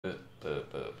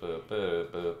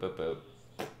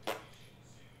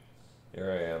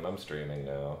streaming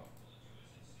now.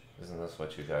 Isn't this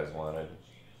what you guys wanted?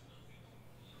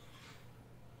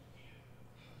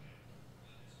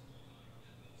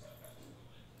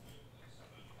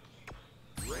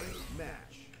 Ranked match.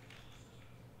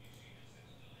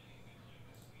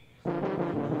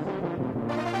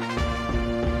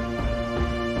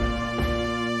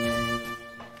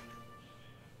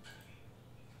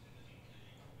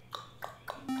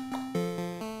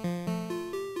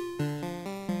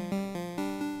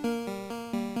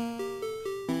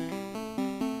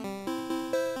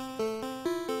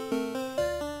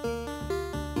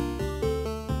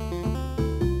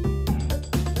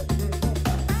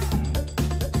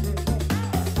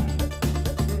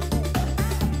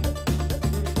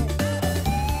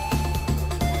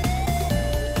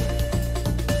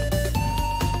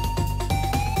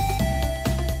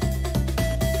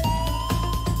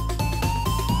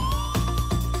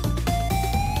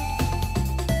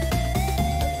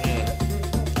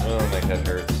 That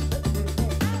hurts.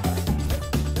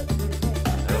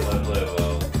 I don't want to play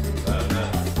well.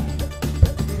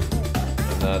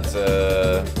 I'm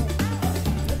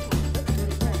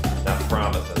not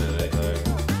promising anything.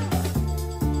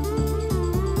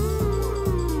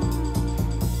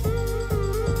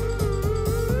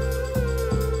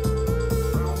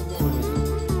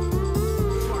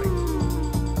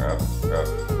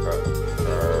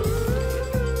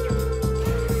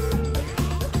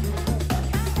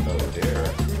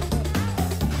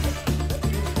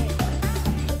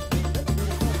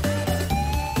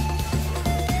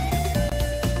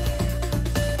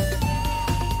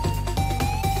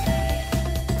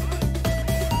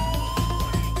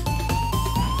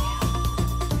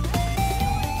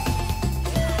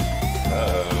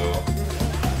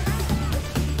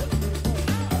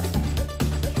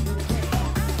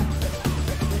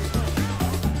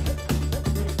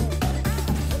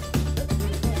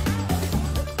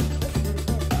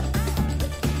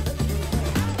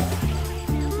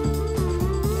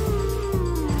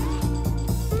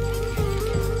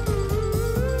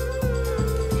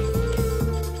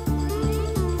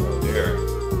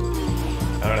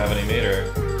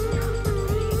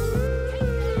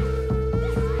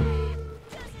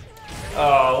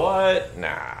 Oh, what?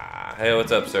 Nah. Hey,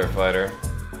 what's up, Surf Fighter?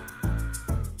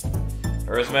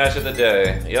 First match of the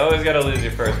day. You always gotta lose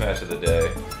your first match of the day.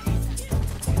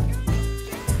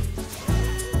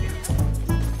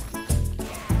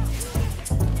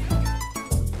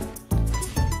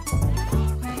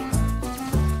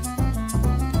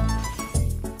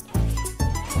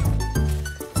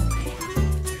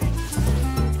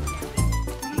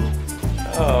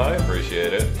 Oh, I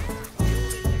appreciate it.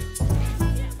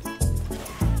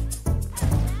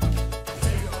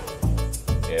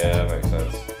 Yeah, that makes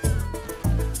sense.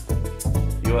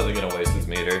 He wasn't gonna waste his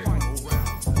meter.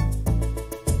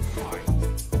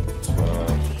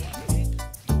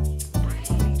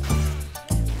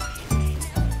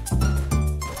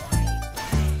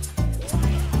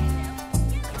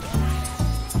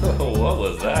 What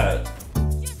was that?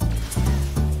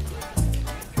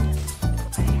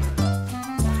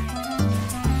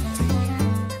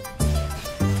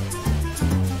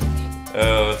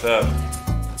 Oh, what's up?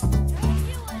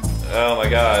 Oh my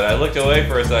god, I looked away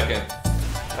for a second.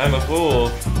 I'm a fool.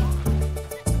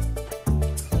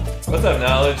 What's up,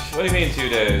 Knowledge? What do you mean 2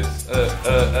 days?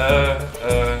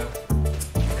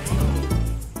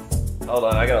 Hold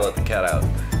on, I gotta let the cat out.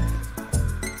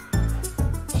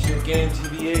 Shit game,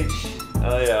 TBH.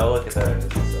 Oh yeah, I'll look at that in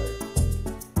just a sec.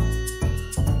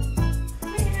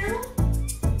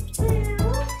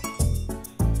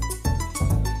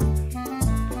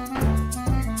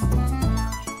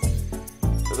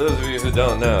 For those of you who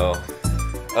don't know,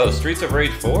 oh, Streets of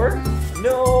Rage 4?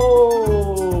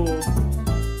 No!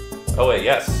 Oh wait,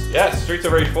 yes, Streets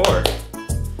of Rage 4.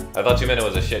 I thought you meant it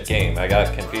was a shit game. I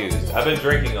got confused. I've been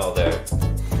drinking all day.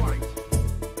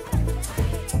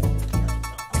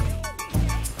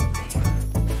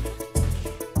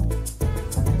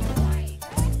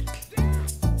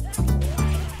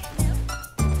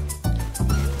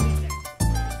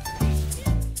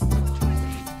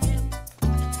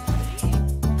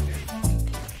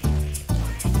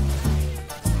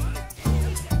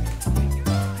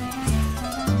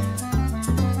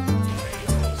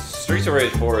 Streets of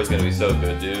Rage 4 is gonna be so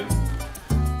good, dude.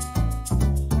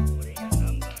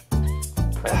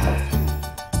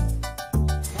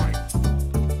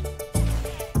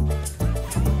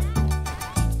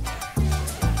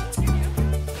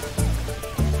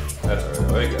 That's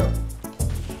right, wake up.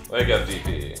 Wake up,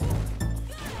 DP.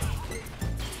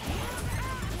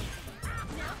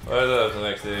 What's up,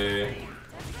 Nexty?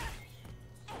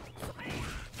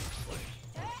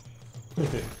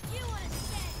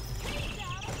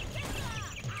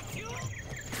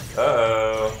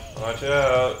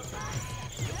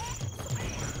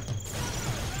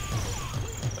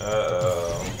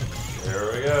 Uh-oh.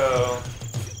 Here we go.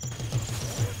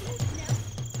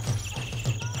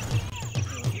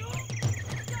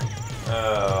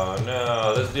 Oh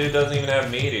no, this dude doesn't even have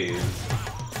meaties.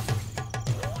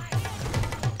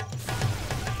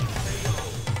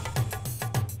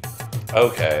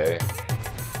 Okay.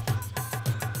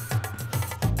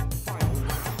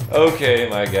 Okay,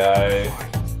 my guy.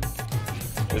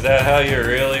 Is that how you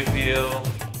really feel?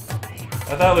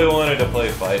 I thought we wanted to play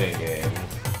fighting games.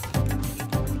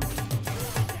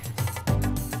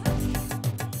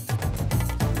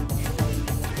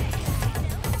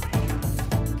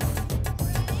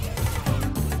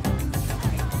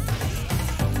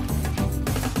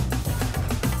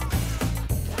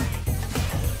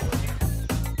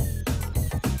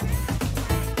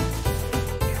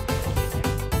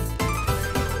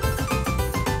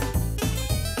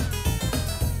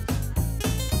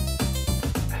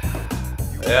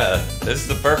 Yeah, this is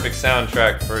the perfect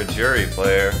soundtrack for a jury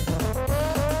player.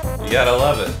 You gotta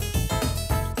love it.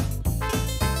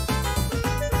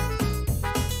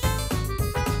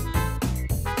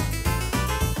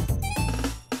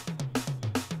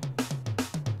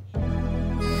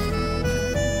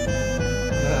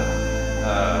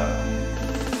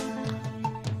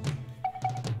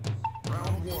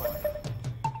 Round one.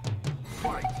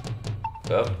 Fight.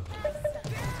 Oh.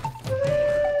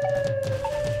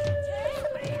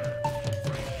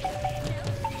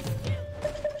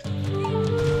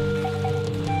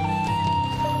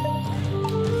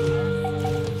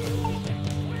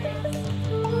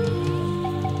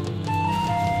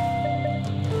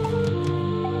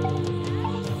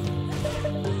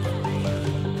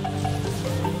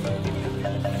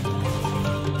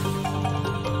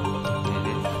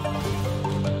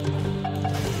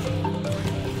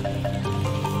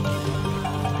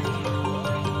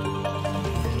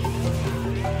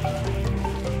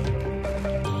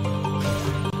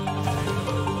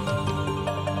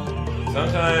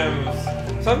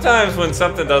 Sometimes when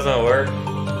something doesn't work,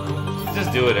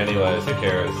 just do it anyways. Who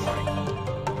cares?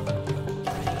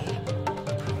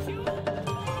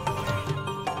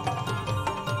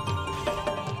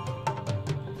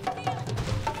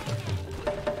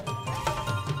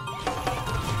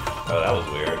 Oh, that was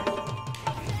weird.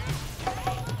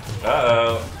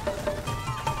 Uh-oh.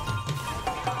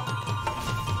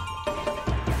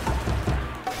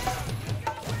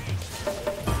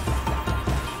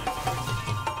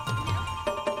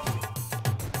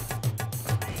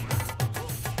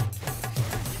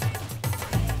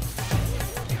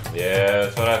 Yeah,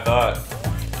 that's what I thought.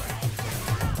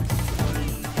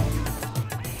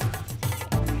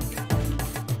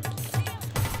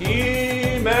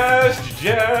 He mashed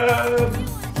jab.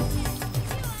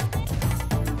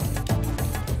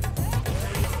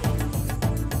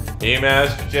 He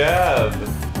mashed jab.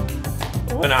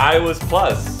 When I was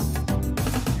plus.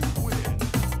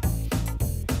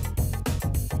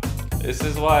 This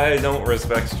is why I don't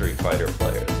respect Street Fighter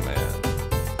players, man.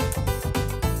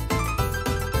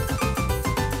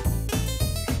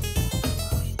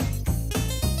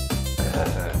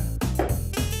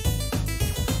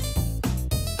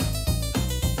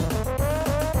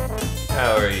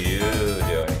 How are you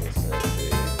doing, Snoopy?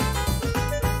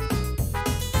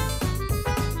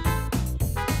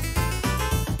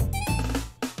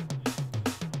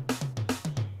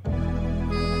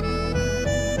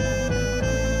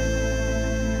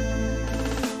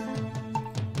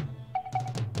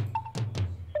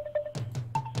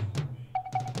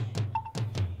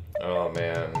 Oh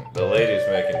man, the lady's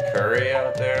making curry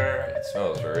out there. It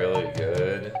smells really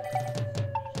good.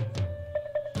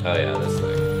 Oh yeah, this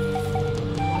thing.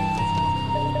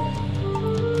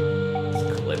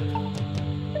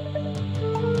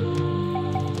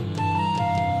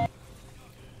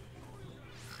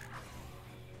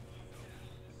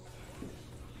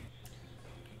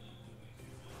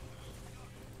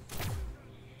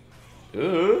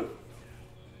 Ooh.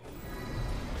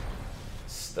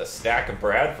 The stack of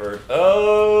Bradford.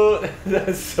 Oh,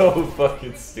 that's so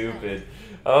fucking stupid.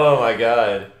 Oh my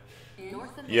god.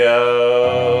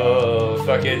 Yo,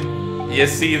 fucking, you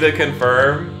see the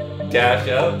confirm dash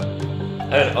up?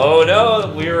 And oh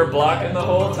no, we were blocking the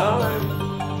whole time.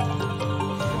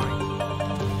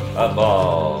 A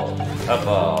ball. A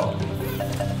ball.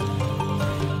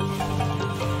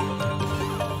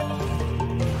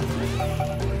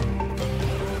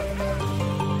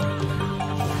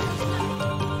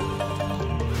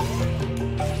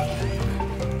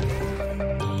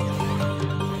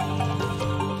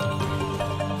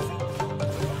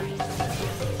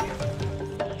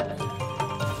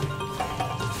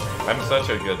 I'm such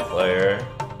a good player.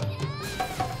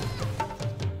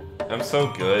 I'm so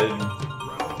good.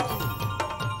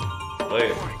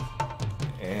 Wait.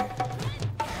 Eh.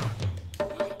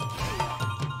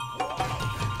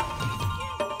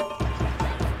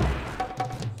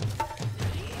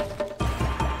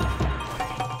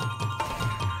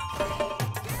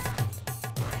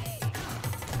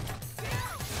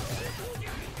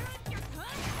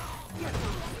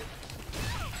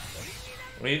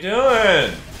 What are you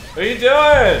doing? What are you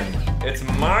doing? It's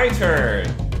my turn,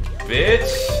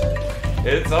 bitch.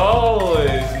 It's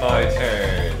always my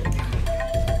turn.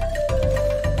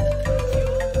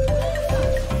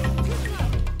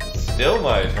 It's still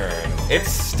my turn.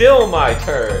 It's still my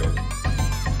turn.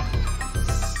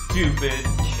 Stupid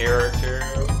character.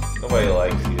 Nobody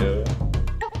likes you.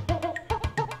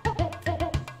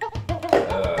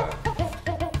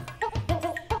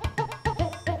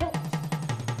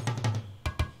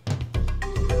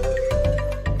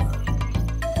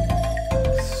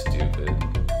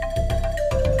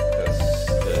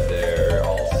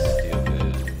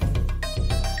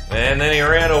 And then he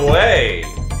ran away!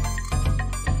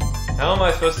 How am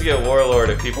I supposed to get Warlord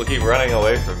if people keep running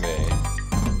away from me?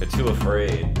 They're too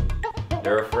afraid.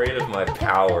 They're afraid of my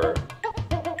power.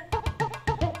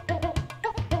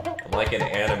 I'm like an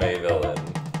anime villain.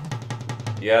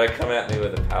 You gotta come at me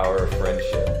with the power of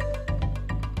friendship.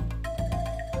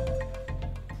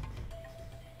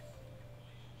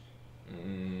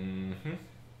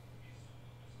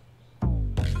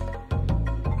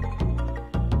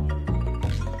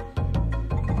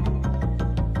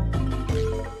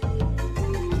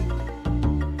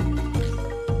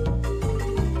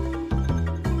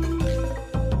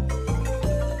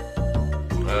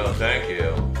 Oh, thank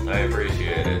you. I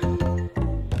appreciate it.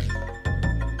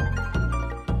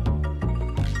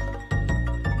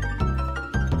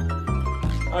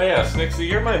 Oh yeah, Snixie,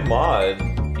 you're my mod.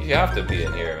 You have to be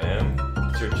in here, man.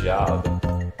 It's your job.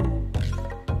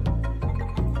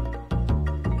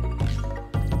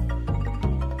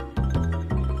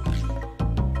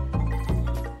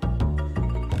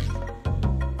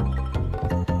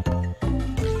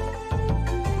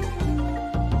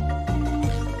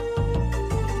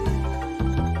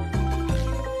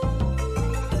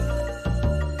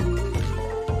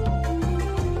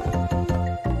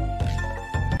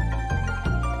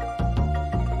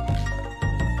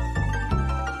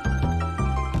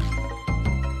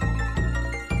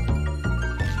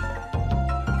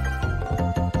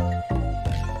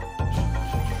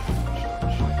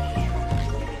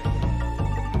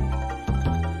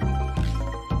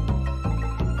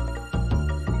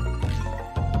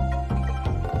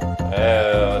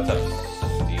 What's up,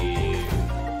 Steve?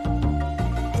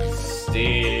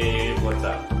 Steve, what's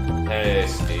up? Hey,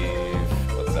 Steve,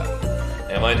 what's up?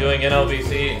 Am I doing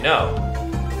NLBC? No.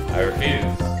 I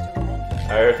refuse.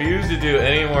 I refuse to do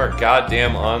any more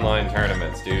goddamn online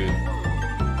tournaments, dude.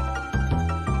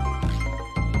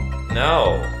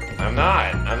 No, I'm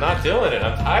not. I'm not doing it.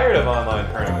 I'm tired of online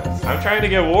tournaments. I'm trying to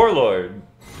get Warlord.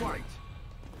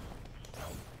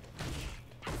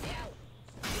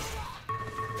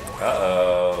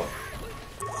 Uh-oh.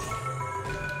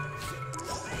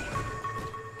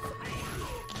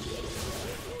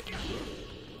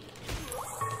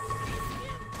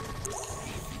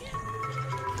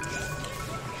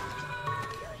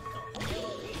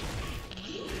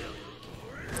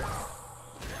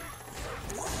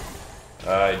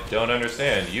 I don't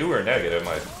understand. You were negative,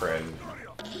 my friend.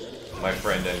 My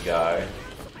friend and guy.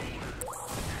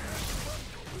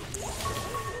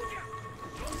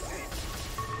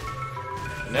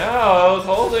 No, I was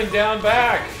holding down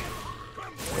back.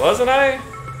 Wasn't I?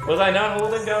 Was I not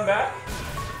holding down back?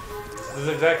 This is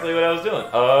exactly what I was doing.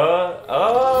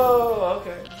 Oh,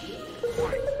 okay.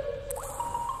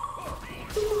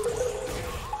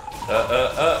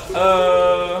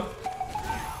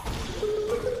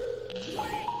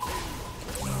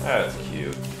 That's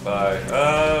cute. Bye.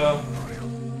 Bye.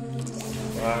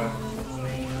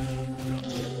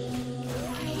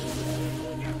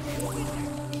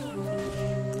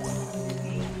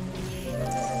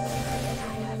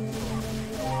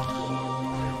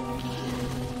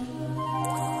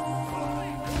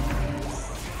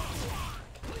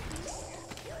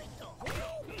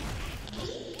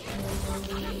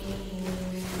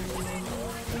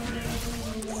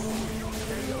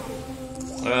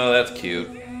 Oh, that's cute.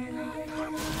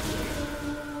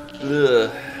 Ugh.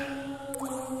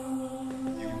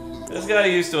 This guy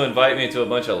used to invite me to a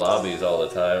bunch of lobbies all the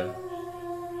time.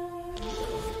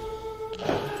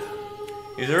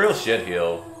 He's a real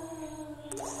shitheel.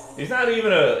 He's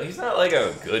not like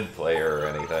a good player or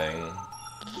anything.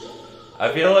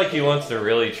 I feel like he wants to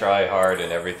really try hard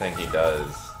in everything he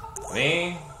does.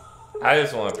 Me? I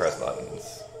just want to press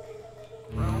buttons.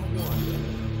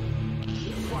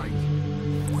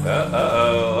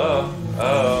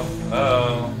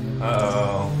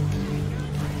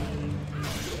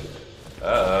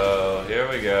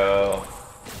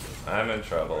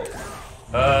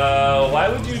 Why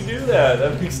would you do that?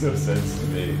 That makes no sense to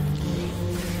me.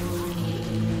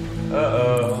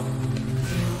 Uh-oh.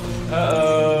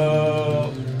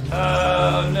 Uh-oh.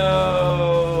 Oh,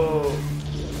 no.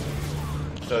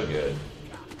 So good.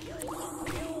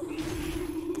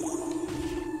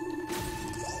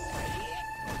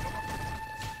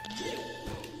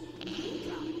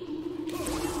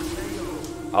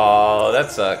 Oh,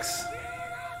 that sucks.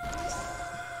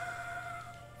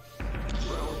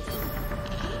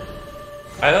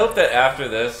 I hope that after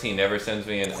this, he never sends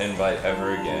me an invite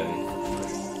ever again.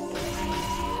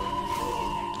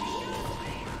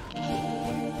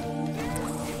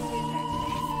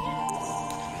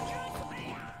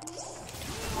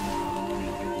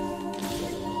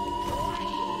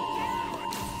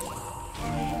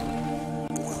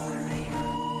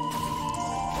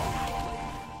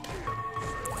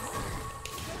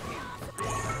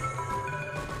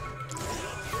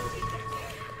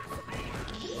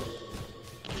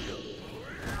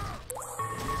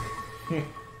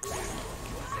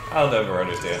 I'll never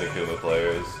understand Akuma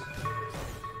players.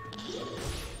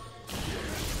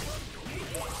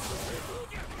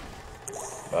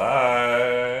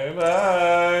 Bye,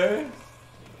 bye,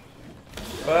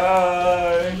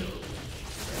 bye.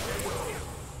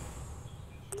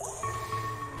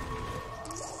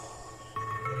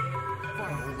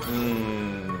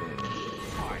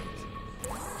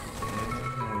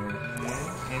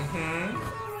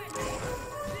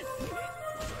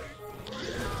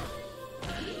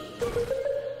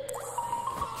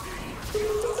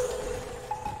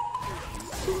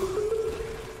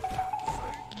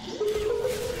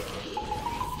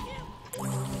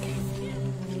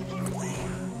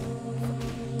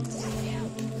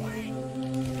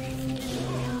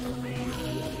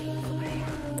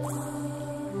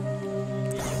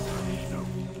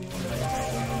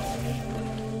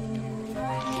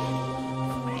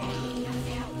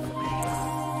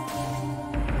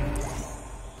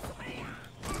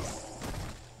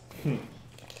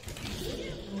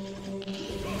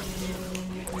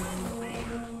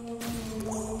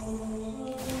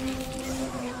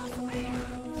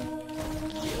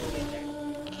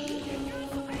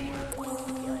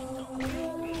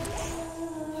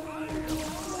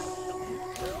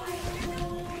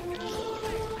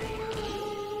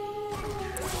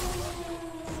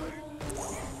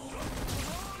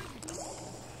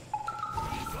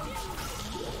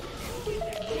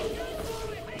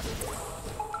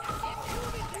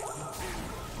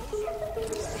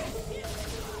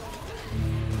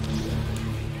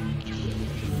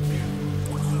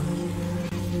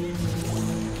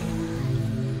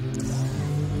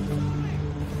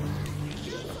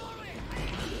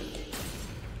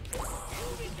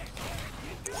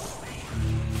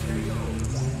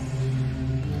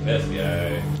 This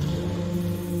guy.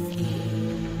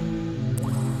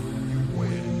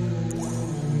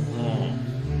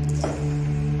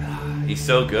 He's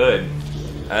so good.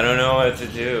 I don't know what to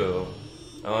do.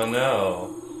 Oh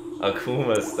no.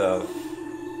 Akuma stuff.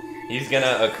 He's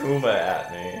gonna Akuma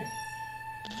at me.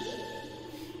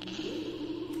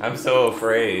 I'm so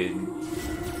afraid.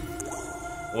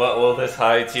 What will this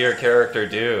high tier character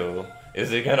do? Is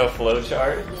he gonna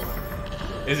flowchart?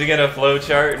 Is he gonna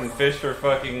flowchart and fish for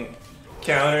fucking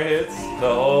counter hits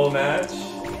the whole match?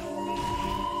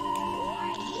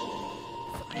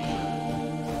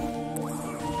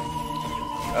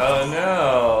 Oh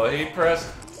no, he pressed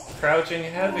crouching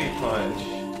heavy punch.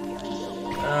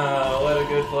 Oh, what a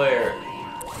good player.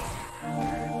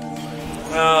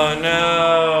 Oh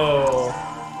no!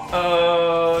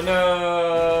 Oh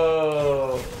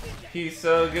no! He's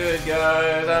so good,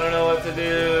 guys. I don't know what to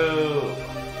do.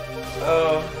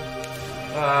 Oh,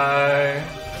 bye.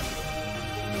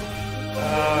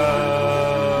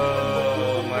 Oh,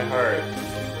 my heart.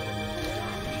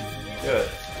 Do it.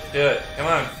 Do it. Come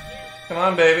on. Come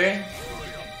on, baby.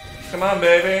 Come on,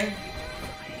 baby.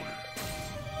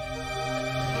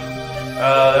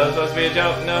 Oh, that was supposed to be a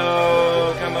jump.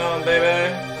 No, come on,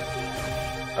 baby.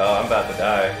 Oh, I'm about to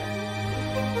die.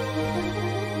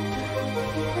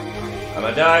 I'm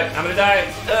gonna die. I'm gonna die.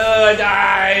 Oh, I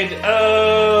died.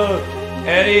 Oh,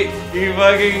 and he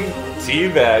fucking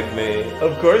teabagged me.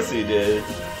 Of course he did.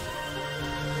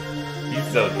 He's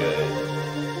so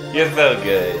good. You're so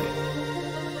good.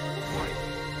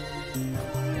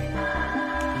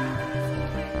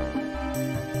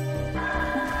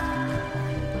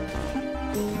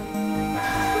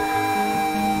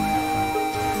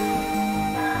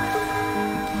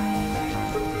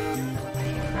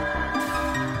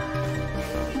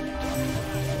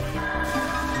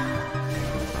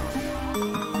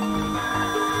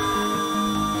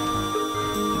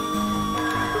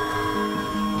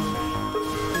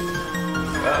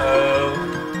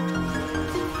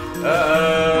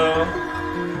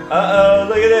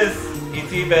 look at this. He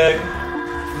teabag.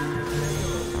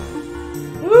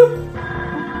 Whoop.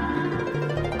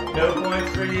 No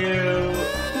points for you.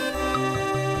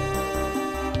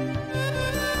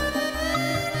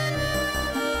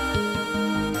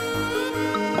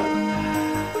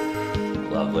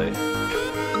 Lovely.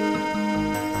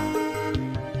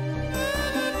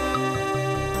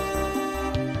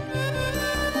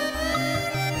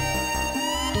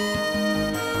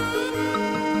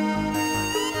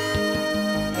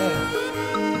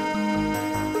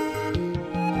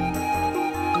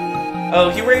 Oh,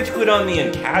 he rage quit on me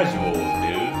in casuals,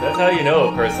 dude. That's how you know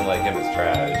a person like him is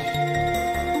trash.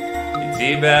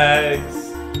 He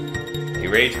teabags. He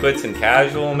rage quits in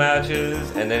casual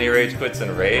matches, and then he rage quits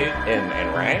in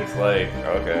ranks. Like,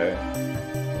 okay.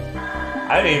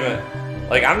 I didn't even,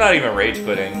 like, I'm not even rage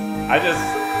quitting. I just,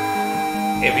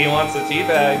 if he wants a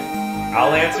teabag,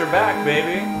 I'll answer back,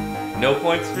 baby. No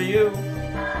points for you.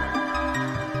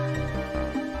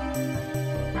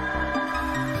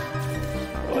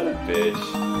 What a bitch.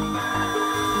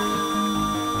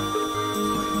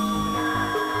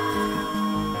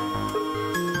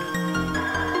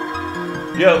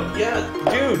 Yo, yeah,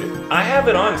 dude, I have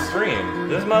it on stream.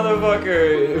 This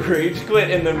motherfucker rage quit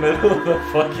in the middle of the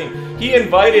fucking... He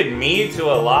invited me to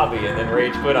a lobby and then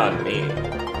rage quit on me.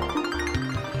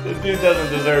 This dude doesn't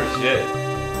deserve shit.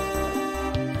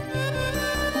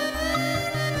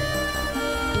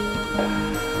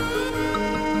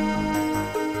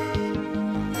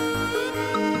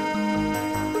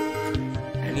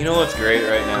 And you know what's great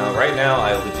right now? Right now,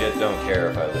 I legit don't care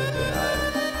if I lose or not.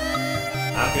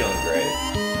 I'm feeling great.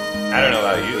 I don't know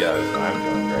about you guys, but I'm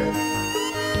feeling great.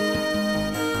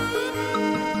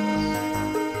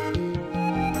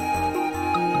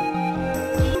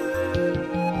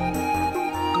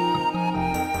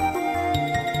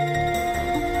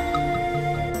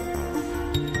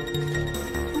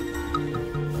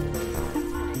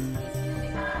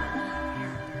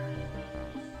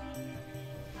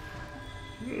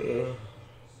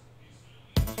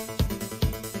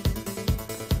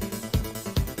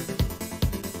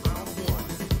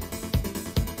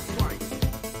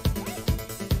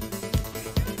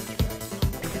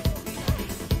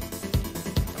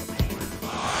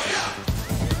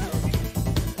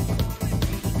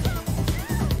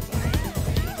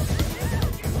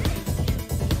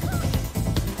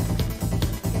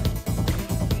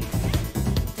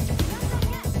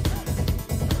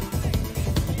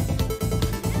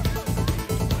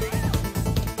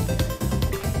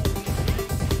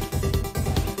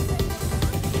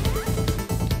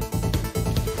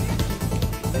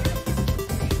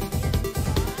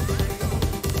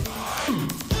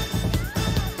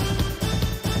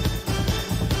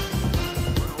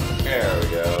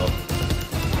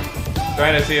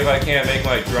 Trying to see if I can't make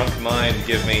my drunk mind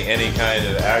give me any kind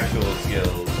of actual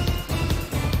skills.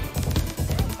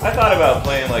 I thought about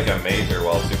playing like a major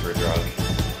while super drunk.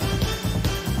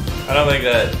 I don't think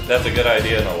that's a good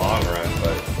idea in the long run,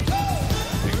 but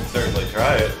we can certainly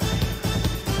try it.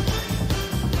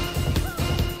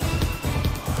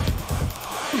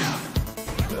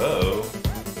 Uh-oh.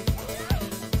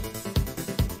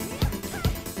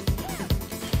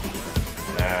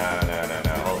 Nah,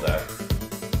 hold that.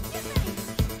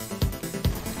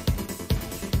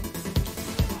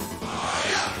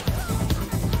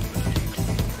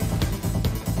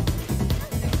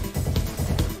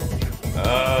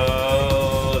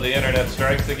 Oh, the internet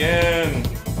strikes again.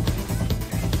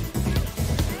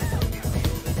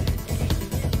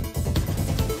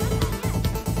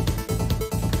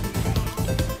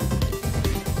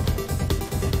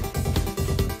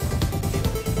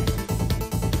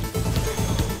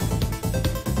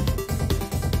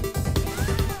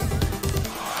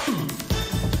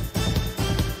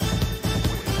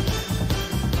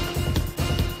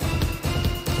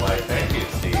 Why, thank you,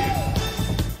 Steve.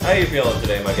 How you feeling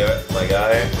today, my guy,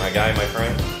 my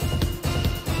friend?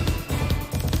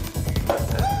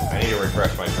 I need to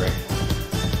refresh my drink.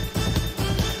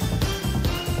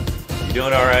 You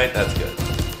doing all right? That's good.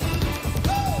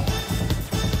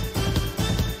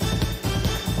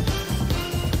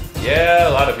 Yeah,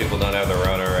 a lot of people don't have the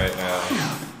Rona right now.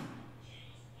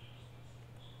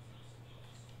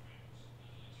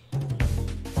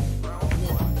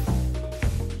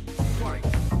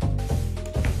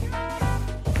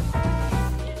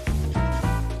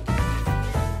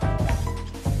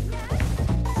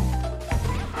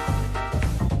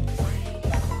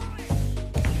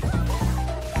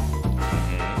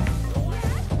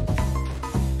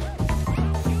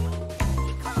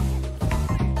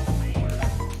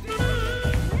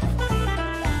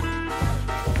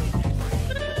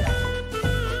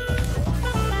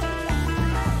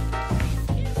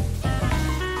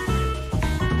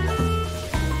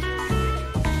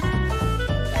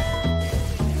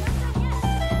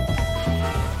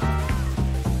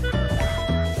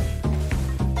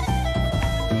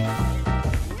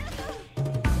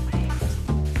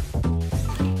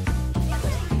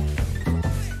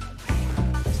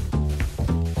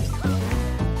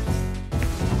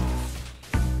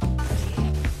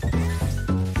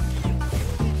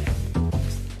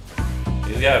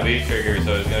 yeah, V trigger,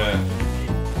 so he's gonna...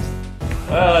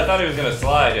 Well, I thought he was gonna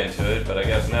slide into it, but I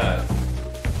guess not.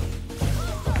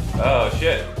 Oh,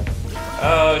 shit.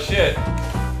 Oh, shit.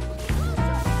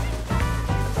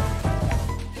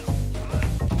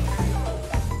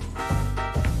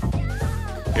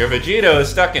 Your Vegito is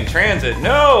stuck in transit.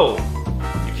 No!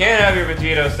 You can't have your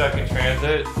Vegito stuck in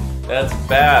transit. That's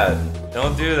bad.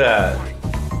 Don't do that.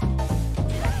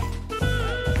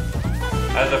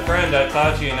 As a friend, I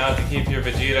taught you not to keep your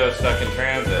Vegito stuck in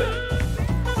transit.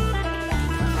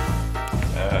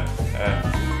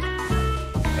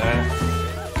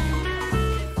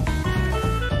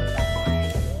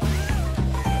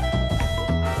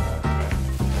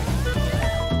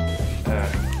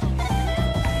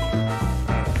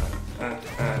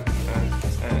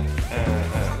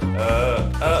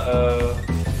 Uh-oh.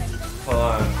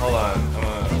 Hold on. I'm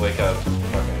gonna wake up.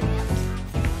 Okay.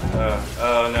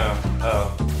 Oh no. Oh.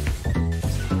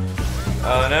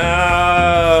 Oh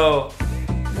no!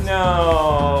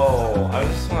 No! I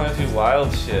just want to do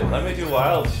wild shit. Let me do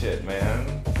wild shit,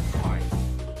 man.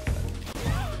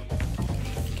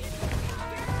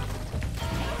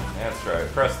 That's right.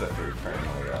 Press the food frame,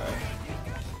 my guy.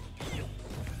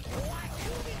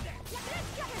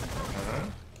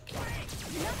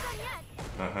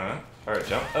 Uh-huh. Alright,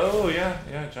 jump. Oh, yeah,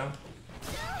 jump.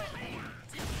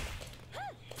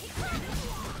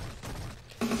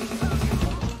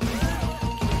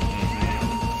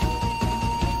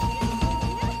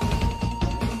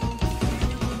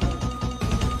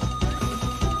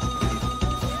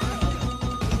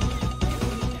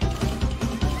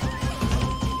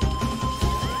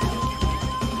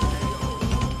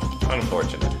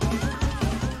 Unfortunate.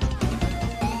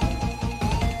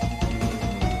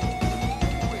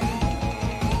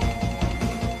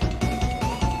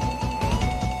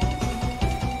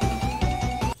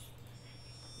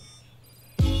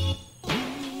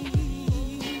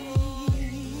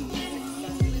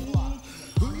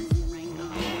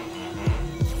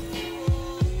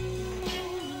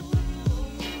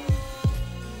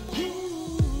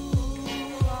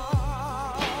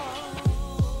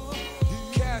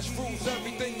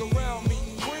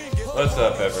 What's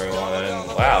up, everyone?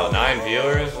 Wow, 9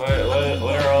 viewers? What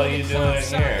are all you doing in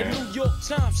here?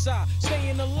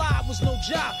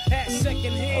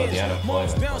 Oh, the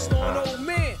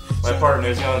unemployment. My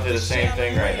partner's going through the same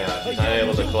thing right now. She's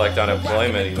unable to collect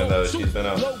unemployment even though she's been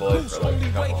unemployed for like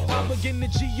a couple of months.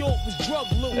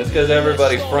 It's because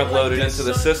everybody's front-loaded into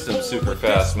the system super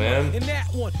fast, man.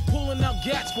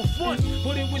 Gats for fun,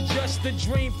 but it was just a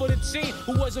dream for the teen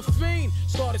who was a fiend.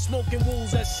 Started smoking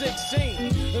wools at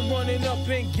 16 and running up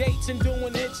in gates and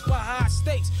doing hits for high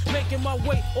stakes, making my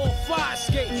way on fire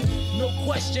skates. No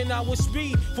question, I was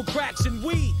speed for cracks and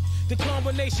weed. The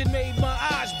combination made my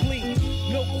eyes bleed.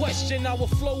 No question, I would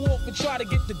flow off and try to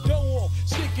get the dough off.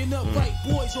 Sticking up right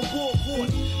boys on board.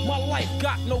 My life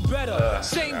got no better.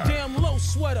 Same damn low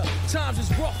sweater. Times is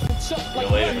rough and tough like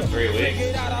weather. 3 weeks.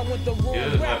 Figured out I went the wrong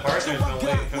route. My partner's been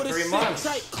waiting for 3 months.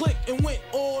 Tight click and went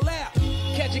all out.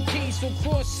 Catching keys from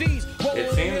cross seas.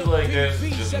 It seems like there's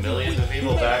just millions of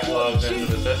people backlogged into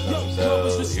the system,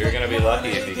 so you're gonna be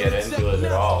lucky if you get into it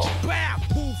at all.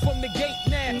 Move from the gate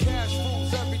now. Cash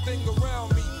rules everything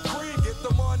around me. Cream, get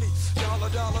the money. Dollar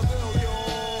bill, yo.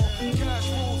 Cash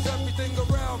rules everything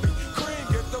around me. Cream,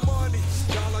 get the money.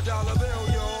 Dollar bill,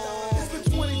 yo. It's been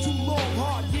 22 long,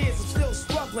 hard years. I'm still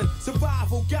struggling.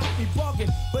 Survival got me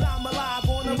bugging, but I'm alive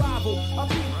on arrival. I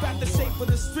beat back the shape of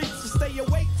the streets to stay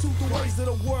awake to the ways of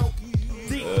the world.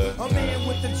 Deep. A man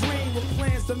with a dream with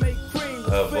plans to make cream.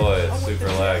 Oh boy, it's super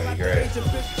laggy, great.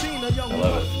 I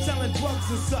love it. Selling drugs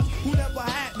and such, who never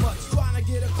had much, trying to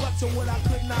get a clutch on what I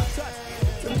could not touch.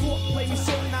 The court play me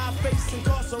so now I face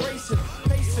incarceration.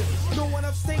 Patient, no one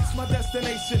upstates my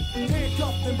destination.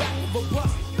 Handcuffed in back of a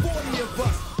bus, 40 of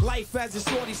us. Life as a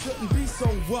shorty shouldn't be so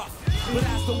rough. But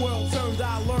as the world turned,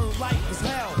 I learned life is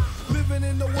hell. Living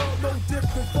in the world no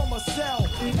different from a cell.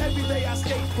 Every day I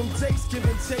escape from takes,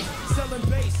 giving chase, selling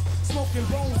bass, smoking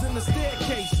bones in the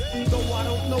staircase. Though I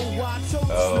don't know why I chose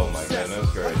no success.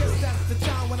 I guess that's the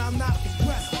time when I'm not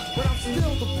depressed, but I'm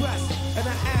still depressed. And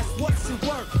I ask what's your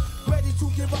work? Ready to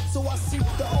give up, so I seek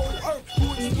the old earth.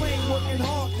 Who explain working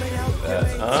hard may help.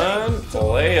 That's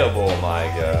unplayable, my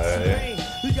guy.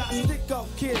 You got stick up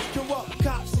kids, corrupt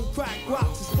cops and crack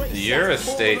rocks. You're a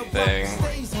state thing.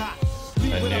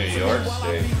 A New York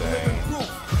State thing.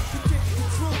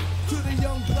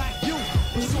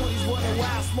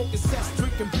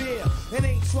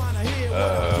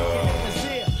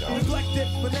 Neglected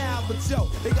for now, but yo,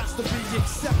 they got to be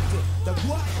accepted. The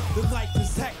what? The life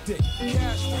is hectic.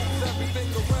 Cash rules everything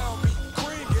around me.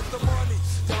 Cream, get the money.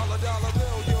 Dollar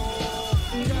bill, yo.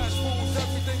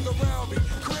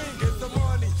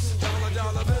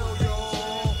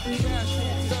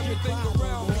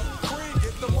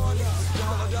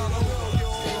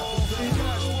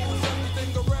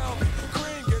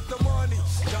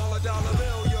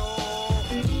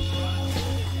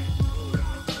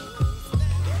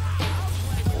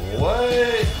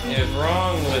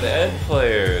 wrong with Ed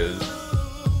players?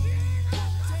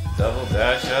 Double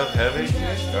dash up, heavy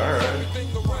kick? Alright.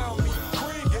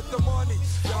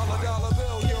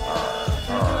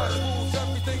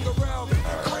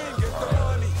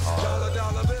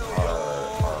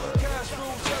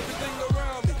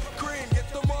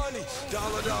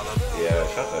 Yeah,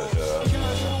 shut that shit up.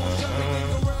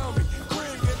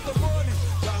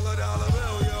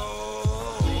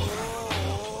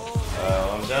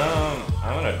 I'm dumb.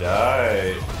 I'm gonna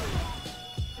die.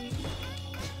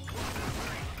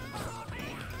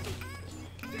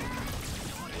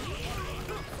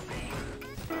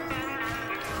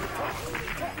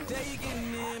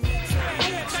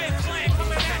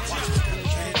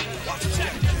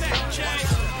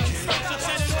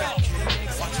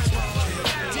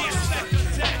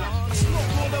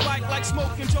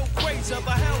 Smoking Joe Fraser, the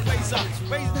Hellraiser,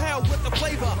 raising hell with the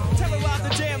flavor, terrorize the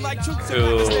jam like troops in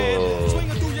Pakistan,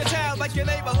 swinging through your town like your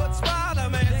neighborhood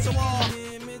Spider-Man. So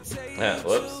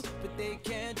whoops.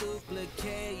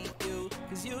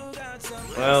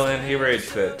 Well, and he rage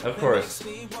quit, of course.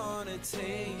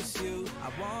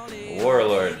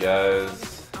 Warlord,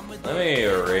 guys. Let me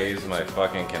erase my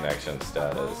fucking connection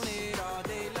status.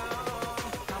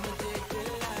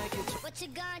 What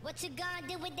you gonna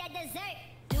do with that dessert?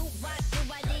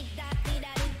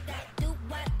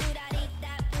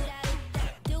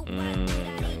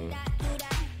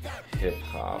 Hip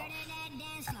hop.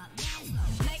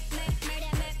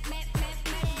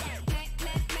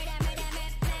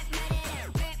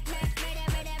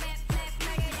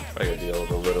 I could deal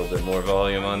with a little bit more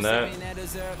volume on that.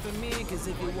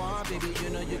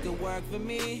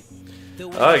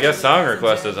 Oh, I guess song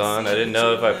request is on. I didn't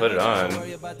know if I put it on.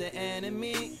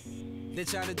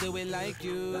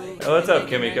 Oh, what's up,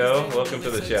 Kimiko? Welcome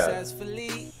to the chat.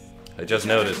 I just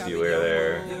noticed you were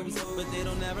there. but they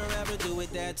don't ever ever do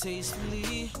it that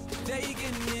tastefully. They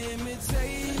can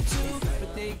imitate you,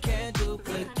 but they can't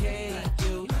duplicate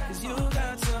you. Cause you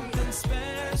got something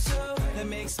special that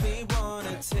makes me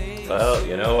wanna taste. Well,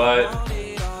 you know what?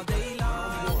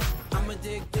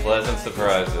 Pleasant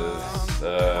surprises.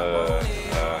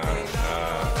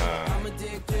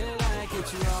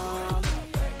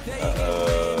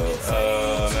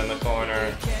 I'm in the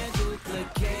corner.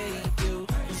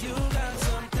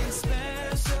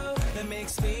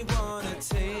 Makes me wanna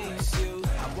taste you.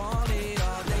 I want it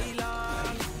all day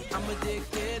long. I'm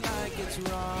addicted like it's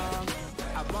wrong.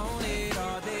 I want it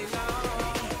all day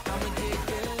long. I'm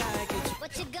addicted like it's.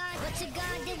 What you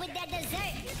gonna do with that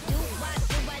dessert? Do what,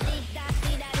 do what, dee da,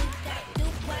 dee da, dee da. Do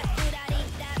what, do da, dee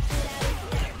da, do da, dee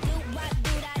da. Do what,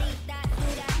 do da, dee da, do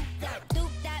da, do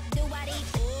da, do what, dee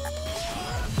da.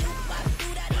 Do what, do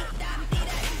da, dee da, dee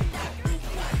da, do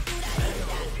what, do da, dee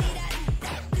da, dee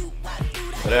da, do what, do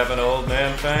da. What happened to old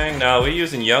man Fang? No, we're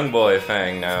using young boy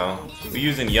Fang now. We're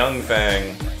using young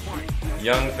Fang.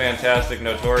 Young, fantastic,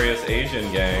 notorious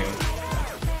Asian gang.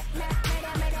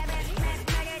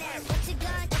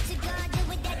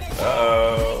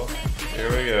 Uh-oh. Here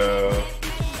we go.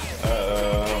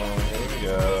 Uh-oh. Here we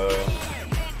go.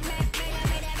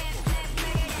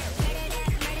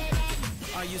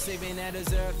 Are you saving that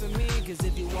dessert for me? Cause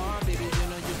if you want, baby, you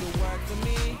know you can work for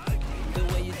me. The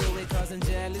way you do it causing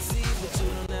jealousy, but you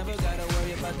don't ever gotta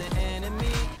worry about the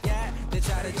enemy. Yeah, they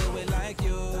try to do it like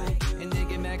you, and they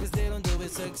get mad cause they don't do it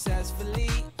successfully.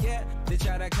 Yeah, they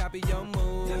try to copy your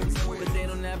moves, but they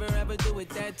don't ever ever do it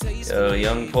that tastefully.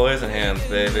 Yo, young poison hands,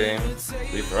 baby.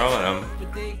 We throwing them.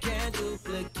 But they can't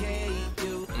duplicate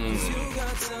you. Cause you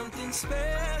got something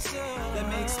special that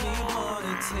makes me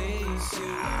wanna taste you.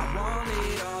 I want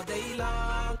it all day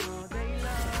long.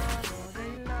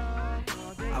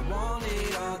 I want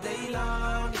it all day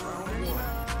long.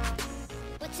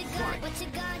 What you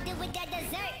gonna do with that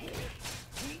dessert?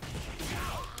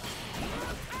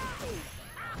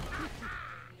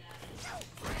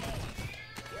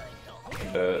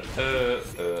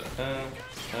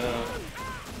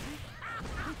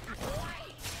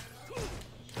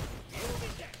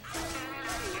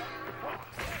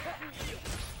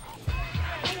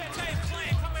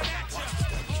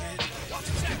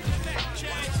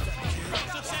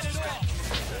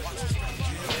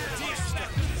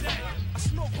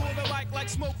 Like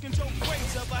smoking Joe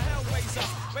Fraser, the Hellraiser,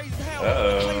 raising hell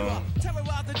flavor,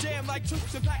 terrorize the jam like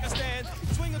troops in Pakistan,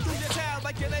 swinging through your town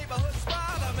like your neighborhood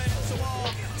Spider-Man. So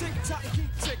all tick tock keep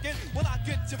ticking, when I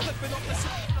get you flipping off the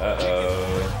shit.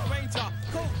 Ranger,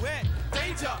 cold red,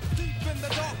 danger, deep in the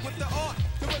dark with the art,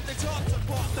 doing the charts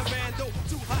apart the vandal,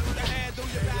 too hot to handle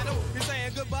your battle. You're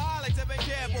saying goodbye like to be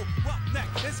careful. What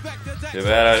next? Inspect the deck. Too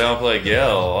bad I don't play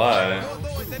Gil. Why?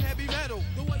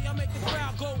 The way I make the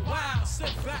crowd go wild,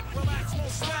 sit back, relax, no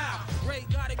style. Ray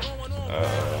got it going on.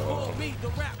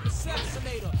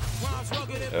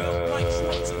 Blow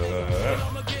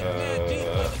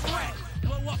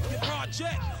up your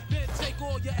project, then take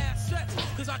all your assets.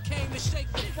 Cause I came to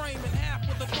shake the frame in half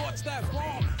with the thoughts that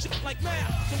wrong. Shit like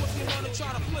math. So if you wanna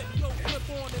try to flip, yo, flip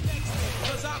on the next one.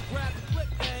 Cause I grab the flip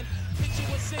and hit you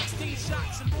with 16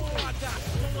 shots and more I got.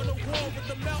 Going to war with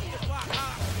the melt if I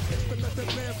It's the method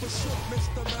man for sure,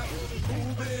 Mr. Mac.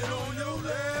 Move it on your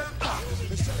left.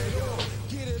 And set it off,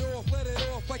 get it off, let it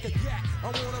off like a yak. I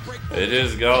wanna break. It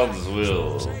is God's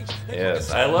will.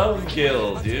 Yes, I love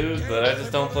Gil, dude, but I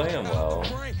just don't play him well.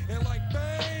 And like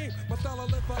bang, my style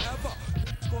live forever.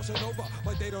 Crossing over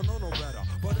like they don't know no better,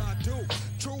 but I do.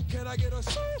 True, can I get a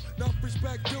shoe? Enough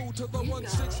respect due to the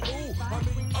 1-6 ooh. I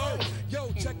mean, oh,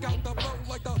 yo, check out the flow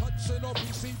like the Hudson or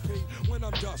BCP when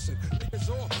I'm dusting. Niggas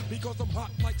off because I'm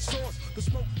hot like sauce. The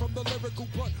smoke from the lyrical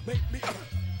blunt make me.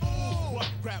 What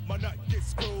grab my nut, get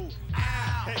screwed.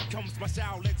 Ah, here comes my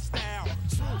Shaolin style.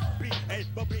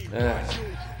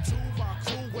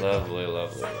 Lovely,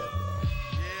 lovely.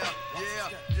 Yeah.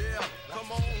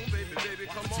 Come on, baby,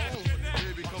 come on.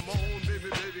 Baby, come on,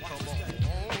 baby, come on.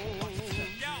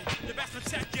 Yo, you best to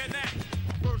check your neck.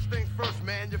 First things first,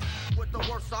 man, you with the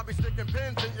worst. I'll be sticking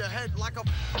pins in your head like a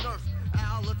nurse.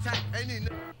 I'll attack any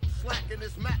slack in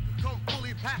this mat. Come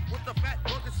fully packed with the fat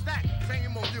burger stack.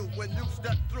 Shame on you when you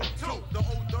step through. The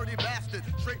old dirty bastard,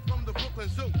 straight from the Brooklyn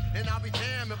Zoo. And I'll be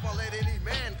damned if I let any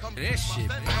man come to my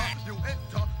center. You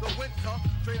enter the winter,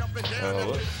 straight up and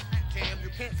down. You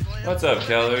can't slam. What's up,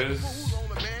 Kellers?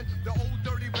 The old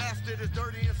dirty bastard is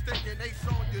dirty and stinking. They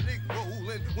saw unique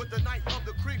rolling with the night of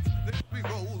the creeps. We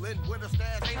rolling with a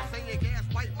stash. Ain't saying gas,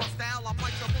 bite my style. I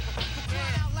bite the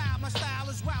Crying out loud, my style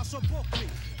is wild, so book me.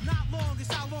 Not long is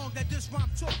how long that this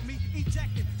rhyme took me.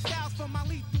 Ejecting styles from my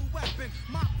lethal weapon.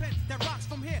 My pen that rocks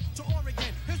from here to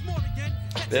Oregon. Here's more again.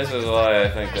 This is why I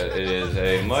think that it is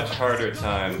a much harder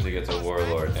time to get to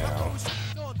Warlord now.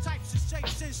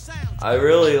 I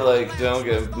really don't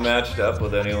get matched up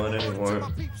with anyone anymore.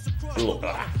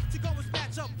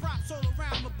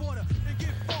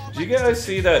 Did you guys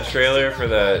see that trailer for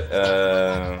that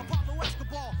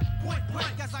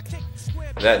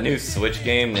that new Switch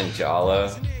game,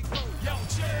 Ninjala?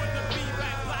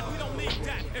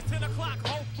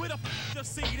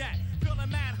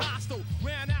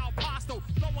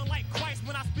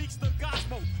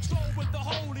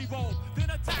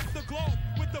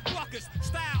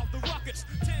 Style the ruckus,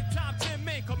 10 times 10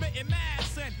 men committing mad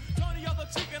sin. Turn the other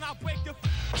cheek and I'll break your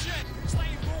shit.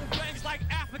 Slave boom bangs like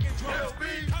African drums.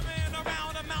 Coming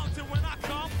around a mountain when I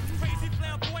come. Crazy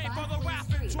flamboyant for the rap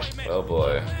enjoyment. Oh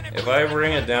boy. If I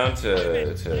bring it down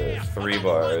to 3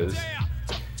 bars,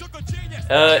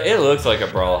 it looks like a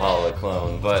Brawlhalla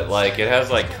clone, but it has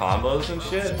combos and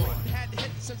shit.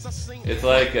 It's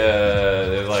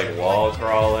there's wall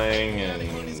crawling and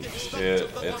shit.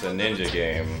 It's a ninja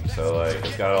game, so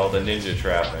it's got all the ninja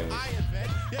trappings.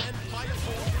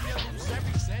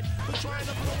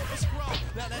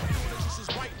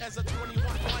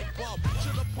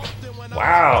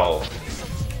 Wow.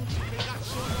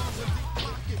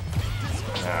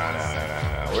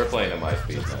 No. We're playing at my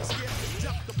speed now.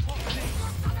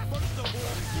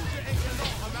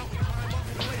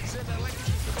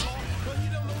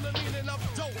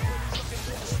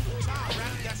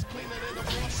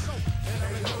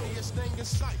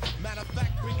 Matter of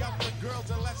fact, bring out the girls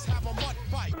and let's have a mud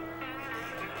fight.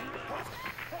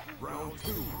 Round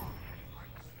 2.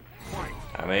 Fight.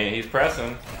 I mean, he's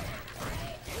pressing.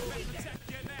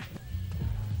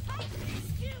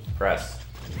 Press.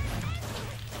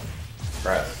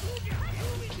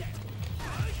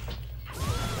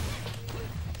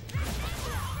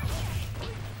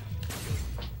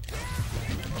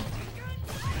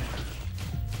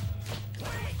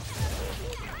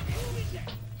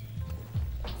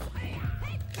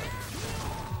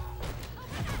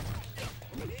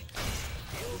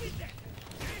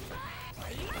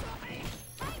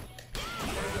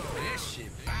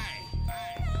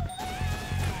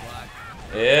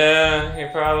 Yeah, he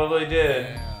probably did.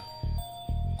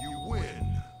 You win.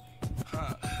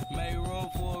 Make room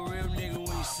for a real nigga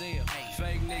when you see him.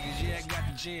 Fake niggas, yeah, I got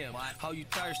the gym. How you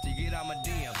thirsty? Get out my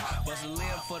DM. Bust a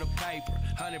limb for the paper.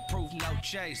 100 proof, no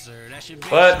chaser. That should be.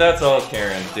 But that's all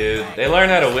Karens, dude. They learn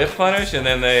how to whip punish and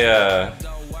then they,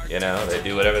 they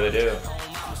do whatever they do.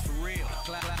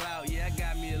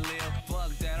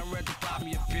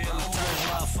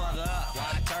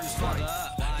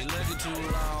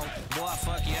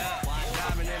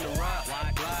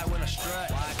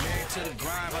 To the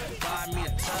grind, buy me a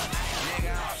touch.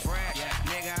 Nigga, I'm fresh.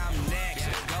 Nigga, I'm next.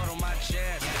 Go to my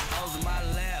chest. Hold to my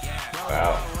left.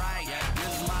 Wow. Right.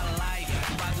 This is my life.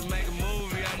 I'm about to make a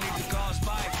movie. I need to call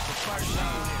Spike. First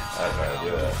That's right.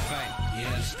 do it. You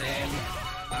understand me?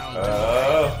 I don't Oh. do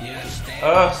it. You understand Oh.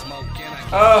 me? Smoking, I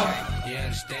get Oh. cake. You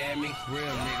understand me?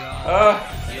 Real nigga.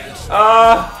 You understand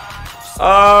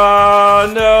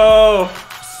Oh no!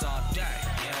 It's all day.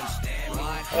 You understand me?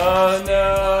 Oh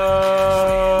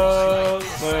no!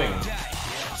 Swing.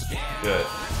 Good.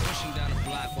 Pushing down the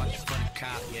block, watching for the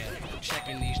cop, yeah.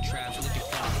 Checking these traps, looking for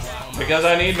the problem. Because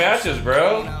I need matches,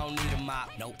 bro. I don't need a mop,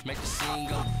 nope. Make the scene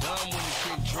go dumb when the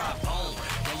kick drop home.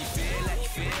 When you feel that,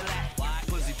 Why?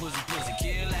 Pussy, kill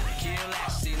that.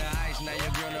 See the ice, now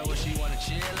your girl know what she wanna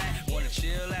chill at. Wanna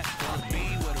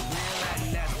be with a real at,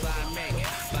 and that's by me.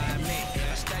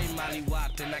 I stay molly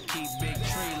whopped and I keep big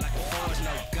tree like a forest,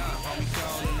 no gun. Homie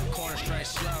gone in the corner, straight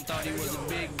slum. Thought he was a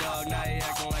big dog, now he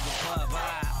acting like a pup.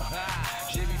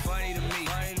 Shit be funny to me.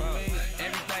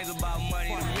 Everything's about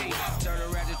money to me. Turn a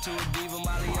ratchet to a diva,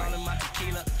 molly on in my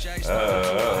tequila.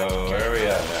 Oh, where are we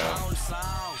at now?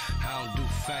 I don't do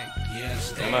fake, you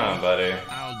understand Come on, buddy.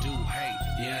 I don't do hate,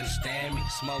 you understand me?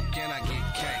 Smoking, I get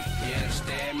cake, you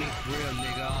understand me? Real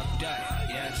nigga all day,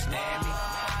 you understand me?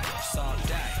 It's all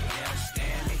day, you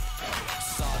understand me?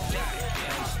 It's all day, you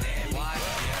understand me? Why?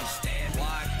 You understand me?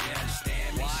 Why? You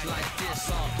understand me? It's like this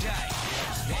all day, you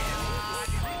understand me?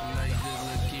 Make this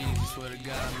look easy, swear to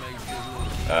God, make this look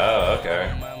easy. Oh,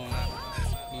 okay.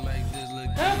 Make this look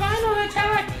easy. Make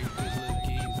this look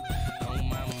easy. Oh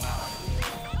my mouth.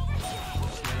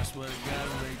 I swear to God,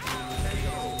 make this look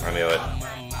easy. I knew it.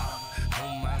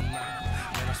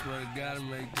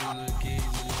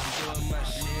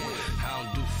 I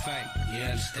don't do fake, you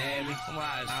understand me? I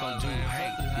don't do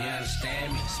hate, you understand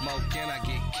me? Smoking, I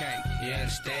get cake, you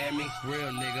understand me?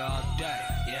 Real nigga all day,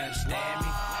 you understand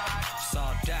me? It's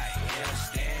all day, you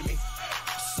understand me?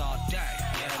 It's all day,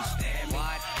 you understand me?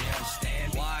 You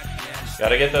understand me? You understand me?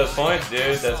 Gotta get those points,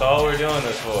 dude. That's all we're doing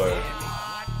this for.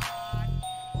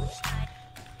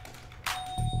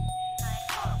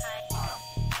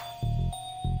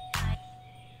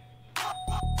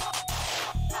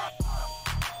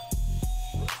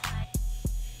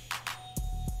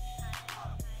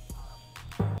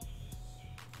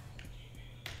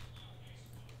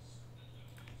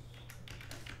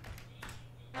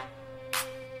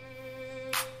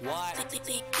 What?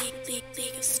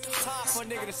 Time for a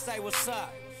nigga to say what's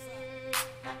up.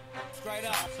 Straight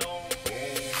up.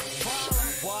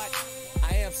 What?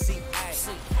 I am CA.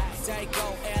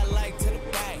 Dago, LA to the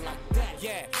bay.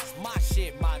 Yeah, it's my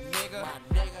shit, my nigga.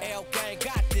 L gang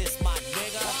got this, my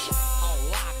nigga. On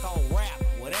lock, on rap,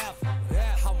 whatever.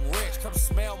 I'm rich, come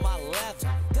smell my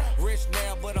leather. Rich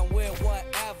now, but I'm with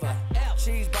whatever.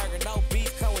 Cheeseburger, no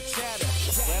beef, come with cheddar.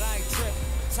 But I ain't tripping.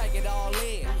 Take it all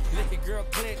in. Lick your girl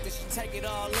click, then she take it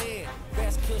all in.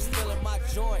 Best kiss still in my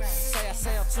joint. Say I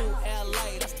sound too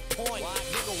LA, that's the point.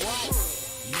 Nigga, what?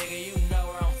 Nigga, you know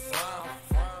where I'm from.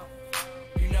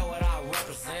 You know what I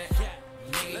represent.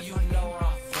 Nigga, you know where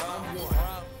I'm from.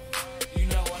 You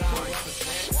know what I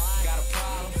represent. Got a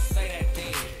problem? Say that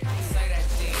then. Say that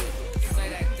then. Say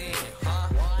that then.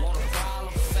 Huh? Want a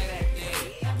problem? Say that then.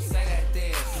 Say that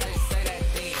then. Say that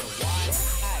then.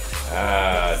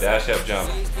 Why? Dash up jump.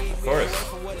 Of course.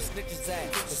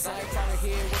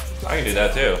 I can do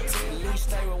that too.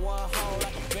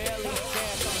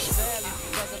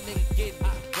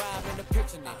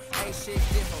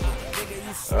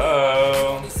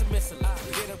 Oh.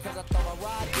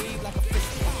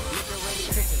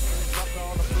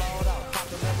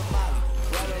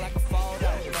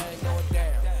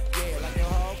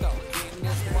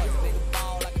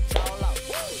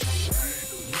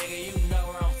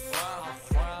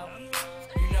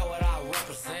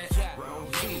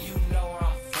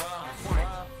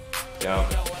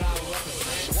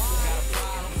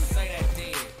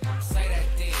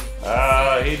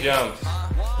 He jumped.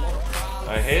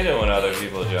 I hate it when other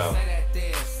people jump. I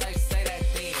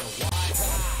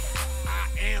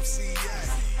am CA.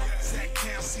 That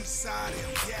can't see side him,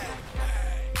 yeah.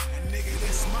 And nigga,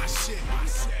 this my shit.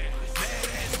 Bad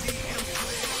ass DM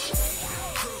clear.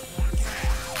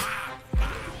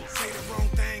 Say the wrong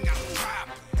thing, I'm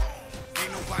dropping.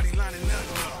 Ain't nobody lining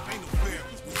nothing up. Ain't no fear.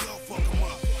 We all fuck them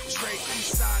up. Straight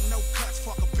east side, no cuts,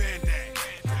 fuck a band-aid.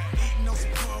 Eating on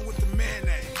some corn with the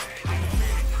mayonnaise. I'm the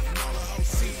man, and all the hoes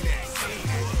see that. Say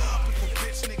pull up if a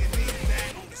bitch nigga need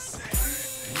that.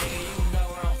 Nigga, you know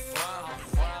where I'm from.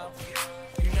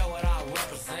 You know what I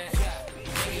represent.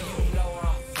 Nigga, you know where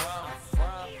I'm from.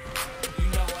 You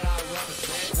know what I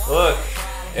represent. Look,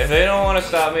 if they don't want to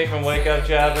stop me from wake up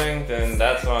jabbing, then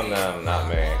that's on them, not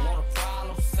me.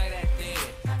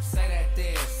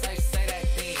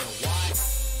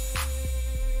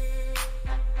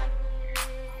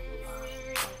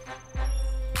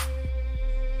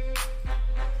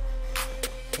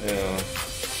 Yeah.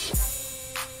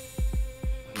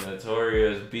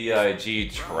 Notorious B.I.G.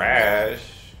 trash.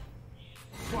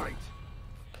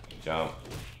 Jump.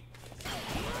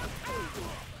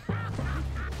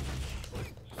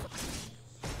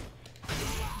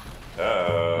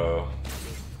 Uh-oh.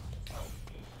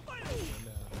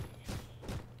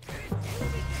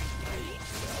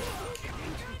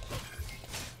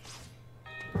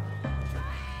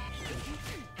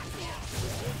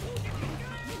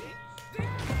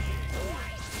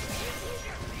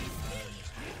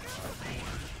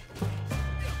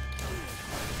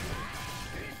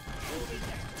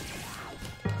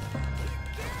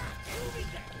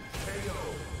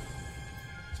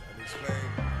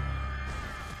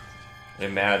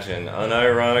 Imagine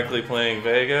unironically playing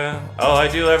Vega. Oh, I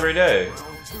do every day.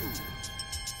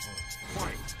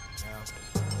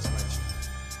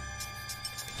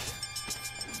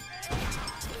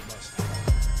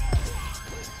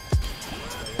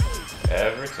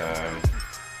 Every time.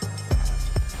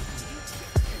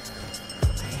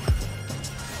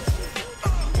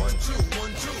 1, 2,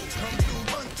 1, 2, come through,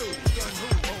 run through. Gun who?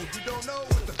 Oh, you don't know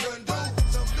what the gun do?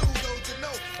 Some dudes don't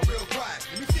know. A real quiet.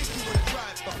 Let me think you wanna try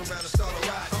it. Fuck around and start a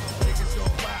ride. Niggas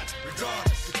gon' ride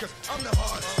regardless because I'm the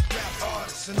hardest rap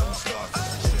artist and I'm starting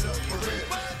shit up for real.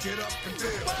 Get up and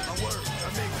feel. I work, I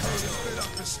make players spit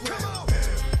up and squeal.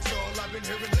 It's all I've been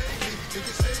hearing lately.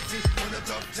 Niggas hate me when I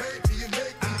duct tape me and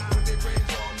make me put their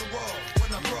brains on the wall when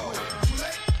I brawl. Too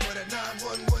late for that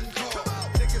 911 call.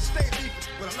 Niggas stay deep,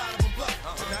 but a lot of them bluff.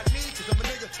 But not me, cause I'm a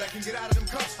nigga that can get out of them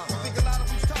cuffs. You think a lot of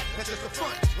them's tough, that's just a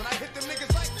front. When I hit them niggas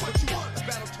like, what you want? A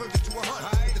battle turns into a hunt.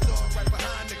 I hate the dog right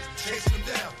behind niggas, chasing them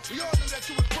down. We all knew that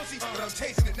you was pussy, but I'm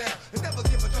chasing it now. And never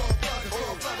give a dog blood, cause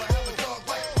dog blood, I have a dog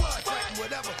like blood. Fighting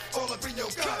whatever, all up in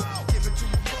your gut. Give it to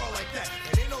them raw like that.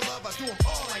 And ain't no love, I do them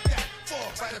all like that.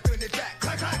 Fall right up in their back.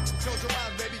 Clack, clack. Close your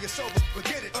eyes, baby, you're sober.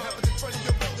 Forget it. Happens in front of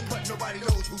your building, but nobody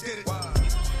knows who did it. Where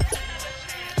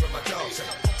my dogs at?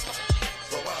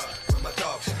 Where my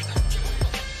dogs at?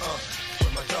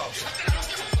 Where my dogs at?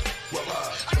 Where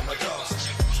my dogs at?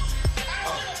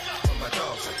 Where my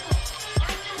dogs at?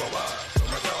 Where my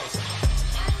dogs at?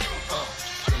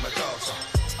 Where my dogs at?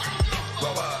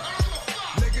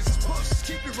 Niggas is puss,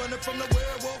 keep you running from the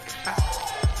werewolf.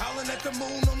 Howling at the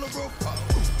moon on the roof.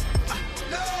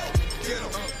 No! Get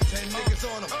 'em. 10 niggas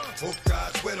on 'em. Hope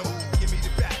God's with 'em. Give me the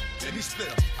bat. Let me split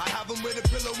 'em. I have 'em with a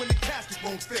pillow when the casket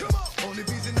won't fit 'em. Only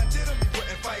reason I did 'em, you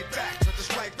wouldn't fight back. So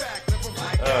just strike back. Live 'em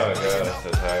right back. Oh god, I'm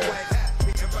so tired.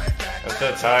 I'm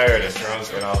so tired and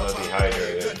drunk and also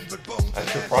dehydrated. I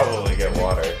should probably get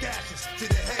water.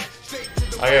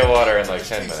 I get water in like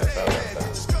 10 minutes. I don't know.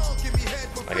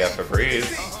 I got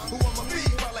Febreze.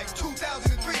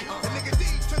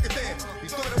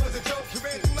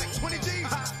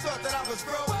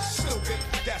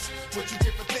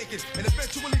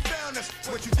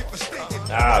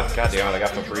 Ah, goddamn it, I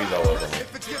got Febreze all over me.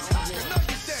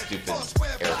 Stupid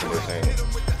air conditioning.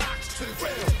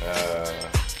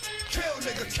 Kill,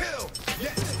 nigga, kill.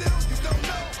 Yet still, you don't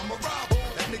know I'm a robber.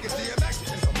 That nigga DMX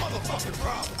is a motherfucking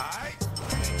problem, alright?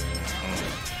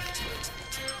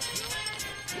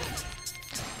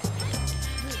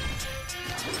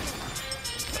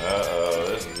 Uh-oh,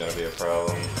 this is gonna be a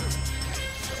problem.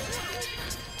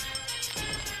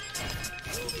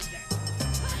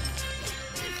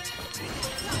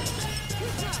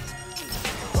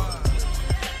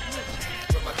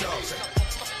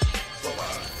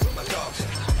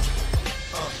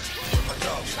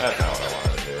 That's not what I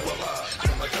wanted to do.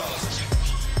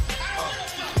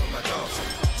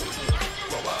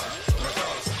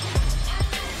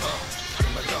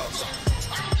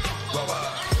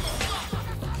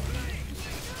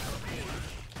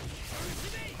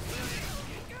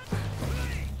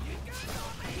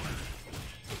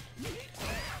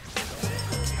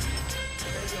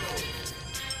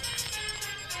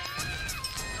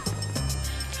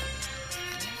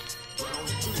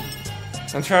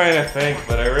 I'm trying to think,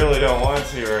 but I really don't want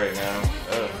to right now.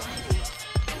 Ugh.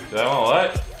 Do I want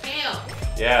what? Kale.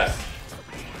 Yes.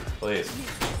 Please.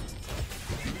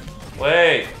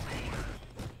 Wait!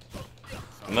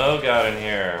 Mo got in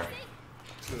here.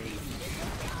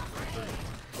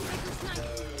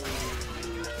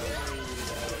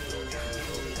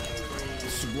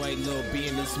 It's your boy Lil B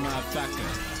in this motherfucker.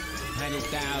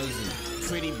 100,000.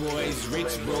 Pretty boys,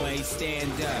 rich boys,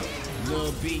 stand up.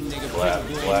 Lil B, nigga,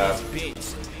 pretty boy, this bitch.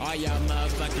 All y'all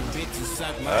motherfucking bitches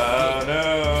suck my dick. No.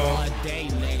 All day,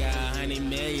 nigga, 100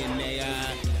 million, nigga.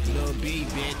 Lil B,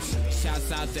 bitch.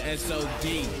 Shouts out to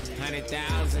SOD.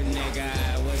 100,000, nigga.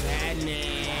 What's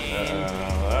happening?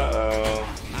 Uh-oh.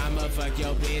 I'm I'ma fuck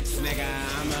your bitch, nigga.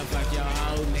 I'ma fuck your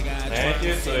hoe, nigga. Thank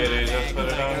you, sweetie. Just put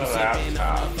it on the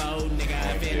laptop.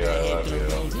 Thank you, I love you.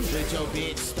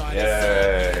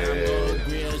 Yay.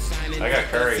 I got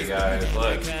curry, guys.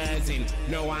 Look.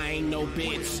 No, I ain't no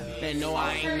bitch. And no,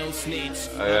 I ain't no snitch.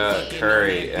 I got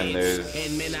curry and there's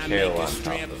kale on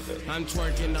top of it. I'm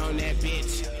twerking on that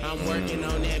bitch. I'm working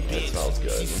on that bitch. It smells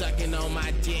good. She's sucking on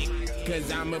my dick,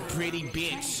 cause I'm a pretty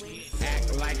bitch.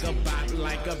 Act like a bop,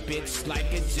 like a bitch,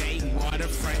 like a J.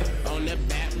 Waterfront on the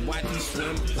bat, watch me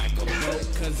swim like a boat,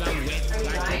 cause I'm wet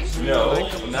like a No,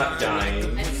 like a I'm not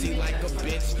dying. pussy like a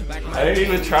bitch, like my I didn't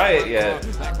even try it yet.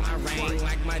 like my ring,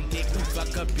 like my dick,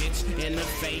 fuck a bitch in the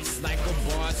face, like a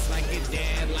boss, like a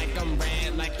dad, like I'm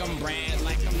Brad, like I'm Brad,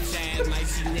 like I'm Chad, like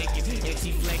she naked and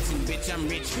she flexing, bitch, I'm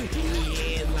rich, give me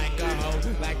head like a hoe,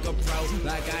 like a pro,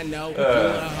 like I know, you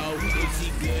a hoe, is she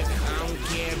good? I don't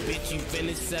care, bitch, you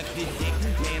finna suck the dick,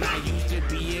 man, I used to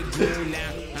be a goon,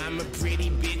 now I'm a pretty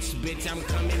bitch, I'm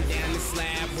coming down the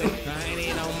slab with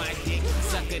 100 on my dick,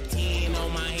 suck a 10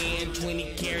 on my hand,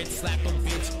 20 carats, slap a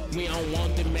bitch, we don't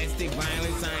want domestic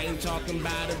violence, I ain't talking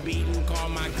about a beating, call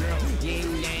my girl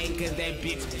yin yang, cause that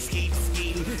bitch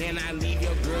skeeting, and I leave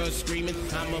your girl screaming,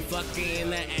 I'm a fucker in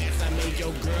the ass, I made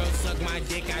your girl suck my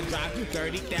dick, I dropped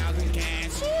 30,000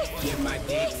 cash, get my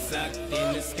dick sucked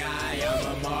in the sky, I'm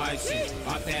a Martian,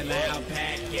 off that loud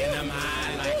pack, and I'm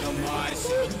high like a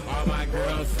Martian, all my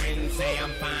girlfriends say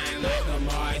I'm fine like a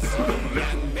Martian,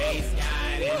 young bass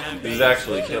guy, and I'm This is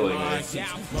actually killing me. I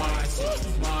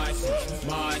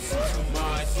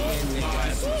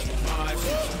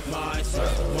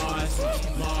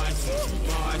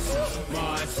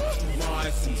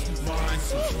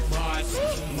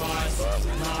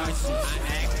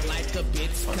act like a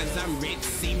bitch cause I'm rich,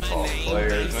 see my name.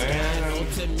 Players, man.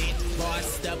 Ultimate,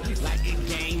 bossed up like a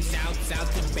game. Shouts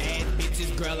out to bad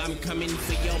bitches, girl, I'm coming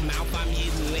for your mouth. I'm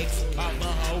hitting licks off a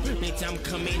hoe, bitch, I'm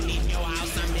coming in your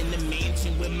house. I'm in the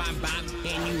mansion with my bop,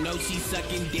 and you know she's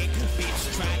sucking dick.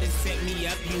 Bitch, try to set me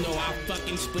up, you know I'll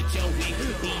fucking split your wig.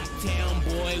 B-town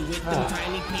boy with them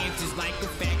tiny pants is like a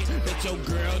faggot, but your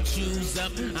girl chews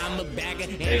up, I'm a bagger.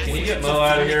 Hey, can you get Mo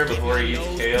out of here before he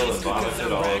eats kale and vomits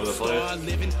it all over the place?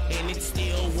 Living, and it's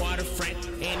still waterfront,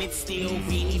 and it's still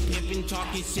beanie pimping,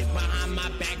 talking shit behind my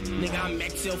back. Nigga, I'm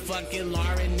Maxwell fucking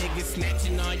Lauren, nigga,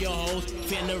 snatching all your hoes,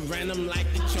 finna run them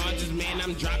like the Chargers, man.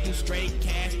 I'm dropping straight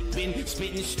cash, been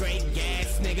spitting straight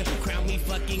gas, nigga. Crown me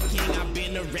fucking king, I've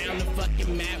been around the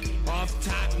fucking map. Off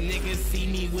top, nigga, see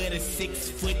me with a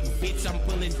 6-foot bitch. I'm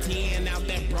pulling 10 out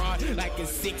that broad like a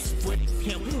 6-foot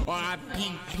pimp.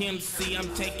 R.I.P. Pimp C, I'm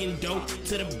taking dope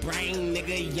to the brain,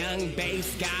 nigga. Young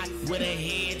bass guy with a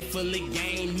head full of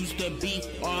game. Used to be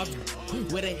off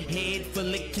with a head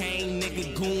full of cane,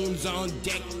 nigga. Goons on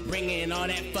deck, bringing all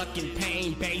that fucking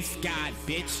pain. Bass god,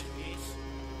 bitch.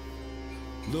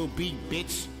 Lil beat,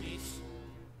 bitch.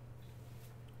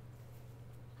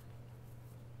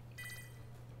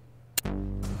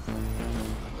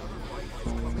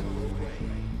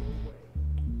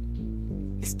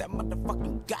 It's that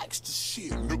motherfucking gangster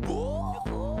shit, nigga.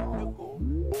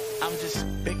 I'm just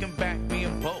big and back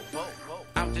being broke.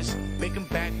 I'm just big and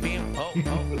back being broke.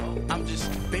 I'm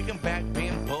just big and back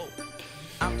being broke.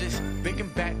 I'm just big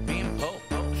and back being broke.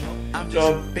 I'm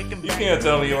just big and back. You can't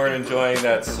tell me you weren't enjoying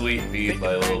that sweet beat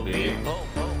by Lil B.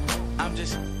 I'm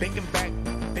just big and back,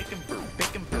 big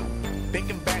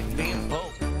and back being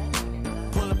broke.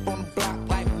 Pull up on the block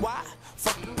like why?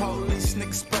 Fuck the police,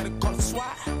 niggas better call the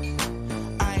SWAT.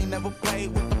 I ain't never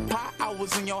played with the pot. I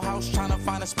was in your house trying to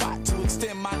find a spot to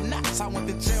extend my knots. I went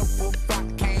to jail for a block,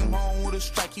 came home with a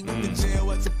strike. He went to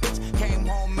jail as a bitch, came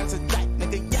home as a dyke,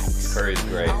 nigga. Yikes. Curry's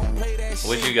great. I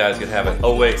wish you guys could have it.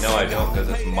 Oh wait, no I don't, because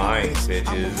it's mine,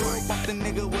 bitches. The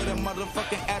nigga with a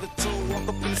motherfucking attitude. Walk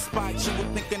up in the spot, you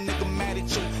would think a nigga mad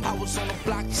at you. I was on the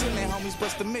block chilling, homies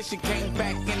bust the mission. Came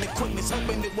back in the quickness,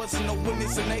 hoping it wasn't no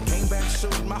witness. And they came back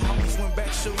shooting, my homies went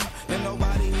back shooting. Then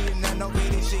nobody here, now nobody,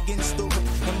 this shit getting stupid.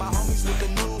 And my homies with the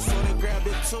news, so they grabbed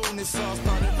it too. And this all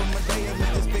started from a day of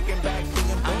niggas picking back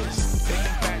being boys.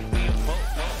 Picking back being bold.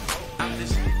 I'm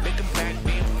just picking back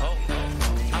being bold.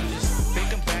 I'm just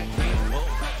picking back being bold.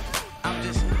 I'm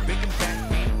just picking back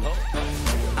being bold.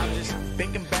 I'm just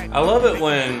picking back. I love it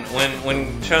when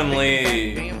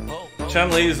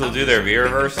Chun-Li's will do their V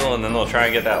reversal and then they'll try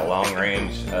and get that long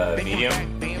range medium.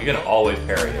 You can always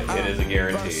parry it. It is a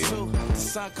guarantee. The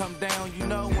sun come down, you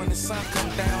know when the sun come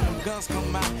down, them guns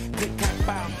come out. Click, clap,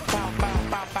 bow, bow, bow,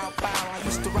 bow, bow, bow. I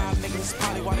used to rob niggas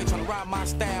probably while they tryna rob my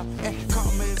style. And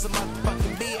karma is a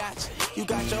motherfucking biatch. You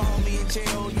got your homie in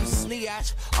jail, you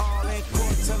sneatch. All in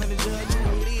court telling the judge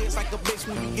who it is. Like a bitch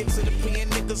when you get to the pen,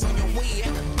 niggas on your weed.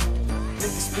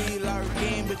 Niggas be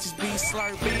lurking, bitches be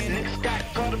slurping. Niggas got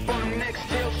caught up on the next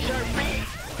still chirping.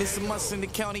 It's a month in the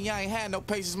county, I ain't had no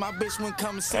patience. My bitch wouldn't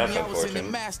come and see me, I was in there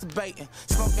masturbating.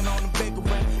 Smoking on the big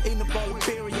one, eating a bowl of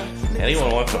beer.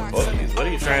 Anyone wants some bookies? What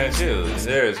are you trying to do?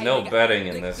 There is no betting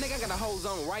in this. Nigga, I got a hose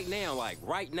on right now, like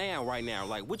right now.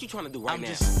 Like, what you trying to do right now?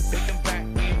 I'm just picking back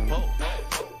being po.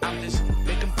 I'm just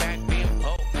picking back being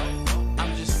po.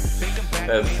 I'm just picking back.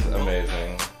 That's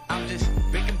amazing. I'm just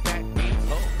picking back being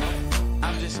po.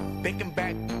 I'm just picking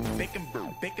back,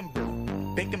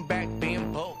 picking back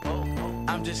being po.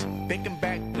 I'm just picking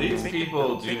back. These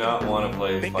people do not want to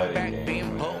play fighting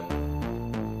games,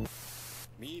 man.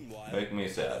 Meanwhile, make me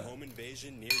sad. home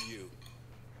invasion near you.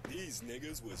 These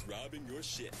niggas was robbing your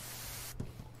shit.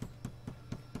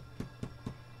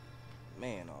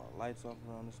 Man, all lights off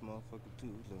around this motherfucker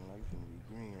too. It's looking like it's gonna be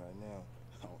green right now.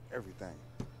 On everything.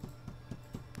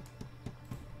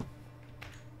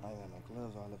 I ain't got no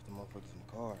gloves. I left the motherfuckers in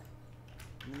the car.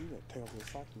 You gotta tear off your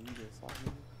sock and you get sock,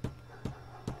 nigga.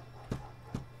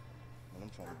 I'm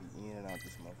trying to be in and out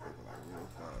this motherfucker like real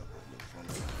fast.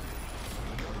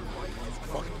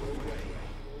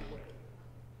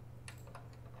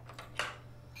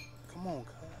 Come on,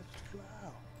 cuz.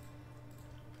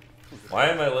 Why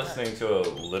am I listening to a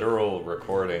literal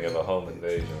recording of a home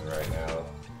invasion right now?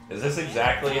 Is this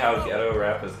exactly how ghetto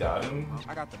rap has gotten?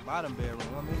 I got the bottom bedroom.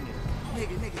 I'm in there.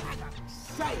 Nigga, I got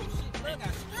straps. I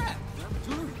got straps.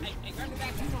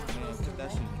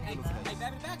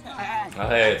 Oh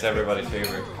hey, it's everybody's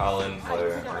favorite Colin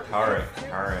player, or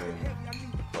Karen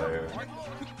player.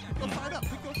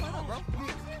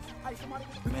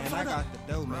 Man, I got the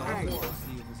dough, man. I'm gonna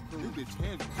see if it's cool. You bitch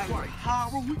heavy.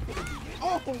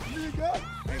 Oh, nigga.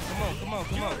 Hey, come on.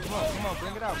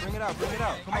 Bring it out.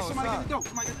 Come on, somebody get the dough.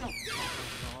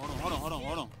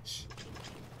 Hold on. Shh.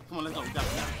 Come on, let's go. We got it.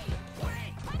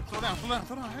 Slow down.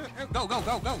 Here. Go.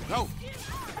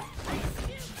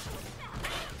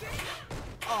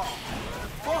 Oh,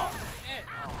 fuck.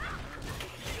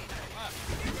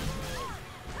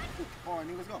 All right,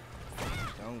 nigga, let's go.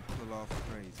 Don't pull off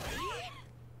crazy.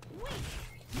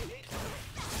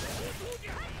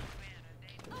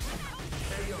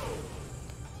 Hey, yo.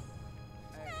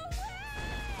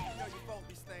 You know you folks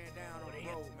be staying down on the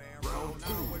road, man. Road 2.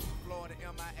 Away from Florida,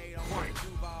 MIA, on way to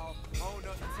Duval, on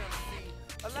up to Tennessee.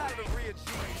 A lot of the real G's,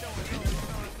 you know what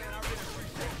I'm saying? I really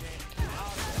appreciate that.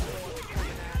 All the support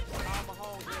coming out. All my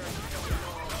homegirls, you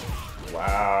know what I'm doing.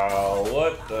 Wow,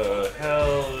 what the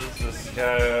hell is this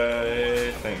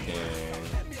guy thinking?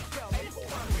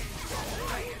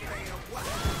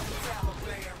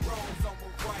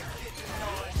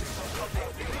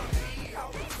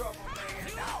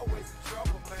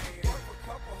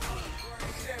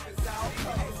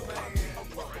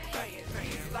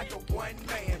 Like a one-man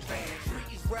band, treat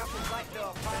these rappers like the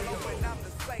Apollo, and I'm the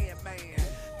Sandman.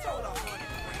 Told 100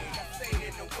 grand, I stayed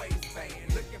in the waistband,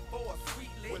 looking for a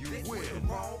sweet lick. This was the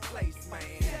wrong place,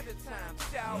 man. Every time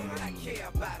shout, I care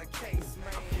about a case,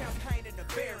 man. I'm campaigning to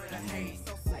bury the hate,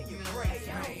 so say your grace,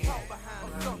 man. Talk behind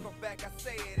the circle back, I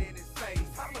say it in his face.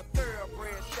 I'm a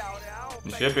thoroughbred shouter.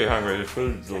 You should be hungry. This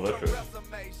food's delicious.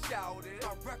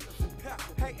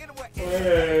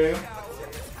 Hey.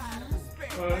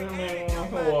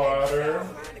 Water.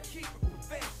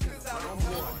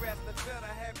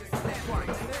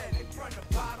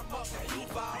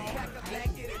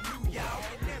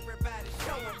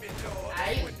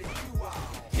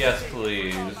 Yes,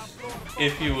 please.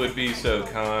 If you would be so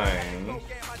kind.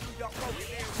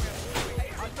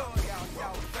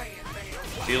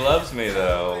 She loves me,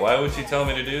 though. Why would she tell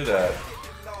me to do that?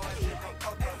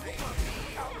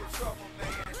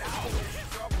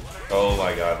 Oh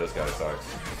my god, this guy sucks.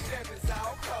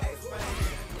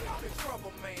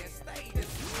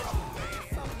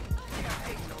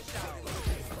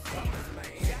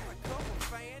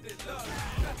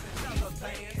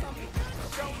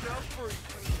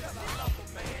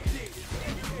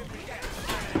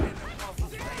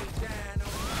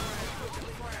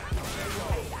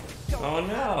 Oh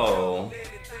no.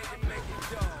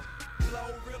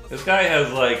 This guy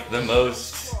has like the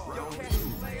most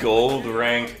gold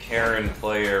ranked Karen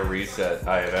player reset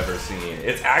I have ever seen.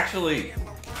 It's actually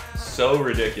so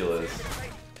ridiculous.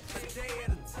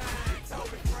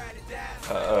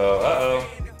 Uh-oh.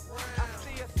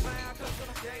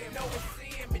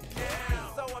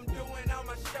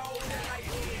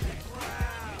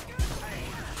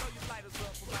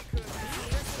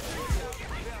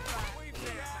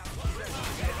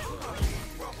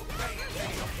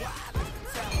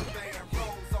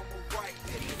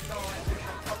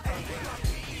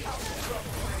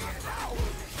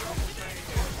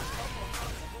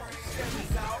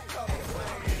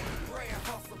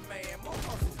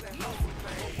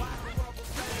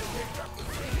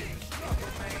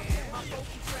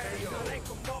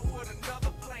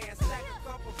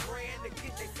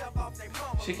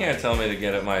 She can't tell me to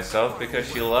get it myself because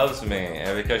she loves me.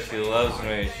 And because she loves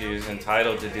me, she's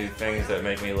entitled to do things that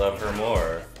make me love her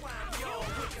more.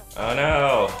 Oh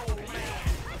no!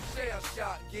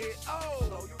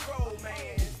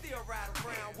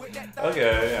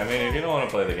 Okay, I mean, if you don't want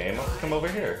to play the game, come over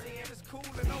here.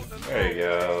 There you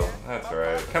go. That's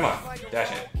right. Come on.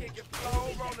 Dash it.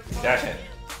 Dash it.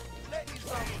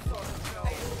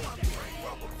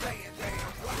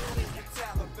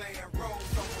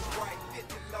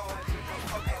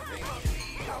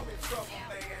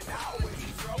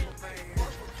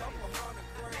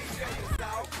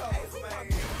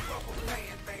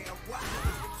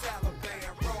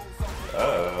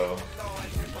 Uh-oh.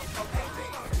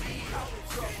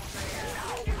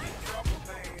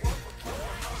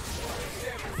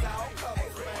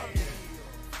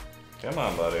 Come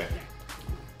on, buddy.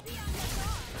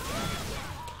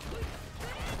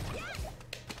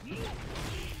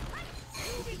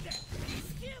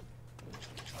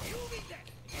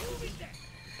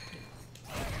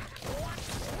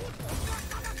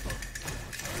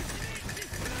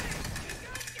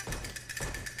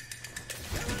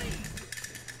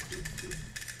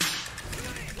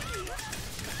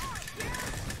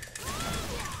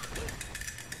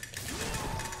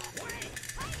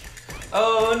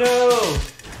 Oh no!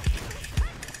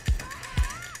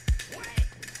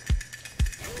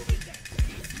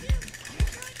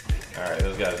 Alright,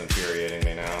 this guy's infuriating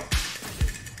me now.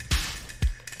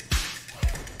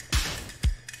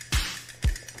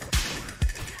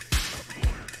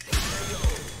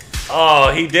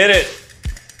 Oh, he did it!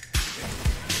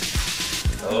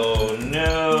 Oh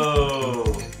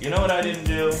no! You know what I didn't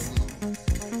do?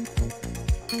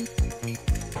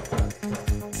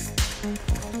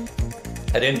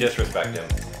 I didn't disrespect him.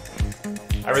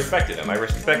 I respected him. I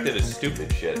respected his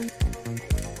stupid shit. And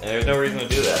there's no reason to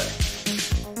do that.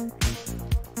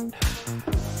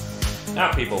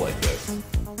 Not people like this.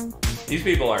 These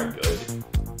people aren't good.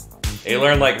 They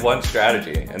learn like one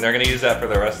strategy, and they're gonna use that for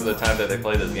the rest of the time that they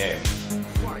play this game.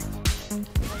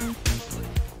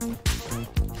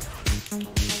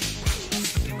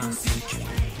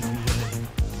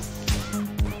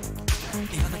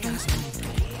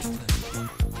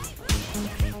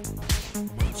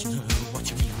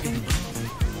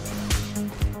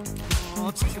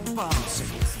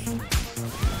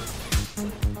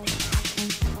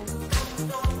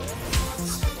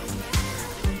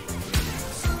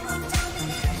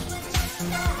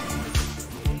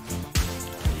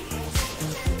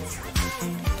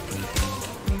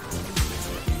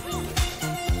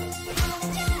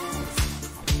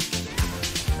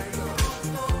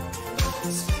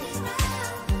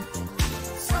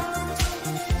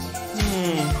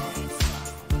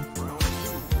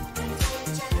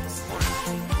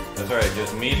 That's right,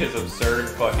 just meet his absurd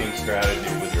fucking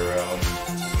strategy with your own.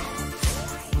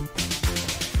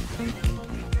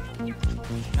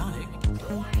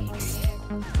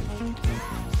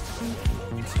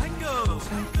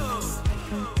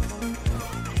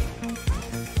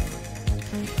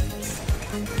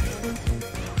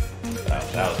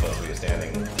 That was supposed to be a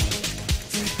standing.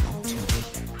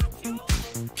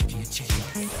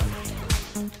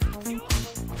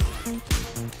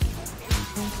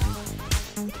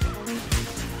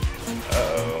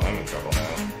 Uh-oh, I'm in trouble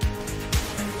now.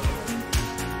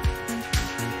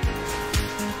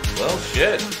 Well,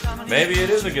 shit. Maybe it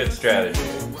is a good strategy.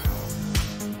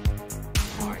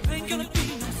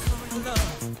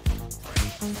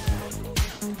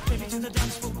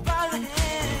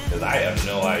 Because I have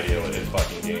no idea what his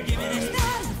fucking game plan is.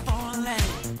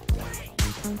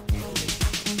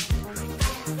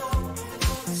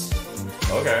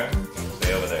 Okay,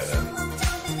 stay over there then.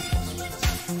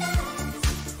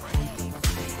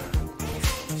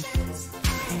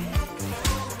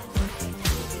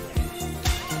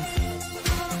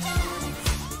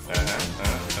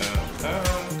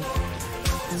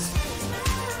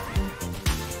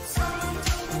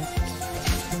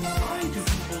 Why do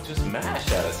people just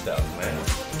mash out of stuff, man?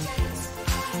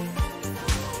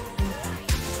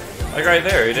 Like right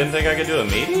there, you didn't think I could do a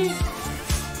meaty?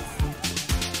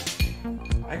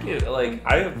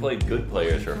 I have played good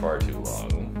players for far too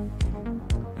long.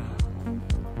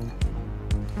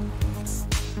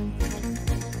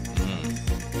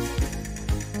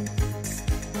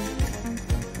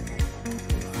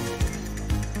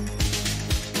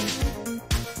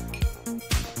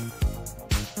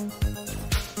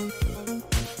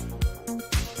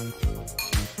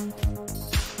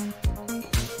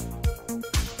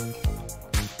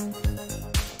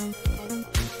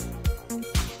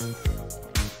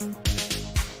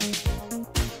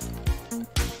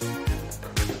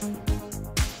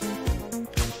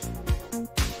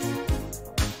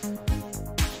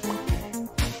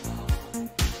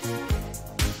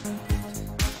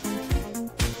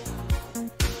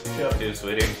 to,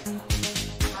 sweetie?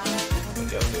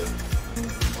 What you up to?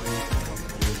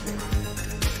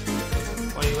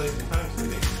 Why are you wasting time,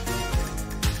 sweetie?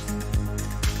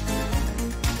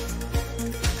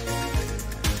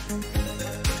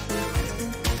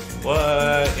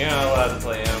 What? You're not allowed to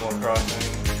play Animal Crossing.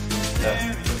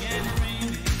 Yeah.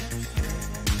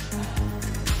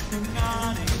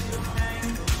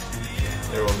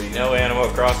 There will be no Animal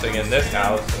Crossing in this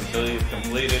house until you've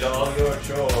completed all your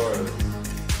chores.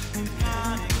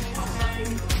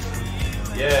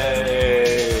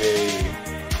 Yay!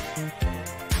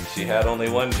 She had only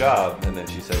one job, and then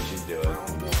she said she'd do it.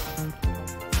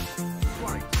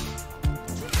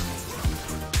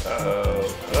 Uh-oh.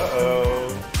 Uh-oh.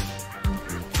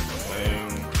 Wing.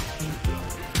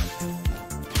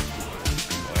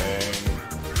 Wing.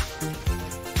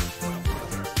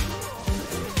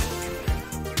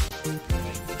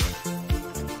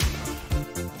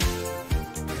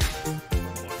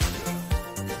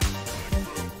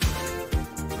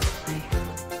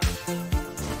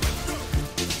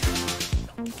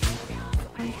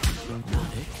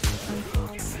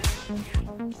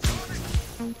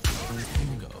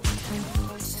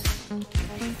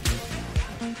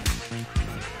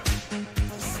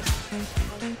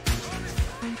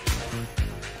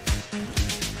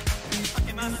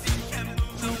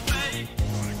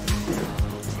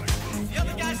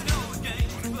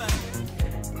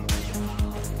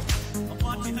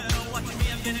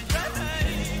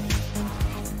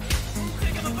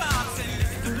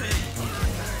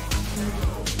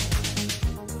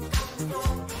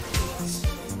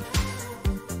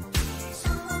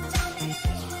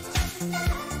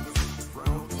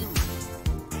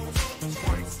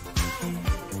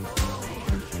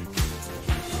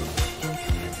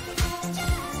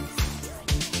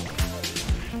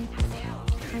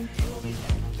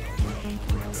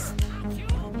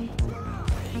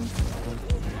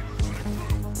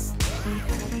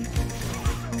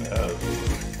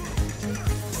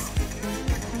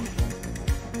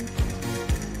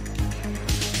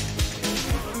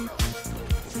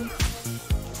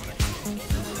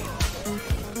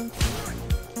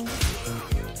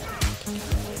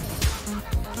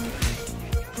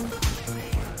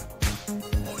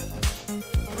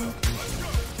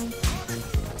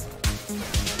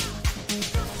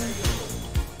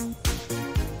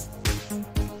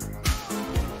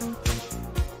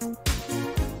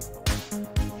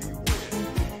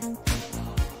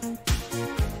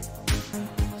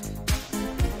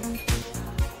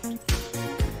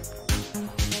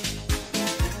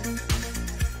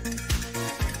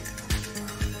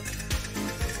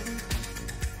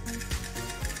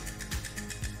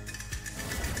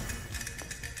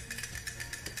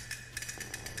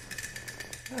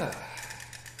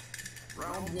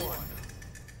 Round one.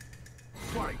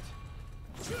 Fight.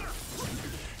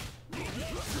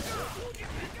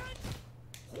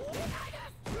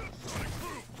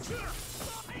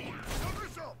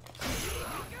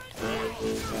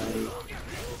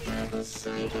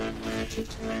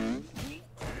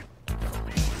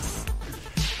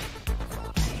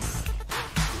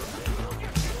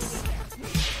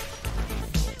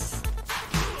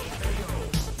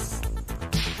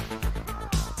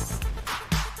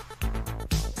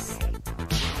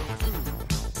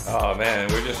 Oh man,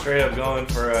 we're just straight up going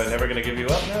for Never Gonna Give You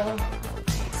Up now?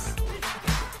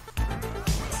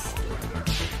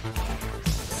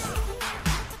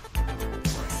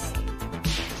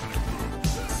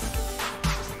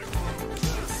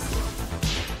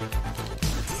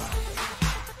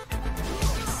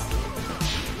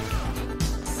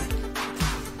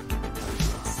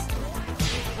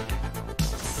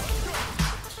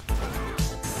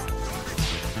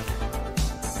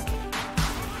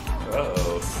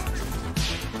 Uh-oh.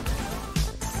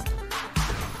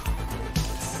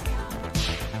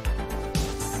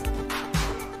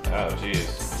 Oh,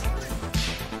 jeez.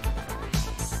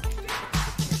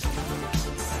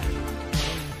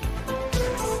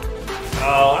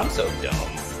 Oh, I'm so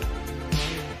dumb.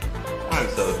 I'm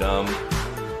so dumb.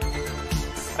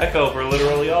 I fell for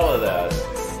literally all of that.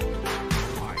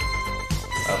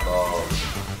 That's all.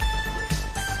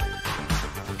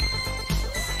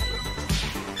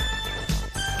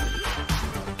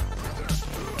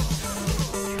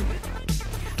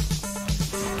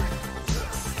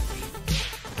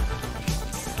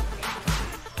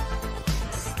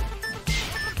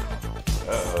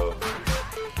 Uh-oh.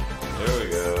 There we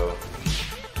go.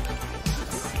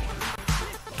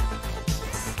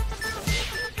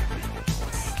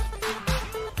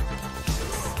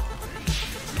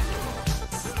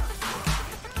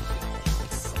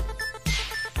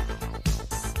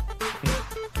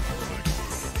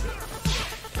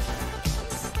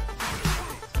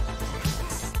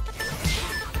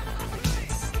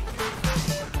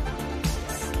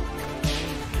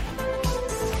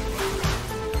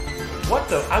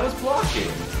 the? I was blocking.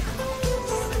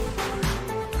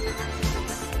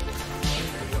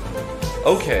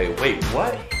 Okay, wait,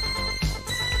 what?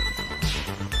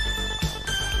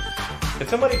 Did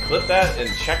somebody clip that and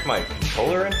check my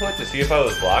controller input to see if I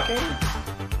was blocking?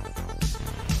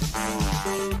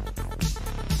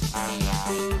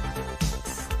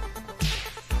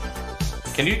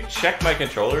 Can you check my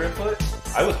controller input?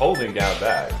 I was holding down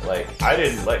back. Like, I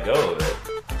didn't let go of it.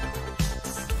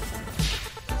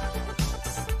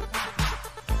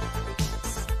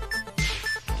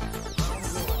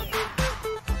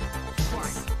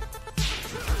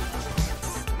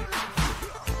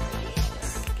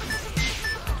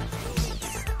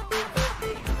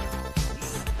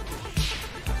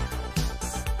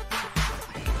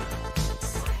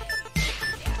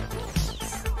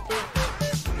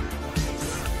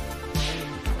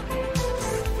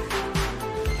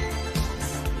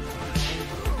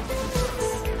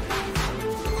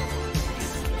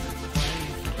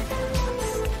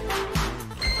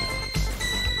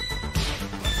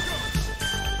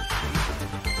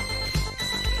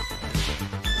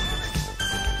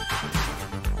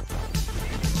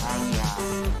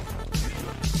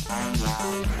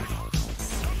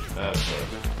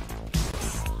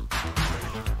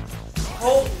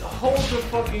 Hold the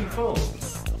fucking phone.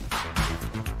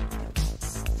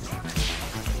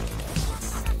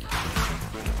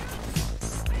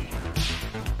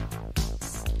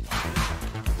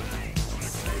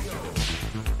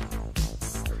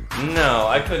 No,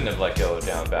 I couldn't have let go of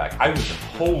down back. I was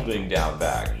holding down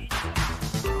back.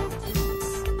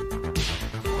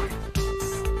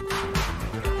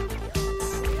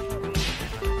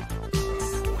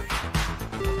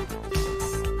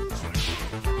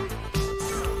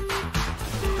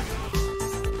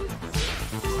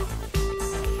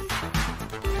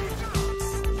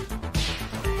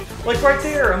 Like right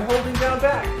there, I'm holding down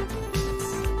back.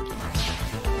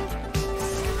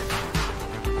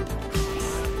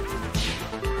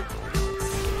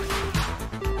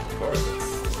 Of course.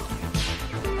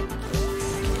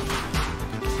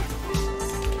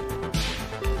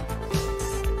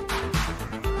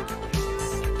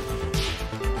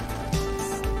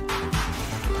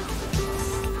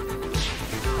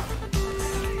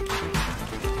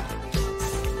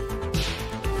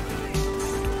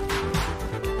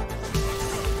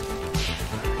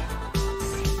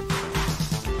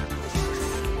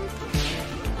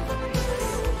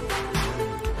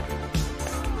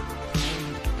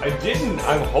 I didn't.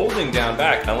 I'm holding down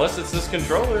back, unless it's this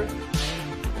controller.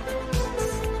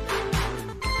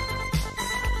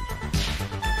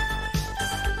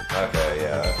 Okay,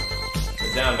 yeah.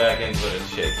 The down back input is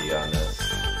shaky on this.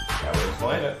 That would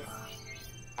explain it.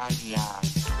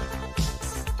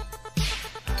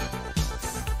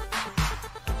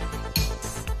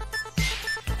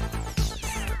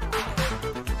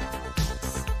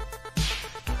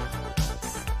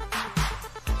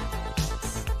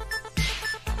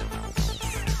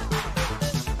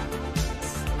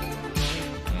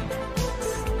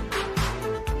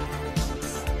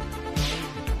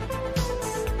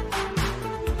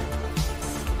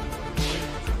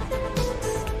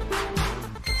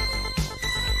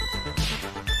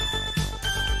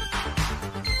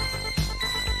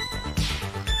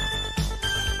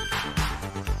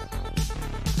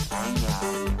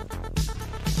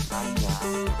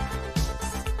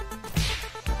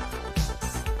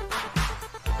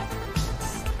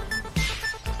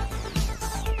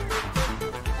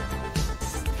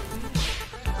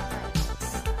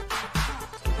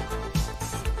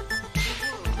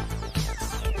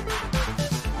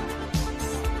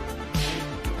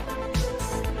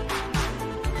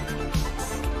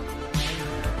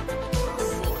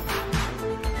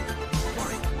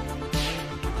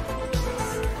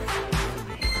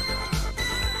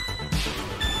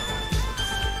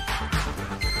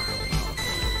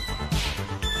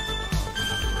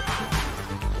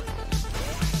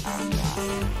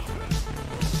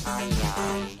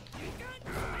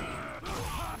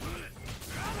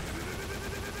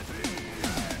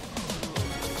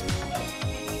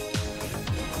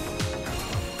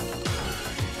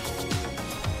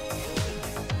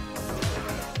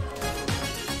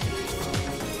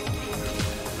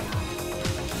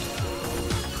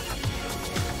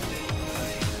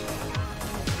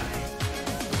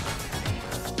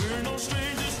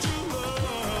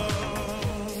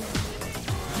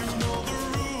 You know the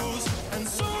rules, and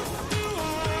so do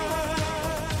I.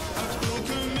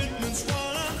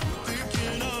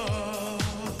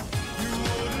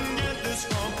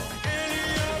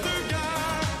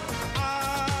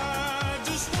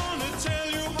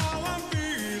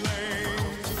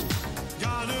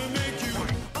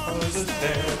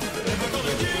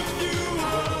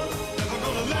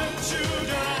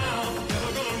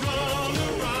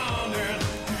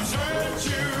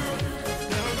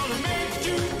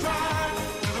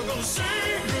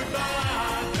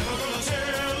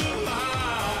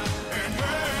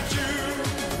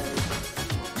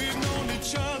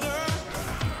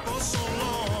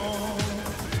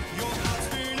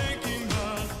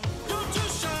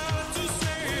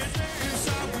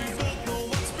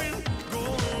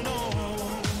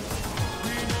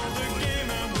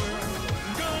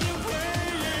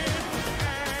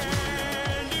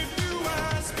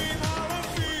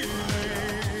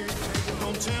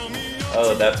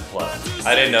 Oh, that's plus.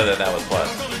 I didn't know that that was plus.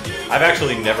 I've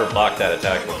actually never blocked that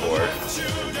attack before.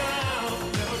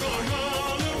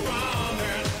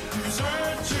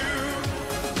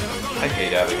 I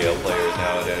hate Abigail players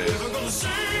nowadays.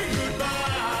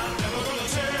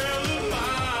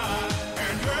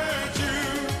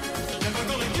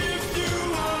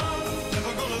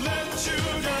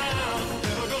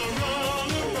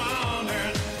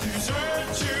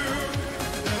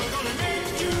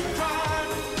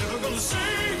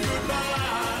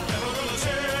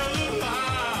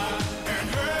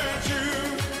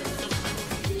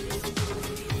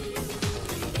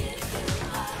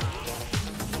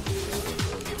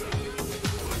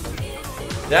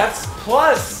 That's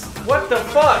plus! What the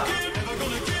fuck?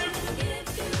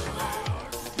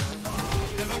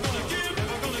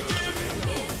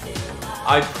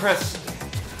 I pressed...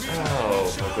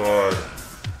 Oh my god.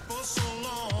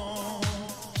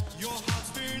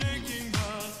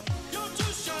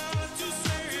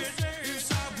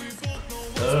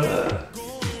 Ugh.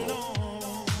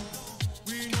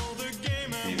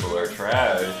 People are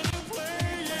trash.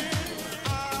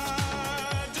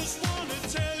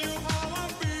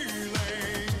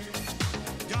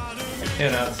 I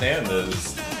cannot stand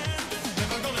this.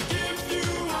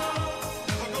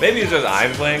 Maybe it's just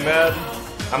I'm playing bad.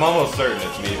 I'm almost certain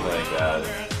it's me playing bad.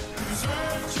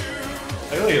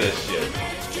 Like, look at this shit.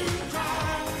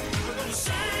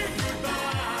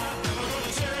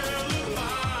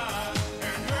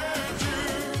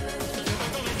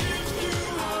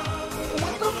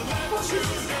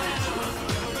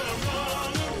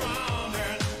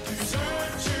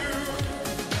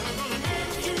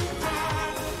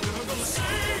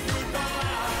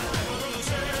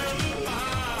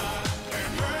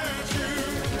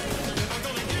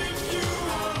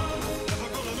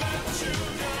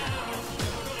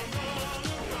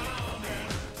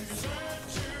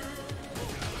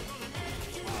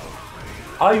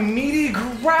 I meaty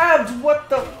grabbed! What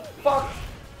the fuck?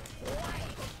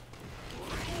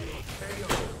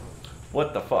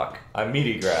 What the fuck? I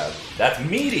meaty grabbed. That's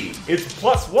meaty! It's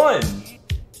 +1!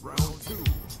 Round 2.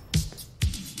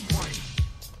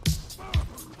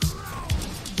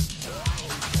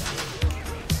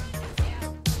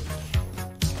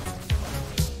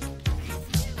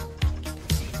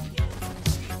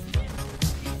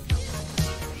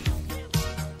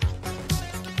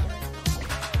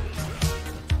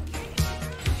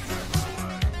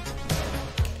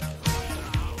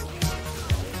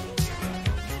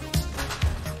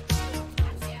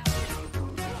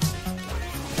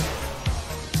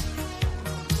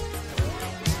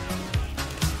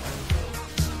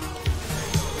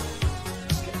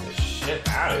 Get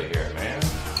out of here, man.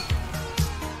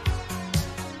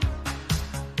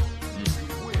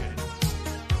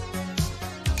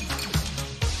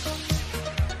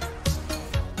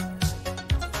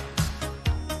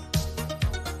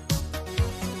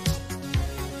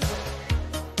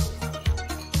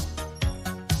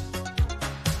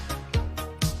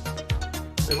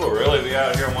 People really be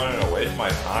out here wanting to waste my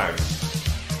time.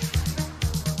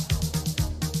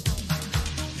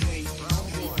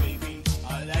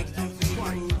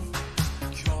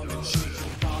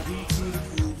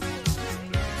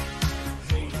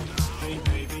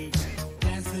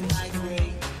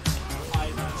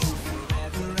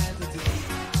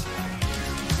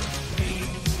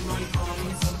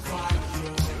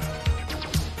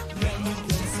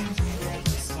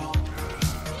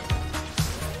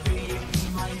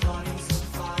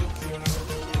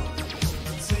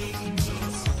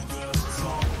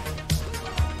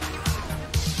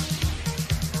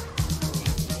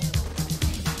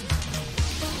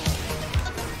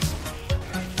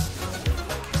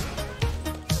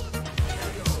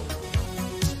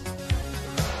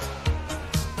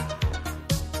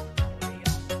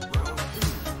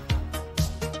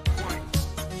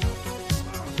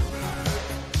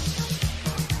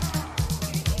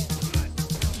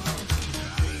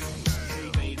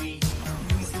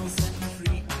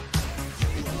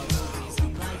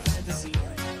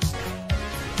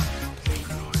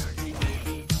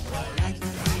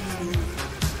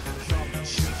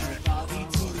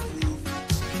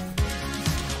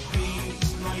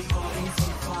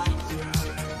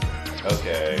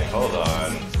 Okay, hold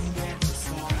on.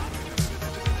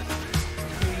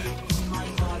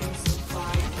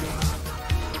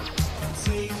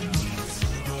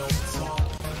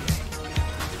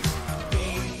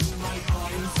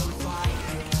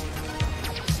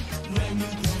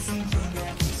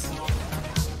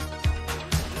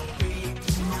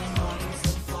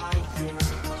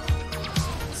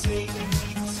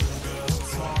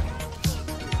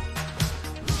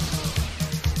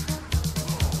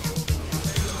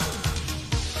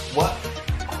 What?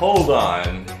 Hold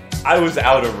on. I was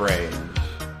out of range.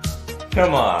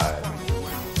 Come on.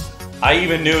 I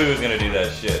even knew he was gonna do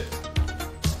that shit.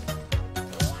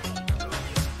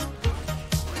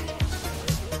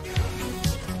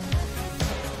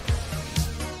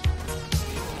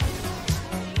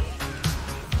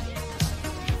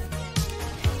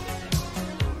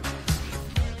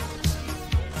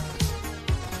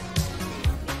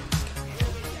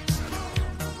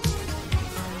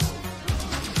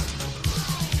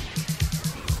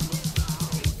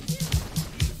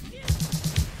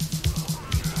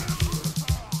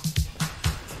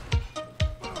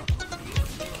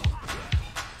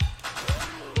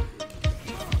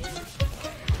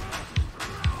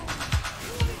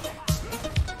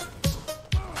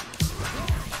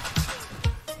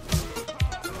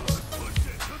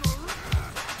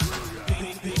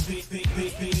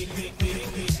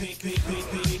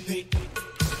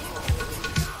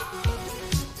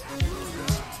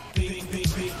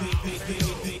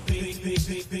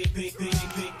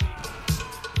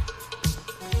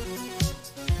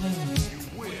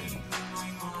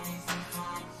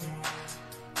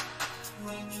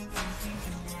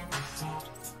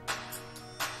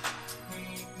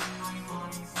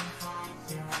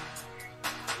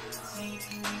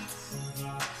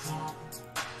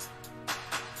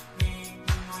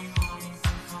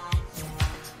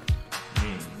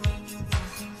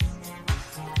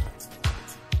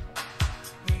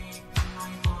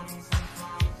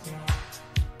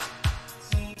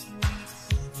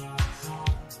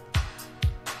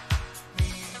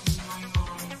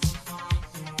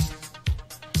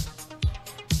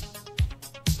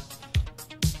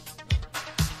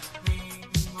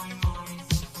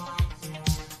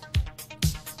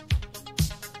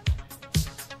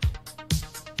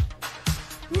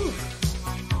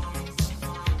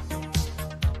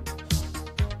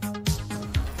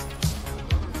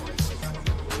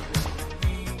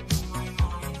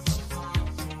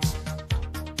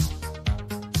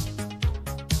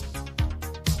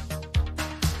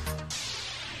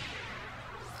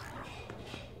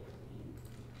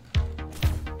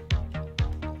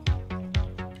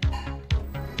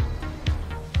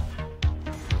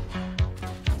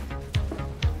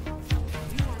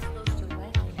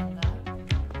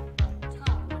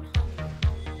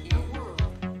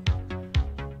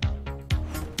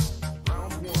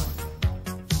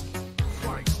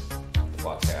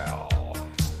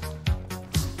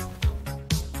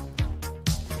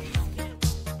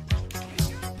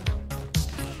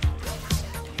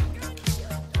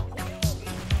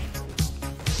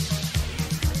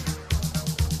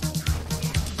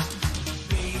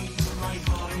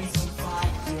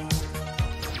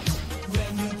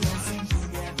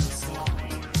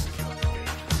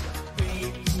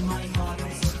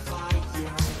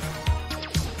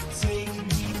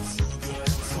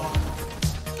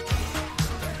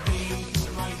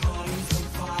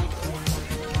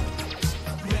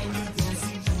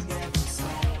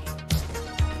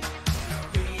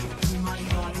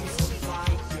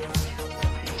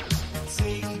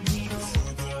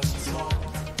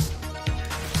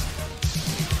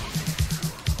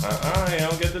 You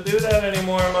don't get to do that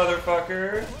anymore,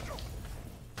 motherfucker.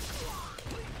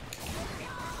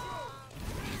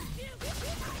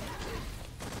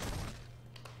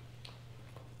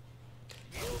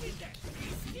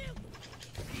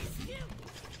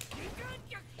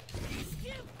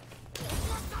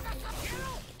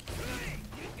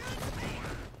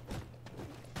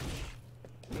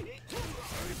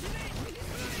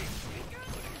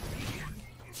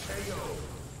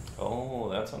 Oh,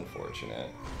 that's unfortunate.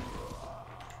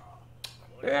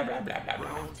 Blah, blah, blah, blah,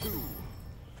 blah.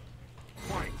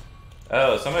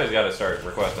 Oh, somebody's got to start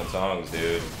requesting songs,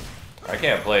 dude. I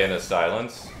can't play in this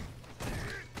silence.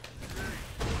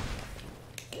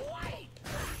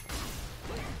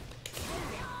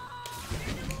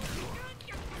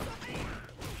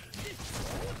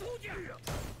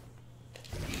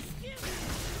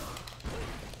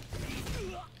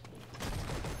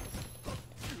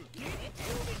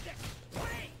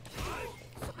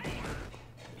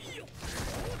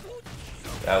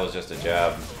 That was just a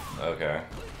jab. Okay.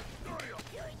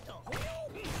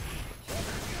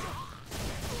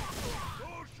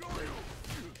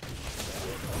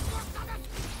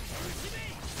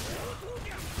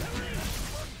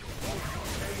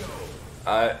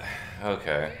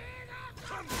 Okay.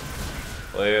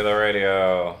 Play the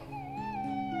radio.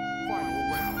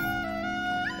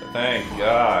 Thank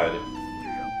God.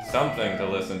 Something to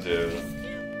listen to.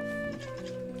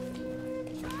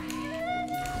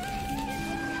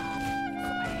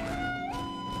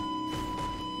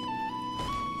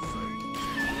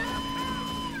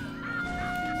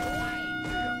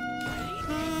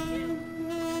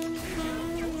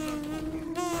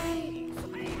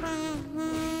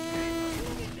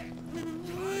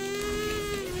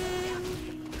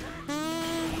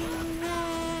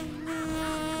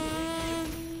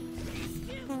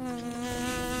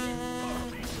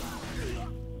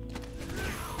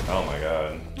 Oh my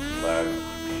God. Lag.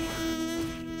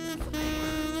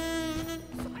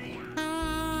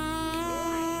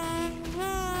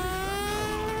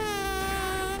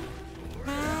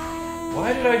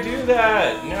 Why did I do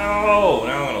that? No!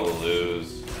 Now I'm gonna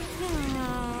lose.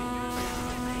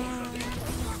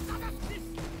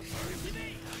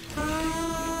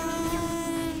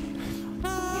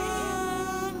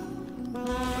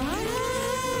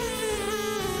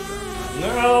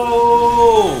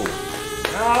 No!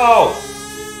 No!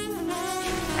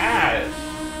 Trash!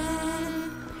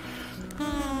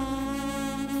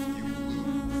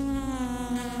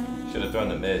 Should have thrown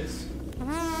the mids.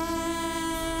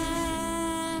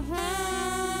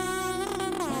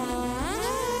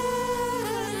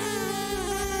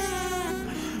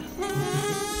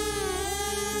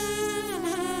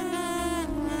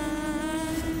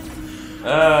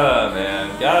 Oh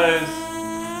man, guys.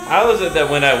 How is it that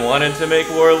when I wanted to make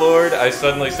Warlord, I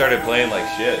suddenly started playing like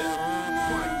shit?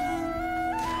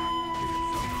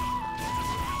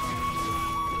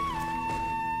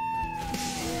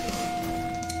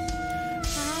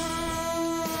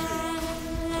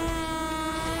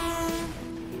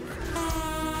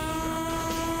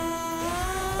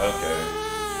 Okay.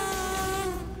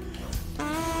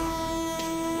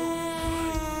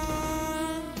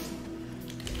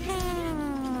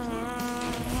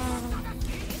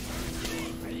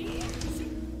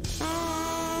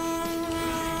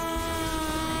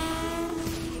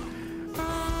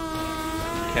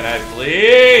 Can I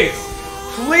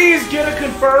please get a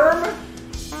confirm?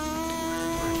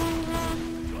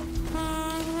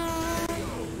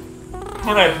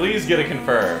 Can I please get a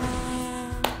confirm?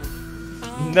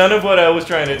 None of what I was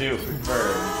trying to do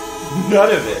confirmed.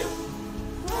 None of it.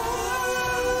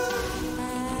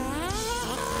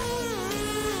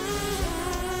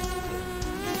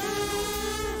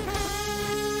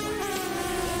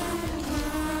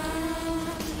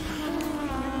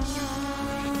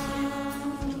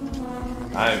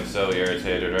 I'm so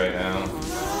irritated right now.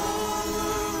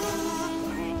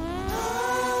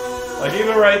 Like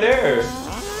even right there.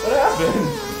 What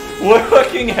happened? What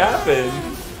fucking happened?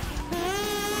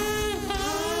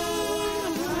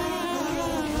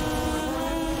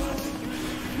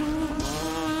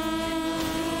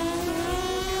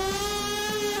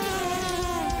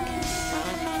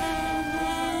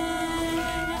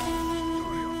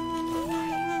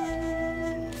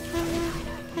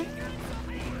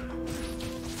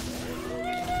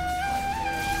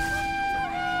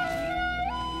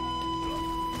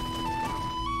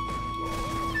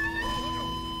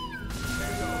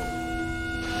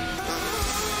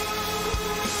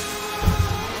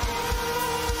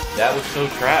 That was so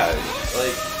trash.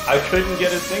 Like, I couldn't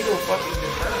get a single fucking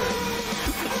confirm.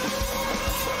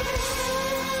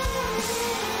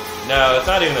 No, it's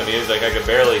not even the music. I could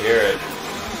barely hear it.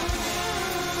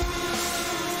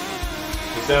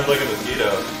 It sounds like a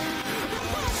mosquito.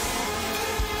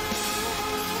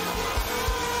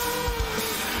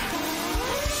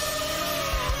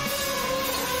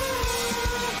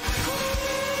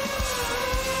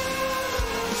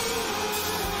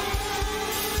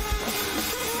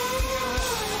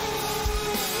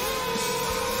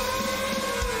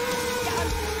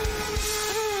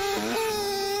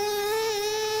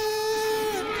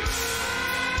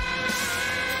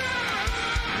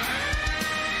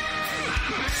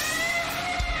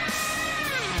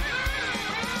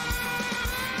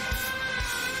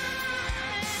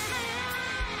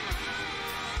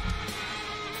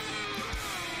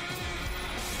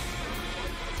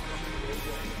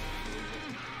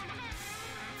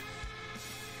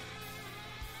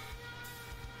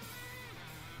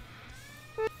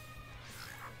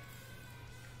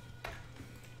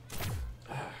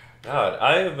 God,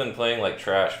 I have been playing like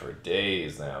trash for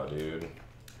days now, dude.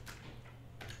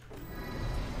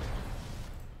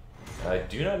 I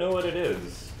do not know what it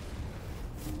is.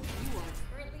 You are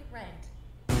currently ranked.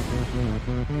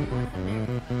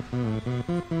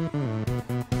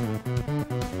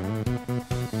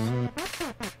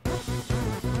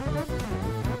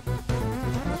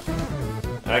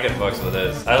 I can fucks with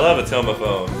this. I love a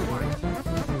tomophone.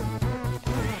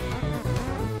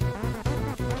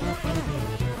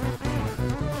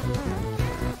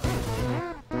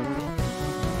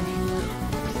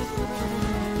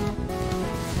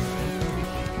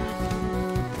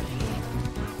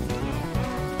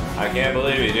 I can't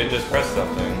believe he didn't just press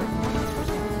something.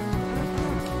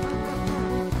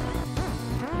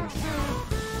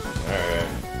 Alright,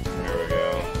 here we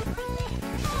go.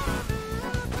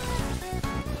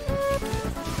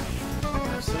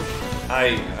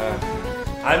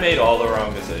 I made all the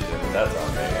wrong decisions, that's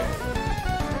on me.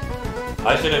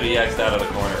 I should have EX'd out of the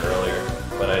corner earlier,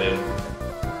 but I didn't.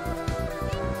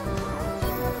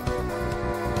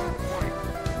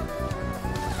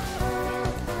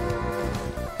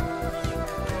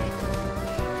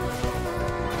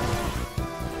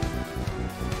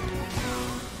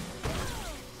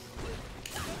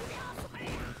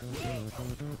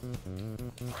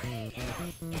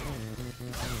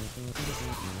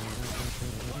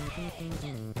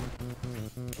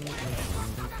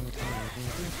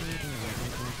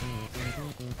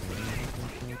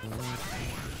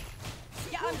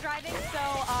 Yeah, I'm driving, so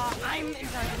I'm in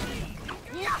charge of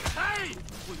you. Yeah. Hey!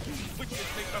 Would you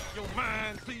make up your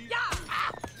mind, please? Yeah.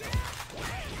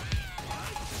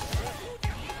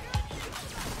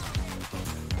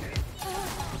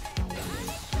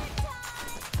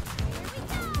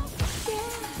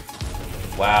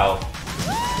 Wow.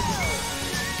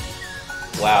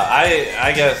 Wow,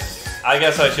 I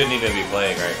guess I shouldn't even be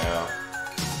playing right now.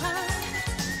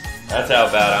 That's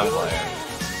how bad I'm playing.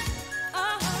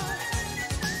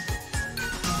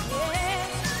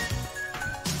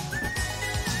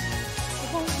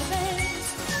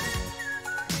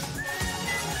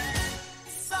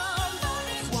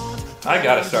 I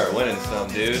gotta start winning some,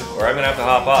 dude, or I'm gonna have to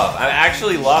hop off. I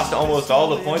actually lost almost all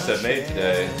the points I've made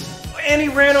today. And he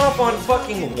ran off on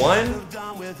fucking 1?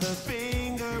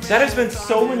 That has been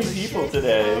so many people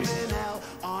today.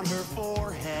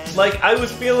 Like, I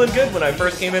was feeling good when I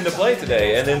first came into play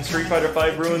today, and then Street Fighter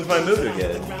V ruins my mood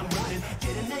again.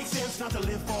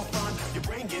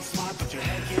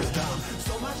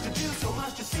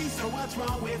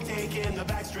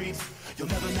 You'll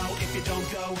never know if you don't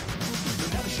go. You'll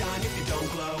never shine if you don't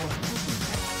glow.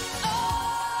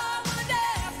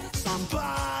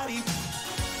 Somebody.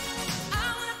 I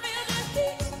wanna feel the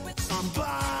heat with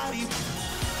somebody.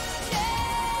 Yeah,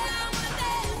 I wanna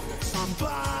dance with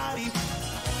somebody.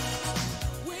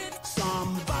 With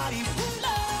somebody who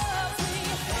loves me.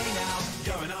 Hey now,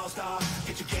 you're an all-star.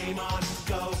 Get your game on,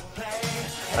 go play.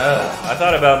 I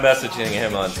thought about messaging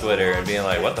him on Twitter and being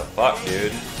like, what the fuck,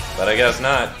 dude? But I guess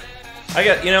not.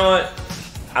 You know what?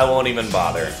 I won't even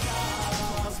bother.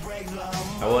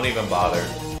 I won't even bother.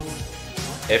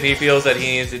 If he feels that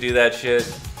he needs to do that shit,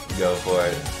 go for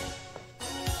it.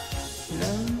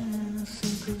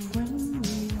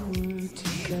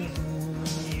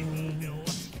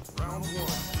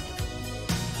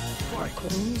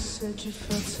 When you said you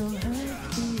felt so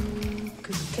happy you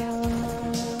could die,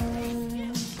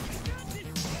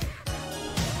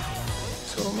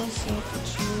 told myself that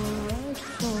you were right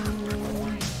for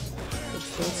me. It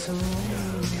felt so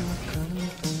wrong in your company,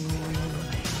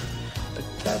 but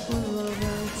that was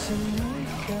alright to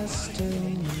make us stay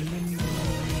in the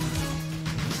morning.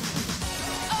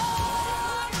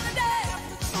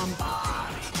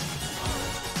 Somebody.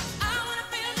 I wanna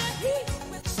feel the heat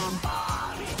with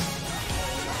somebody.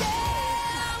 Yeah,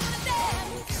 I wanna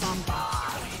dance with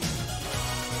somebody.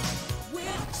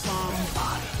 With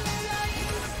somebody.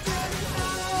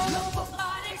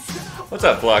 What's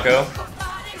up, Blocko?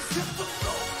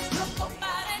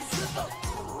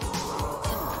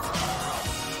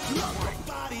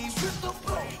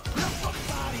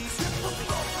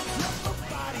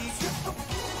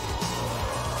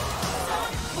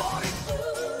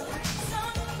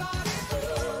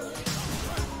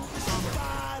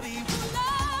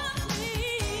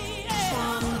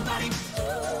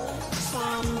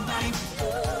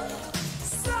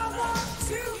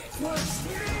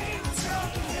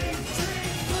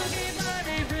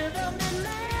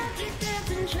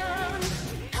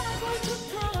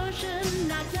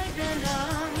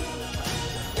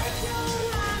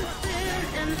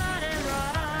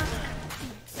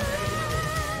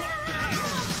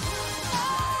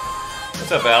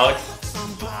 What's up, Alex?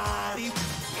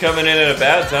 Coming in at a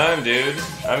bad time, dude.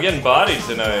 I'm getting bodied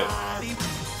tonight.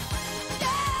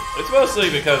 It's mostly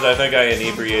because I think I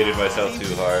inebriated myself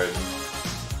too hard.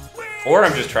 Or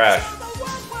I'm just trash.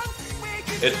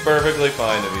 It's perfectly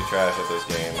fine to be trash at this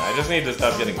game. I just need to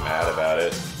stop getting mad about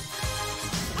it.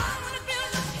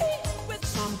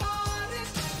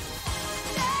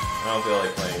 I don't feel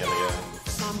like playing it again.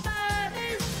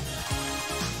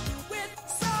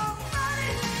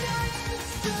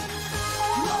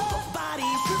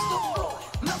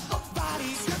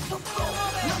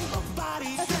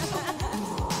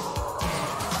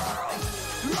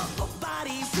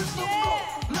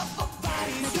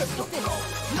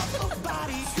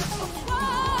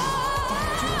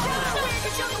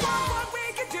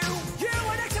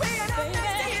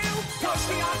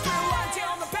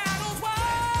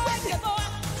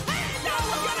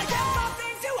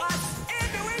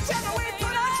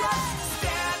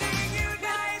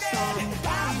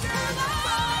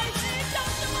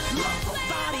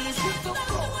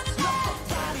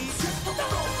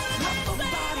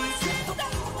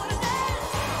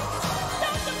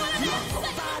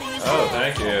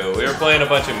 Thank you. We were playing a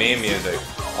bunch of meme music.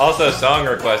 Also, song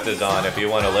request is on if you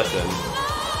want to listen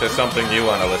to something you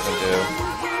want to listen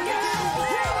to.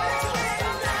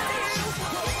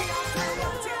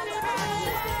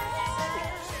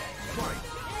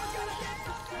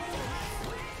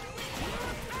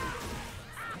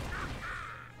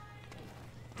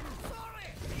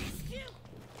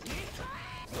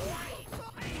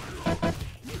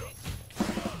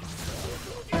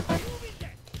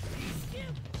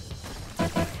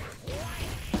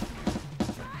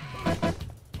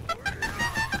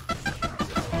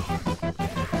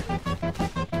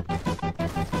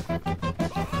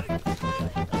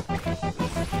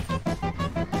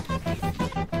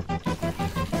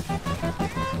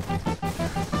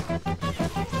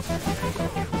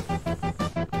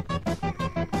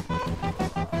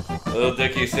 Little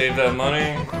Dicky save that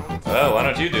money? Oh, why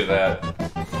don't you do that?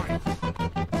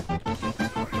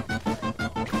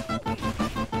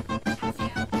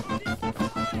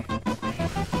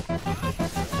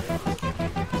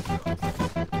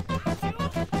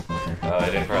 Oh, I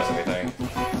didn't press anything.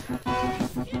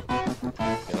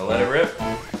 Gonna let it rip?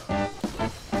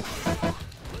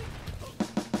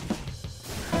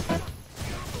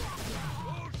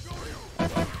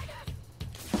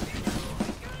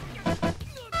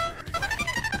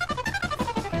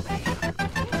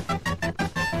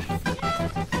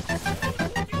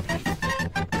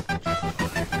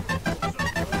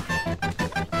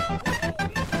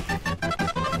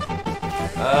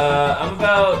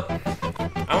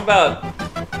 I'm about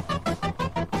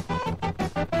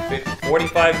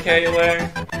 45k away.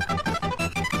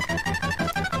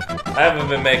 I haven't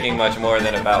been making much more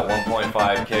than about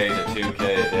 1.5k to 2k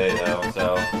a day though,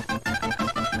 so.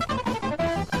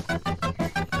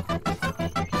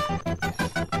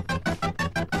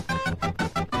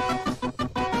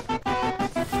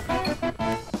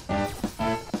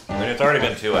 I mean, it's already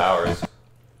been 2 hours.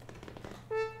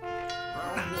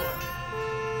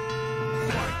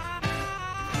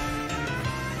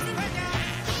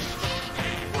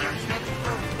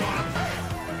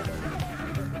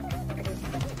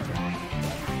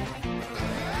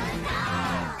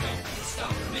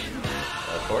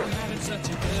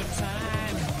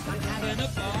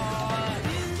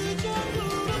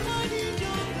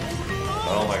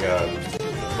 Oh my god.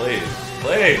 Please.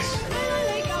 Please!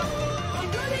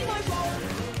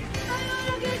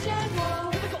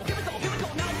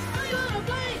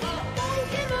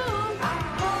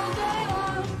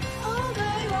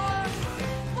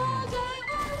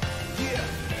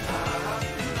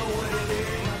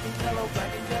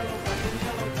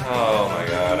 Oh my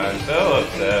god, I'm so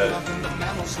upset.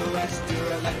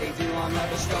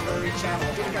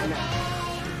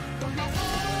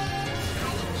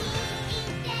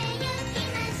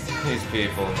 These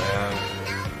people, man.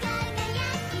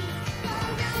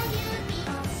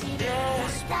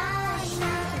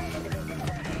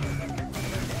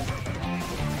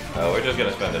 Oh, we're just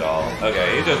gonna spend it all.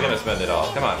 Okay, he's just gonna spend it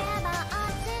all. Come on.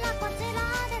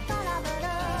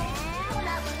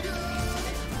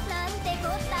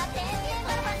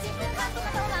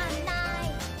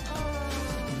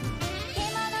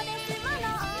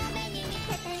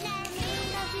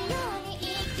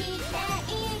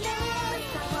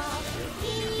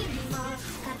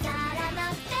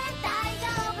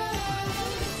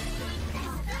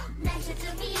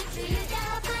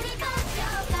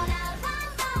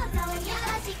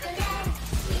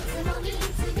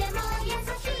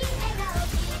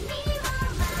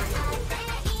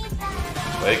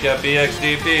 Wake up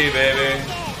EXDP, baby!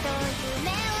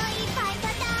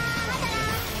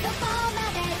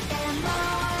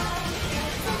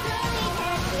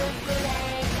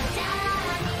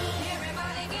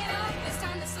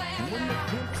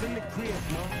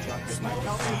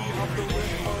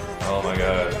 Oh my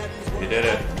god, he did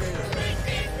it.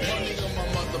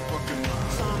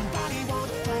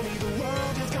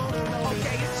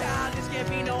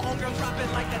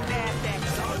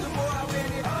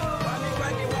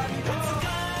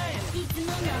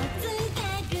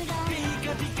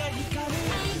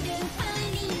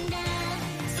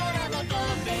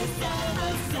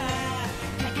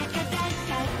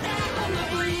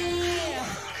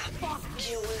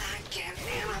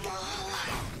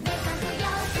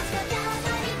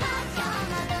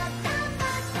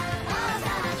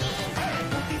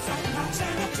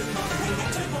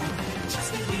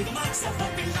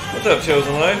 What's up,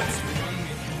 Chosen Life?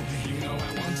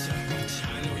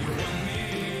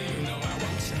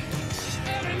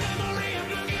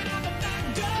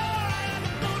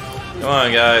 Come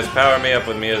on, guys, power me up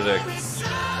with music.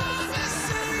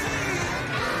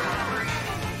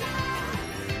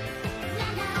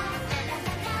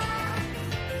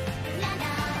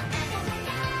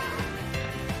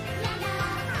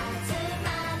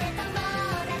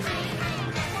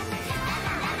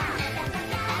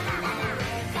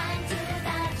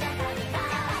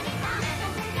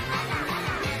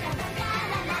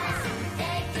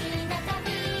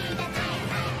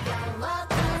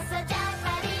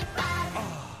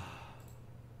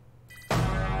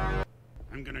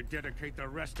 dedicate the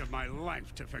rest of my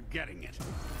life to forgetting it.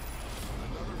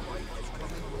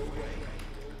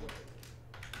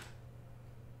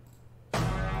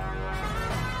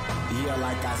 Yeah,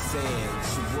 like I said,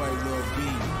 it's your boy Lil B,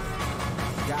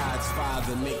 God's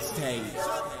Father mixtape.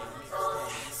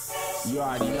 You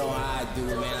already know how I do,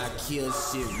 man. I kill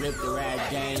shit, rip the rap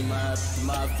game up,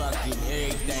 motherfucking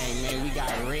everything, man. We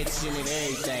got rich in it,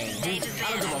 everything.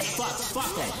 I don't give a fuck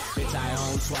that. Bitch, I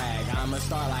own swag. I'm a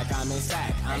star like I'm in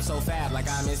sack. I'm so fab like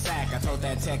I'm in sack. I told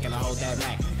that tech and I hold that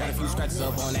Mac. Got a few scratches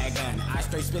up on that gun. I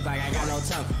straight spit like I got no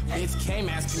tongue. Bitch came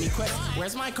asking me questions.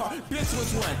 Where's my car? Bitch,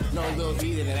 which one? No little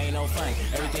beat it ain't no fun.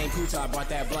 Everything cool till I brought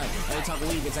that blunt. Ain't talking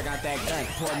weed, bitch, I got that gun.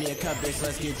 Pour me a cup, bitch,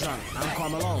 let's get drunk. I'm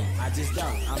Carmelo, I just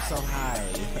don't. I'm so high.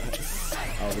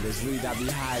 Over this weed, I be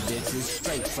high, bitch. It's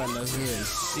straight from the hood.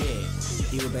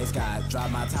 Shit. Evil base guy.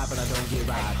 Drop my top and I don't get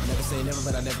robbed. Never say never,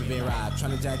 but I never been robbed.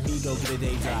 Tryna jack me, go get a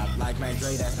day job. Like Mac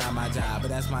Dre, that's not my job. But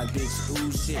that's my bitch.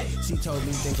 Ooh, shit. She told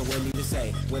me, think of what me to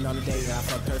say. Went on a date and I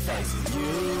fucked her face.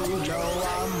 You know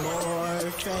I'm more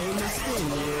famous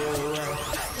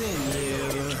than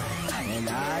you. And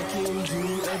I can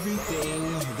do everything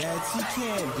that you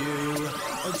can't do.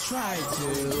 Or try to.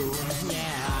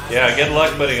 Yeah, good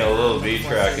luck putting a little beat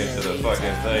track into the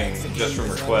fucking thing just from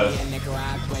request.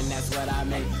 That's what I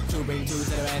make. Two bring two to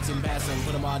the ranch and pass them.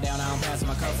 Put them all down, I don't pass them,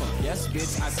 I cuff them. Yes,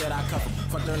 bitch, I said I cuff them.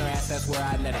 Fucked her in her ass, that's where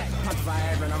I net it. Pop the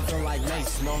Viagra and I'm feeling like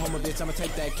Mace. No homo, bitch, I'ma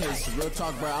take that case. Real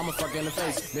talk, bro, I'ma fuck in the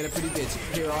face. Been a pretty bitch,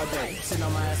 here all day. Sitting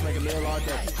on my ass, make a meal all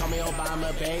day. Call me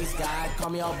Obama, base God. Call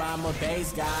me Obama,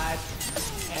 base God.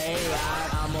 Hey,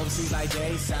 I'm overseas like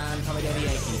Jason. Call me Daddy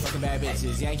Yankee. Fucking bad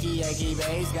bitches. Yankee,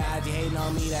 base God. You hating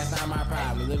on me, that's not my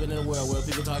problem. Living in a world where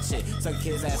people talk shit. Suck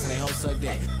kids' ass and they hoes suck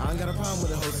dick. I don't got a problem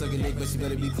with a hoe sucking dick, but she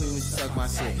better be clean when she suck my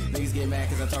shit. Niggas get mad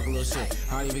cause I talk a little shit.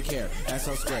 I don't even care. That's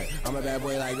so square. I'm a bad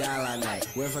boy like that like that.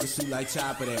 Wear fucking suit like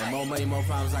Chopper there. More money, more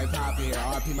problems like Papa here.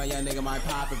 RP my young nigga, my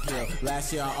Papa pill.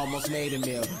 Last year I almost made a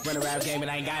meal. Run a rap game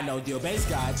and I ain't got no deal. Base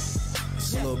God.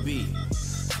 It's a little beat.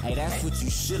 Hey, that's what you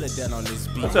should have done on this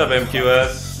beat. What's up,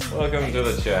 MQS? Welcome to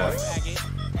the chat.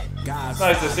 It's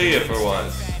nice to see you for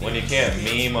once, when you can't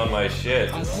meme on my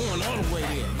shit. I'm going all the way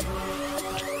in.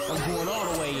 I'm going all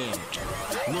the way in.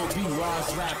 Lil B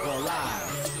Ross rapper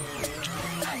alive.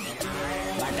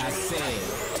 Like I said,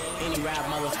 any rap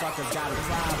motherfuckers got a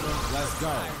problem, let's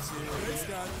go.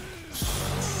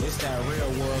 It's that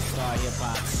real world star hip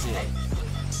hop shit.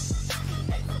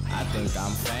 I think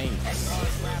I'm famous.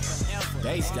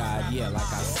 Base God, yeah, like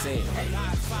I said.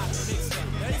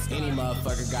 Any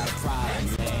motherfucker got a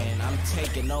problem, man. I'm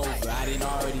taking over. I done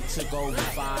already took over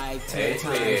 5-10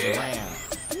 times around.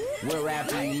 What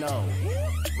rapper you know?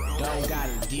 Don't got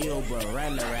a deal, but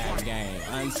run the rap game.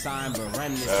 Unsigned, but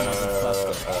run this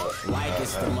motherfucker. Like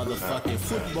it's the motherfucking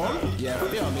football. You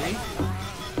feel me?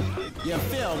 You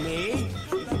feel me?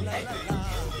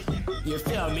 You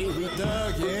feel me? We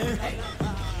thug, yeah?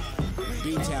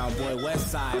 B-Town boy,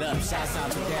 west side up. Shouts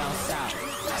out to down south.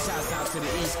 Shouts out to the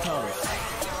east coast.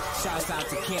 Shouts out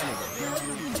to Canada.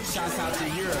 Shouts out to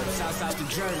Europe. Shouts out to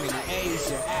Germany,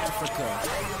 Asia, Africa,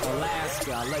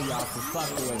 Alaska. I love y'all for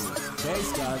fucking with me.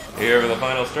 Base God. Here for the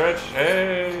final stretch?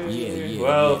 Hey! Yeah.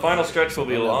 Well, the final stretch will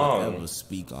be long. If you ever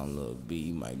speak on Lil B,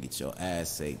 you might get your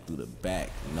ass ate through the back.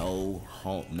 No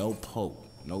pope.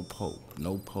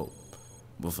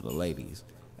 But for the ladies,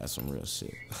 that's some real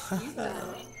shit. You've got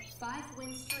a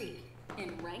 5-win streak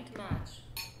in ranked match.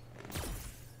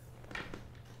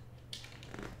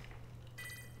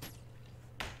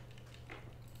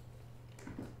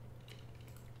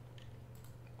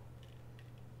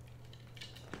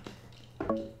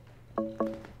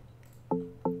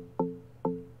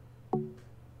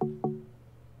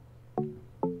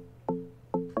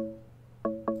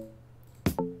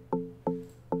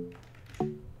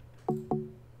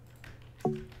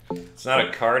 It's not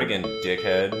a cardigan,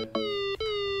 dickhead.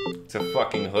 It's a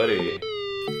fucking hoodie.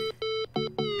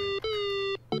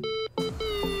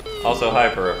 Also, hi,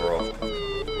 Peripheral.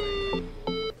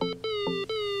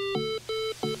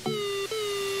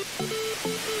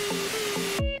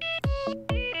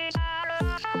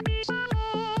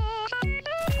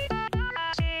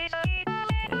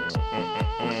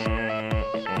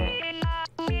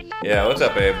 Yeah, what's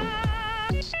up, babe?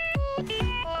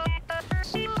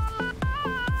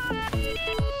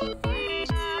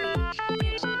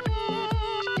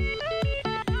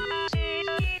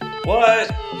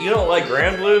 What? You don't like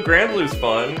Grand Blue? Grand Blue's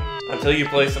fun. Until you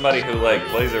play somebody who, like,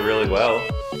 plays it really well.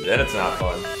 Then it's not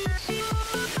fun.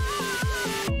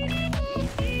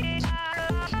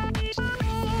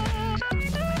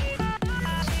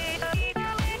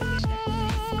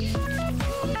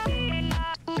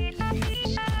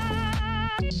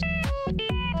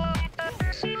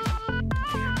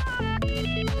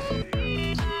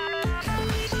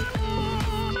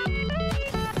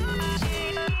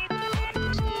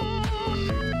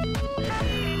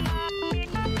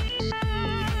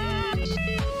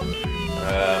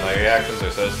 reactions are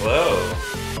so slow.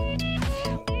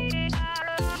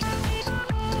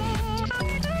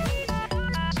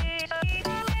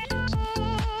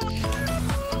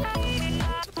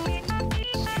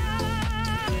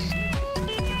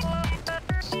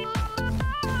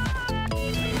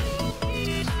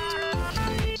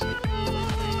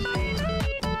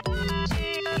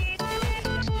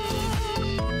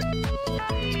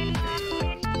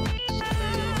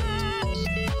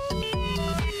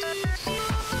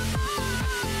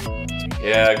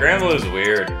 Yeah, Grand Blue's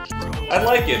weird. I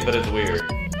like it, but it's weird.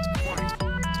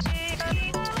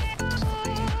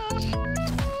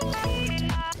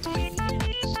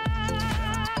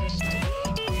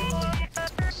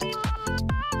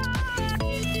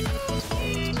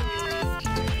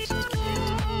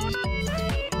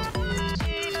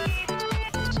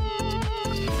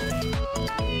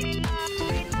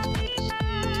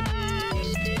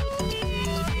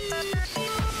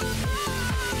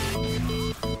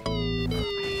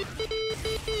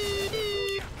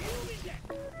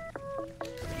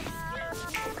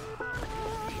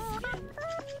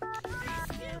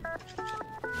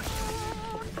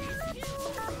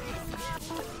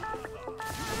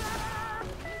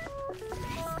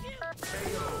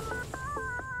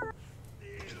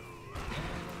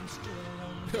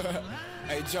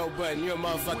 Hey, Joe Budden, you a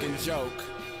motherfucking joke.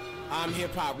 I'm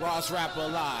hip-hop, Ross rapper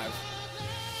alive.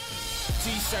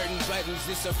 T-shirt and buttons,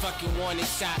 this a fucking warning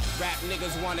shot. Rap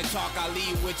niggas wanna talk, I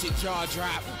leave with your jaw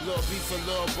drop. Little beef for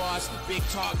little boss, big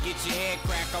talk, get your head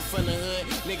cracked. I'm from the hood,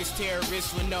 niggas terrorists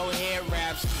with no head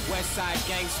wraps. West side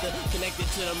gangster, connected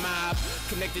to the mob,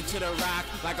 connected to the rock,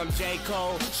 like I'm J.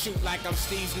 Cole, shoot like I'm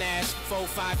Steve Nash.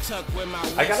 4-5 tuck with my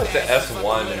I got up to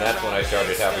S1 and that's when I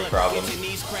started having problems. Get your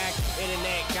knees cracked,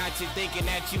 internet got you thinking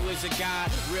that you was a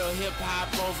god. Real hip-hop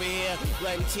over here,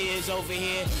 blood and tears over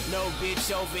here, no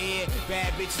bitch over here.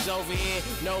 Bad bitches over here,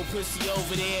 no pussy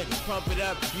over there. Pump it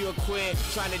up, you a quit.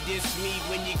 Trying to diss me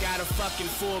when you got a fucking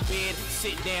full bed.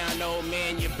 Sit down, old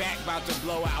man, your back about to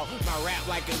blow out. My rap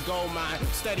like a gold mine,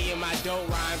 studying my dope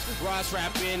rhymes. Ross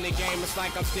rap in the game, it's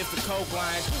like I'm stiff to coke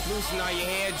lines. Loosen all your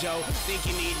hair, Joe, think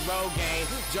you need road game.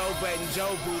 Joe Budden,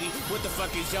 Joe Booty, what the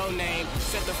fuck is your name?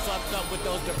 Shut the fuck up with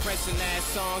those depressing ass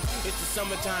songs. It's the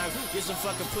summertime, get some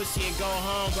fucking pussy and go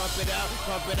home. Bump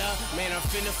it up, man, I'm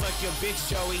finna fuck your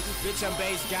bitch, Joey. Bitch, I'm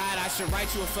base God, I should write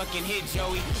you a fucking hit,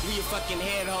 Joey. Leave your fucking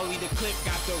head holy, the clip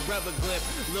got the rubber grip.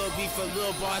 Lil B for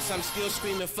Lil Boss, I'm still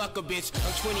screaming fuck a bitch.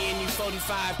 I'm 20 and you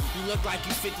 45, you look like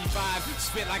you 55.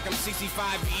 Spit like I'm 65,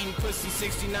 you eating pussy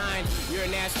 69. You're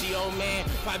a nasty old man,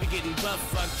 probably getting butt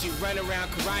fucked. You run around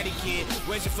Karate Kid,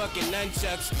 where's your fucking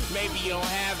nunchucks? Maybe you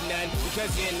don't have none, because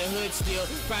you're in the hood still.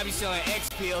 Probably selling X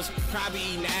pills, probably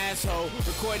eating asshole.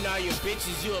 Recording all your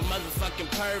bitches, you a motherfucking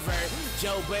pervert.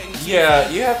 Joe Budden. Yeah,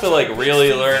 you have to like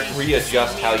really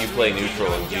readjust how you play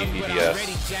neutral in GPPS,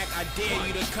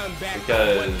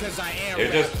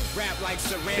 because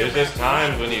there's just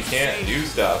times when you can't do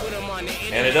stuff,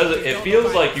 and it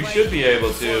feels like you should be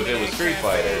able to if it was Street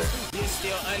Fighter,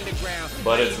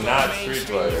 but it's not Street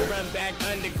Fighter.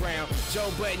 Joe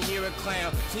Budden, you're a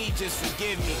clown. Please just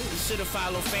forgive me. You should have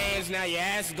followed fans. Now your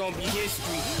ass is gonna be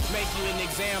history. Make you an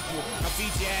example. I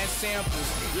feature ass samples.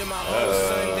 You're my old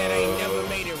son that ain't never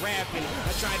made it rapping.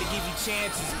 I tried to give you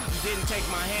chances. You didn't take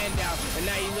my hand out, and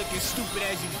now you looking stupid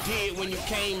as you did when you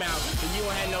came out. And you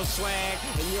don't have no swag,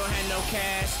 and you don't have no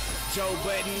cash. Joe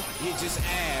Budden, you just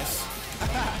ass.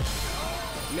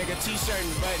 Nigga, T-shirt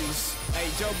and buttons.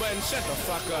 Hey, Joe Budden, shut the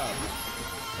fuck up.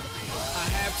 I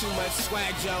have too much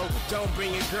swag, Joe. Don't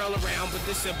bring your girl around, but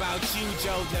this about you,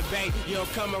 Joe. Debate, you'll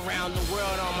come around the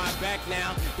world on my back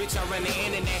now. Bitch, I run the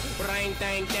internet. Ring,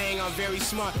 thing, I'm very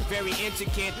smart, very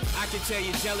intricate. I can tell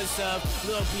you're jealous of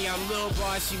Lil B, I'm Lil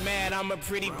Boss. You mad, I'm a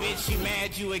pretty bitch. You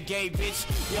mad, you a gay bitch.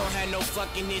 You don't have no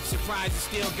fucking hit. Surprise,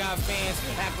 you still got fans.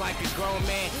 Act like a grown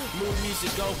man. Move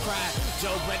music, go cry.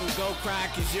 Joe Budden, go cry,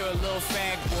 cause you're a little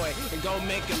fag boy. And go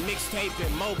make a mixtape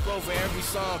and mope over every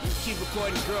song. Keep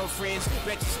recording girlfriends.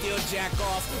 Bet you still jack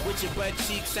off with your butt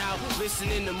cheeks out,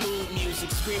 listening to mood music,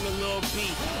 screaming Lil B.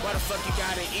 Why the fuck you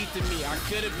gotta eat to me? I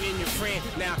could have been your friend.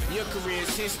 Now your career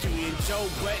is history. And Joe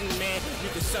Budden, man, you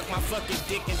can suck my fucking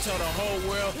dick and tell the whole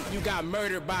world you got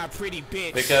murdered by a pretty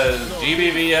bitch. Because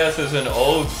GBVS is an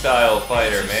old style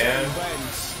fighter, man.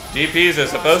 GPs are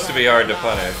supposed to be hard to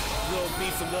punish.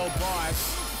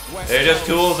 They're just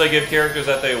tools they give characters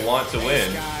that they want to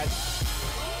win.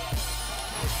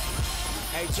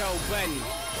 Hey, Joe Budden,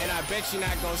 and I bet you're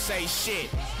not gonna say shit.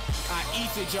 I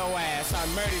eated your ass, I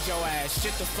murdered your ass.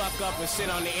 Shut the fuck up and sit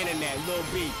on the internet, Lil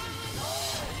B.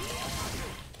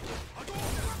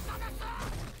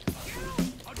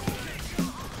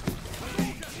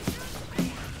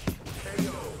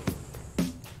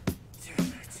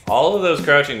 All of those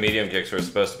crouching medium kicks were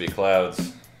supposed to be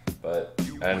clouds, but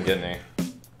I didn't get any.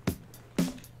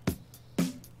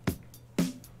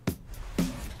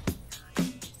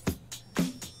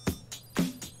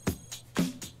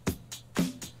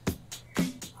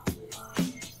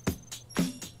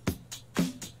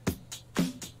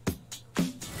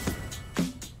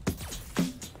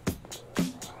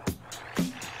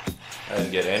 I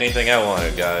didn't get anything I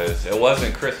wanted, guys. It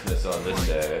wasn't Christmas on this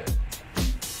day.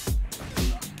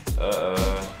 Yeah.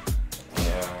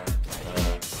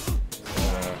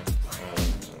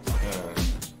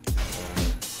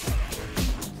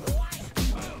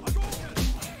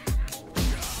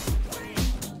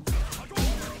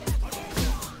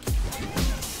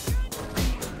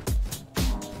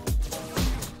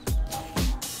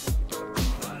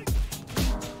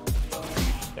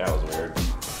 That was weird.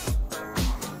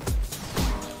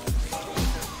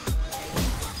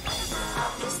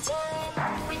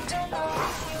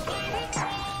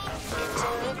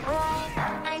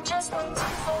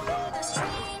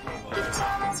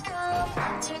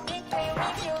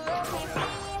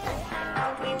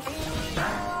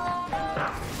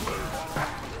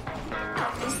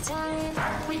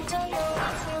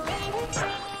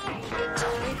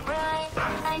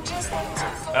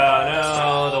 Oh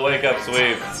no, the wake up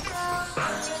sweep.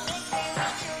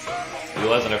 He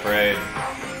wasn't afraid.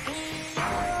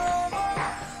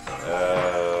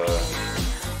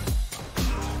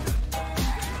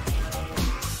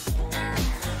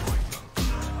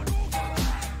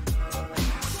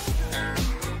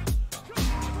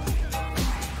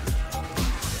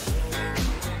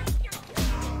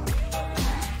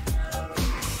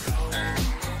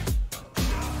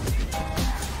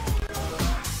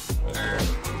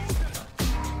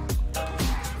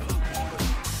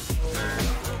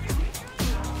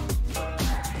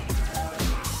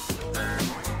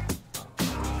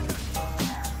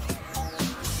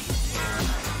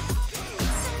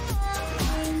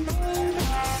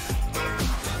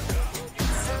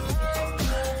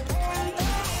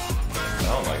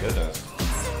 Oh my goodness.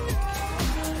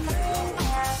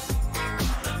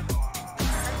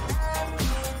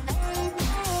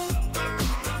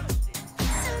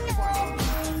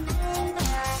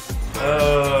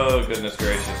 Oh, goodness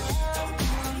gracious.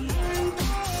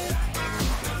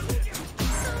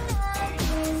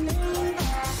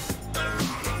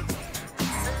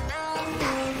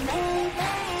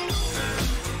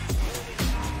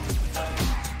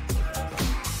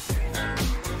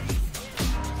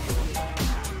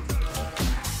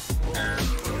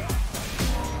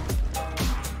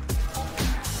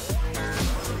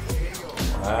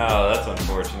 Wow, that's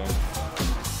unfortunate.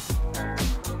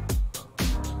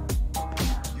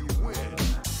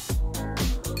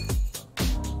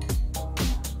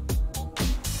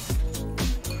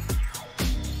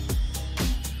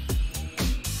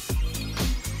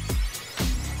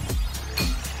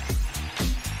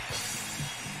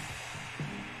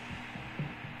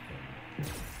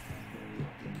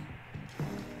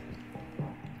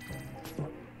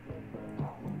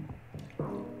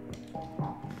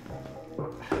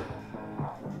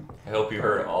 I hope you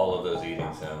heard all of those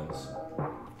eating sounds.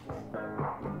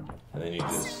 And then you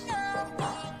just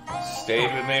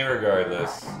stayed with me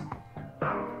regardless.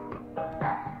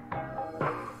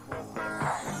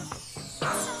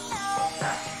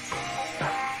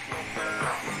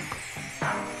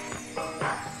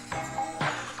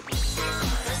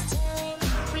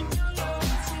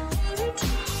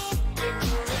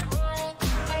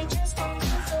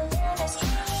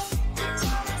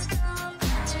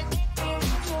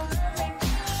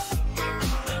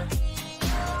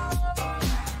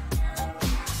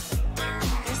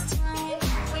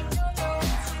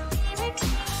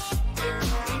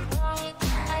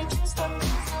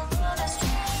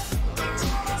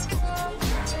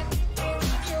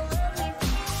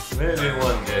 Maybe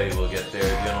one day we'll get there,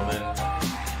 gentlemen.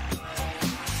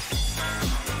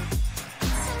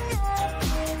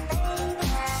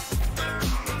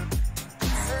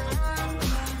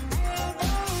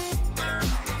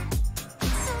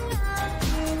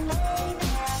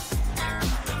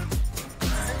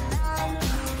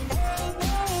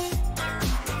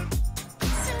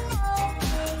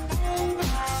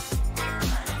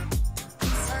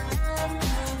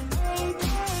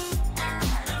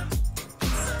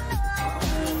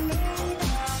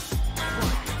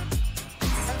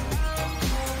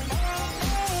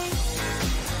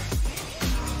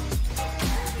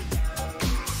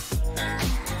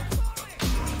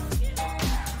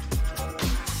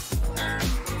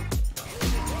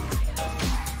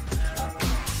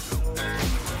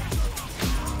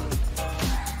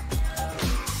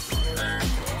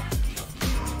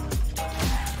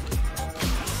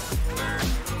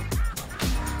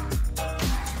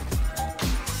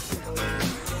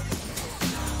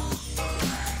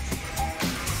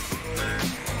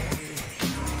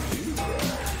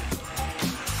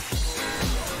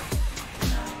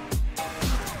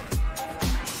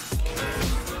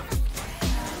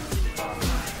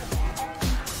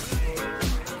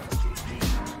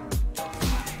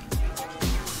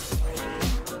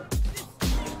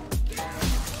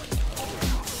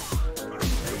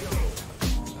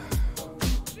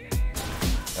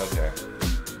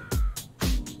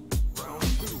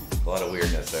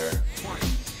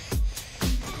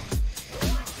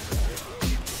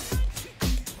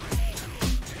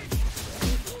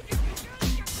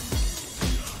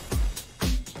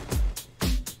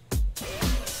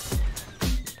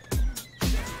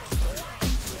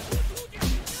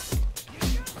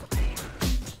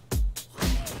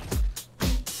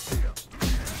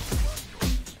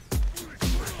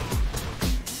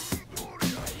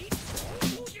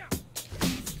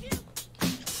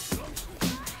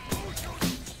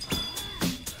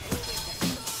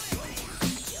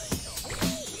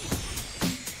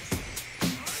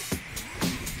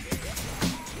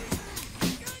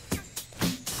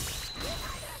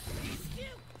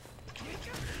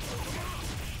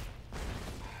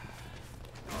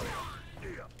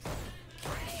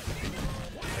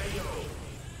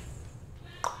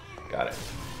 Got it.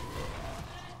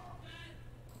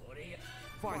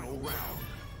 Final round.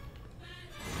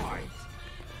 Fight.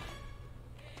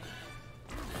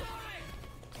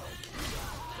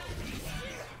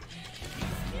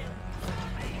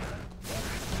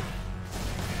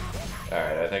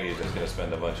 Alright, I think he's just gonna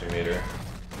spend a bunch of meter.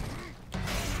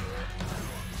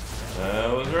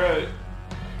 I was right.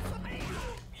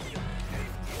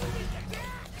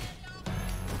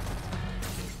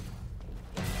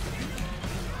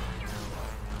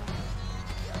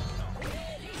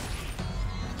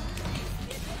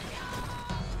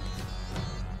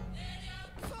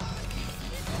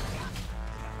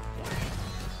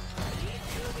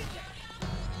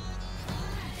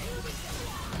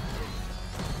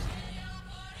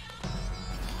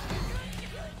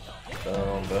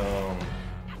 Boom, boom.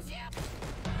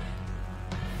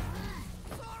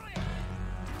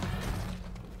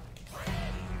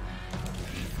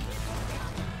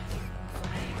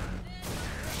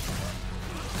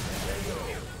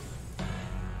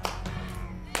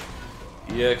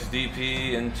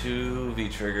 EXDP into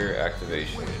V-trigger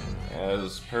activation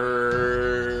as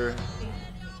per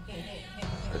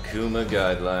Akuma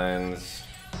guidelines.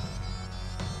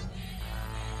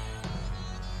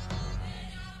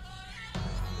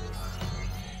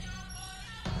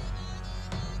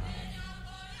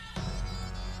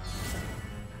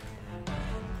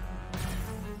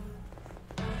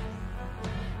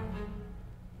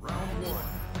 Round one.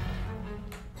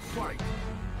 Fight.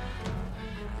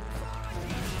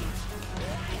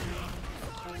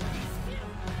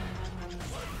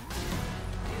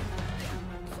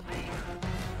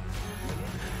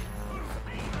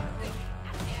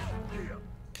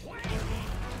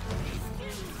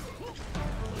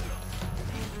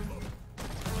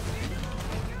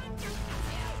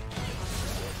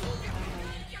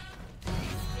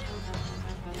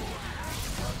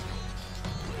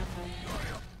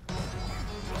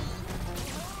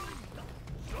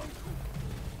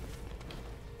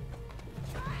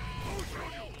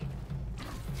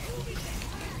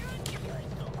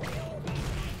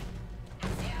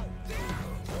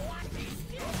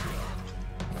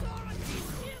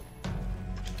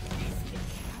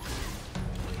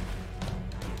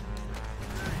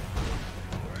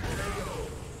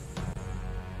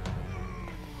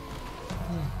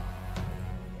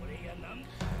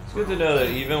 It's good to know that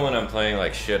even when I'm playing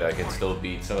like shit, I can still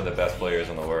beat some of the best players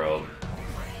in the world.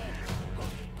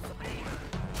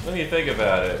 When you think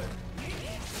about it,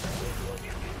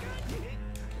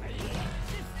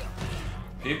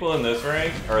 people in this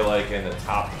rank are like in the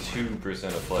top 2%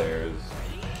 of players.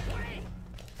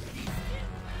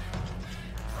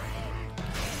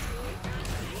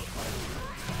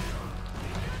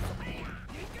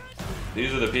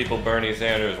 These are the people Bernie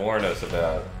Sanders warned us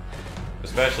about.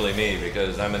 Especially me,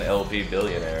 because I'm an LP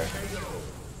billionaire.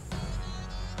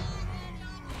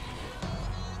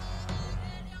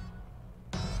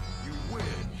 You win.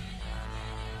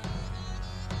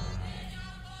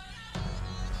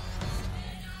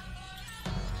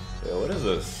 Yeah, what is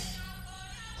this?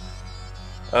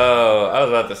 Oh, I was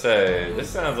about to say, this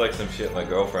sounds like some shit my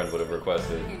girlfriend would have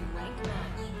requested.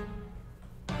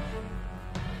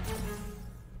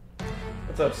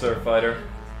 What's up, Surf Fighter?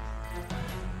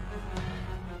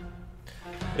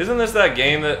 Isn't this that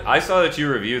game that I saw that you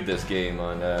reviewed this game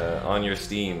on your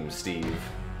Steam, Steve?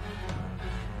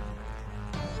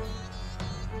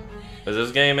 Is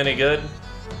this game any good?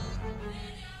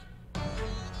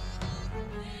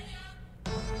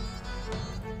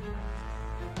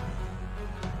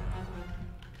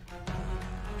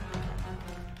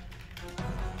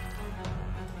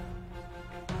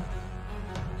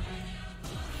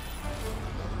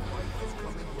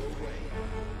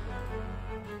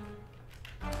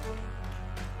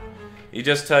 You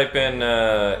just type in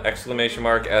exclamation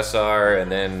mark SR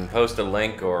and then post a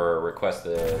link or request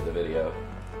the video.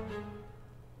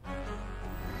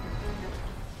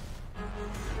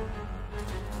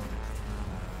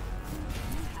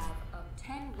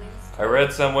 I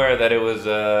read somewhere that it was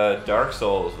Dark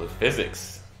Souls with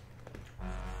physics.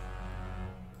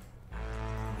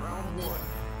 Round one.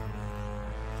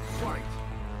 Fight.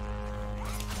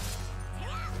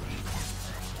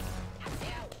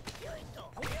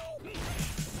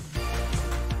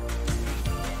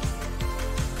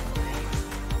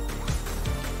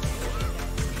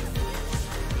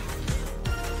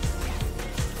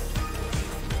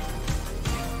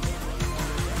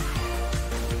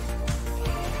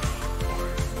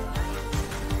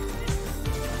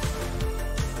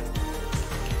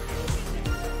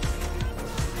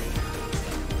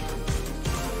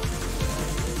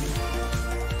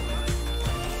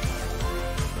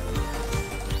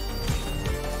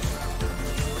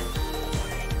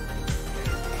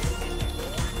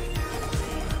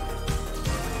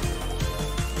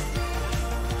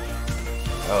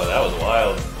 Oh, that was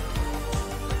wild.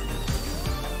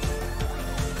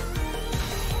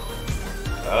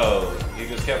 Oh, he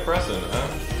just kept pressing, huh?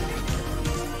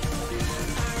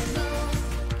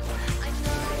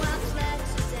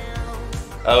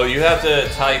 Oh, you have to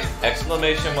type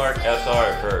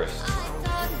 !SR first.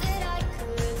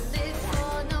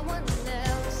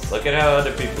 Look at how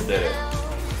other people did it.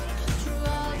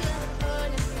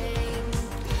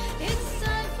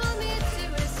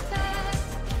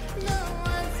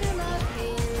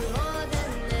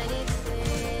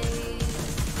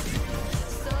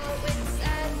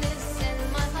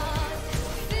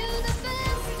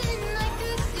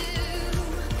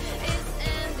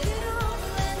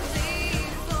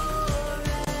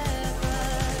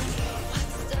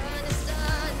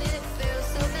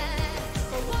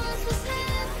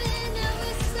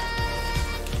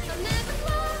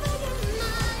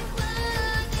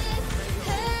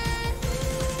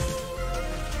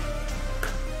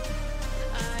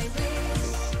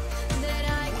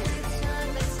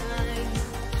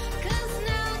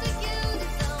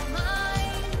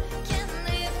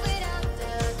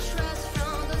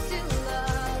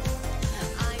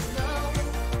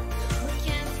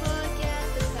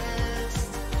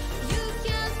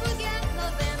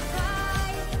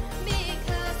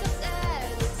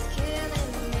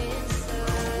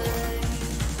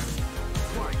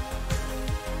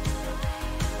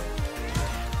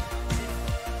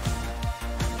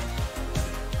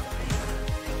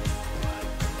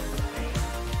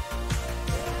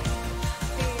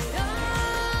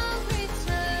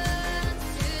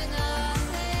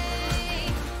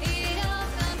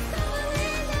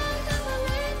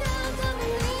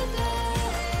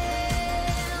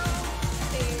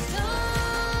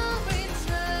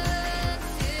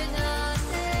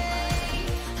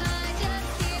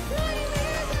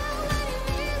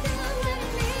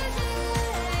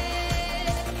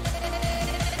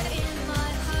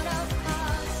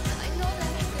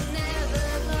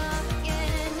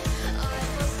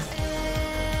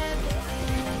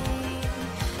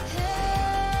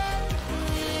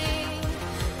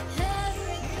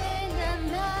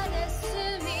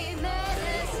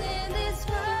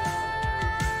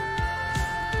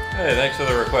 Hey, thanks for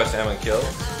the request, Amkinil.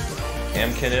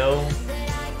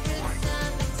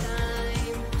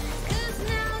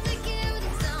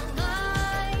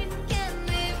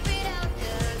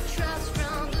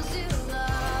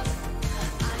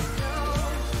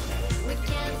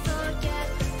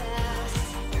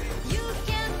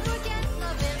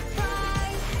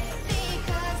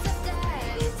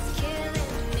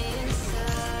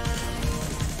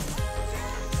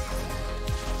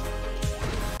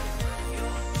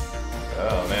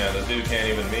 Oh man, this dude can't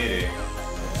even meet him.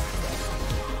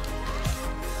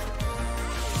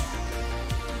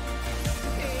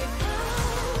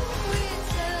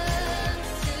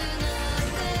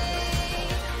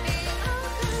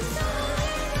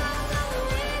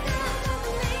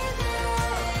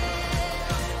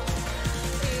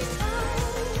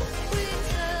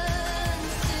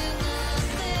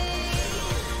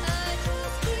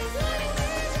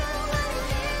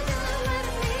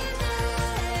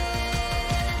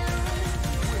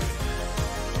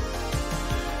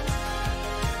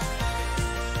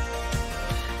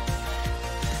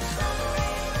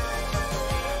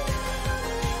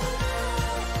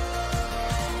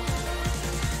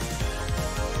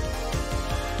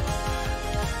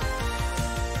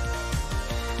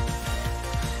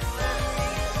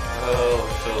 Oh,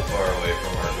 we're so far away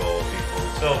from our goal, people.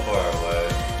 So far away.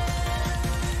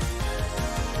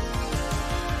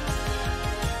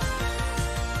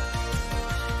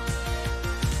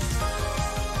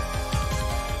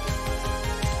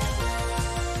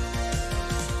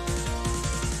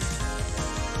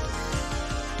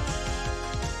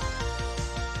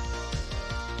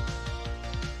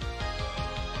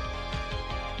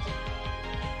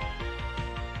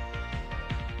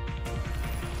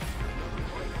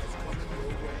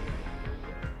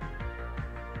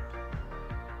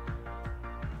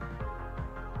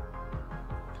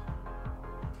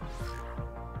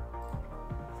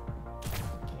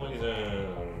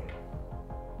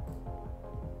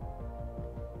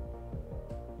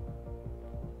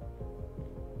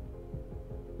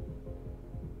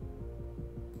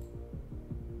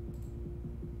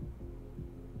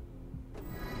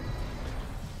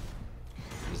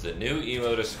 The new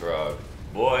emote is Scrog.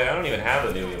 Boy, I don't even have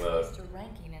a new emote.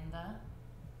 Ranking in the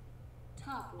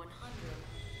top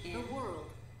 100 in the world.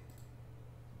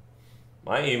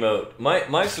 My emote,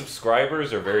 my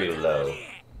subscribers are very low.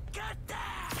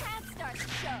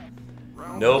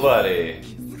 Nobody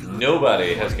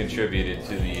has contributed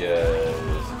to the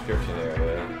subscription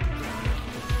area.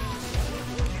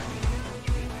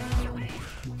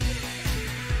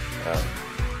 Oh.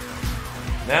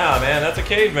 Nah, man, that's a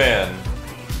caveman.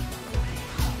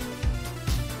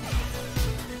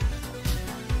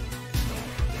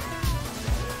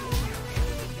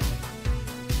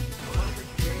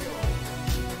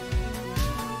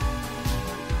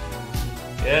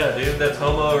 Yeah, dude, that's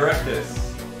Homo erectus.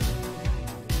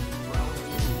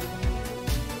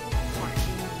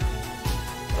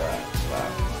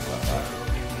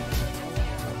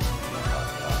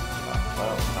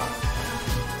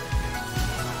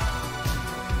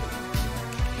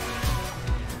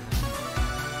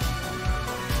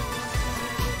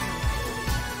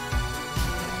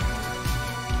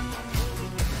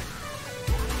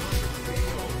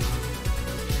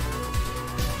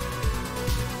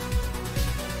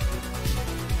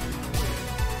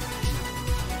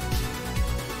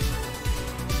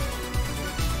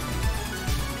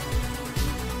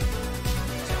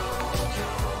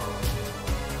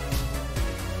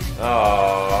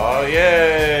 Oh,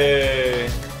 yay!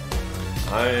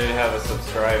 I have a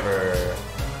subscriber.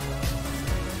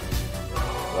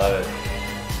 Love it.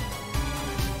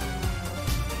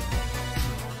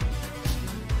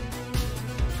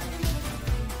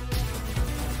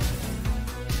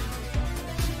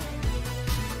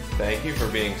 Thank you for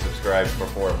being subscribed for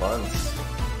 4 months.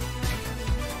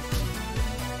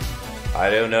 I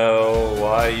don't know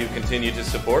why you continue to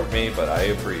support me, but I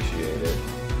appreciate it.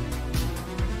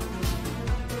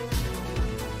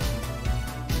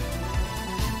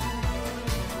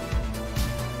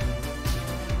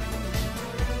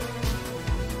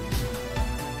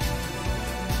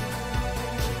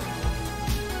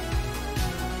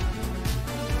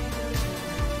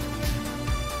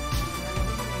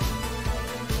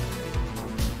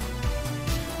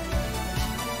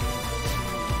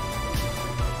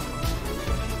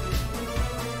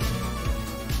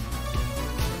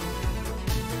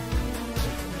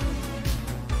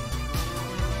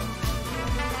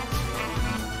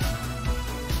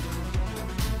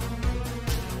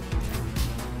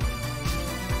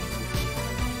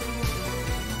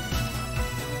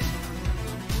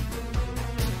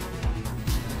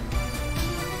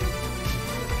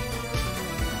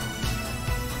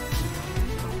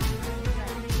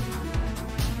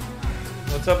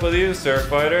 What's up with you, Surf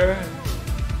Fighter?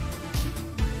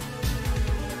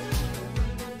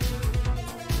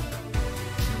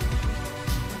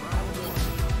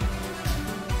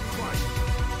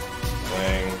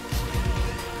 Swing.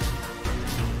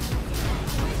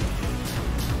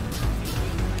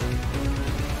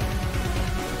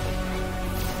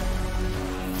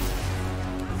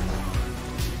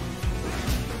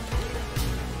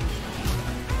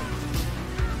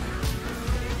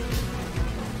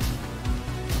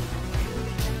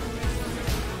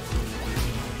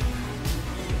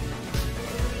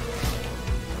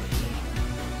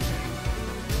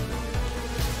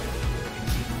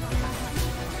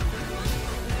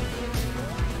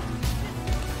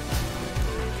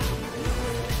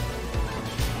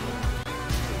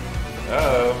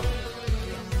 Uh-oh.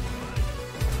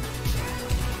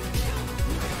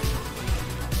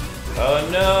 Oh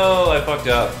no, I fucked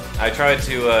up. I tried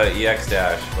to EX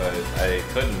dash, but I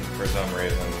couldn't for some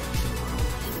reason.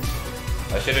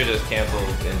 I should have just canceled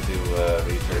into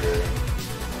V-trigger.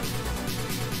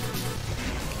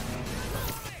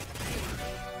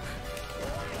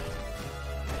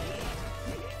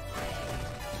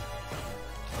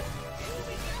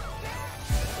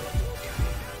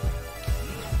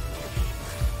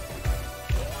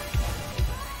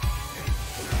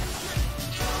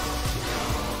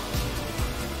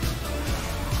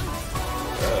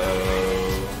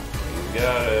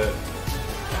 Got it.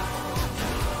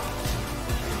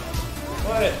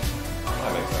 What?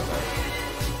 That makes no sense.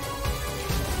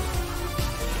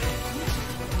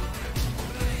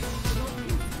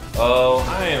 Oh, I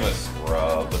am a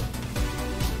scrub.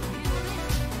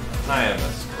 I am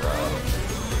a scrub.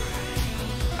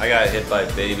 I got hit by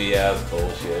baby ass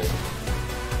bullshit.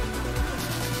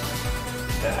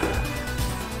 Yeah.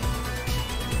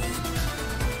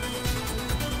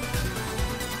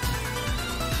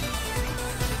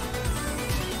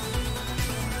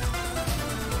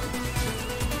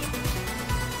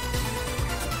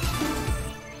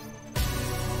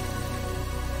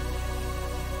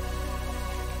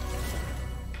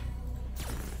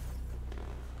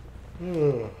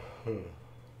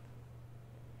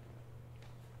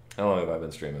 How long have I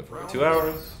been streaming for? 2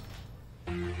 hours?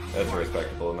 That's a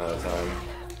respectable amount of time.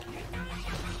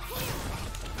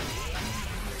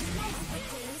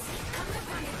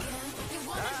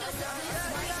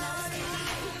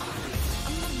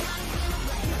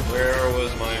 Where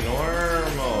was my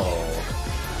normal?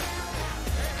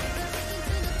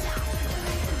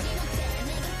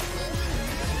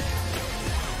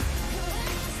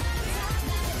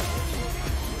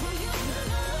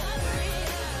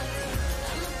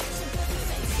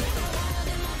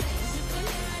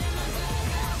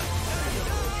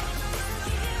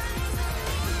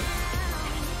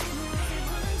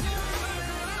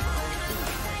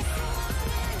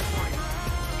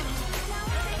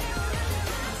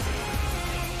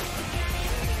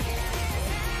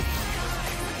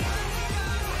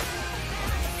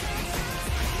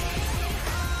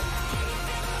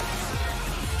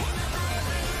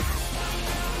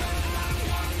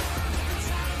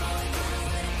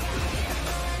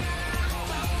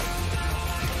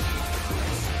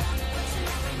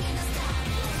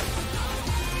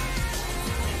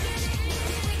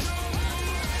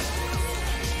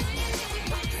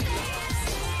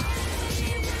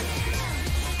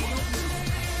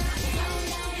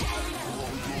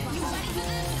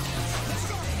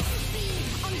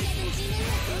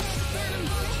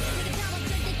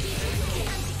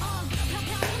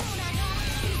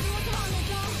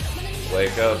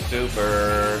 Wake up,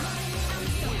 Super.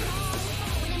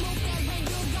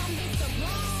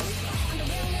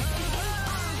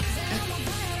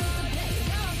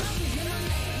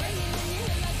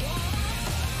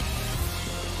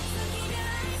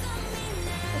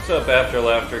 What's up? After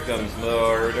laughter comes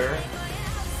murder.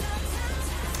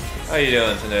 How you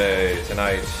doing today?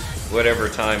 Tonight, whatever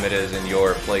time it is in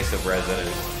your place of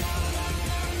residence.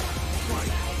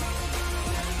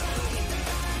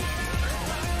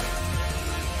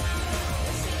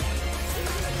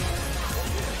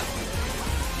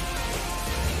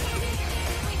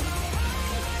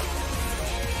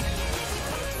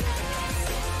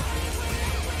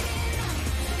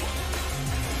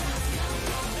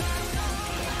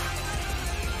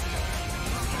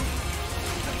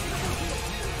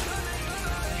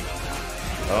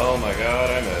 Oh my god,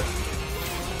 I missed.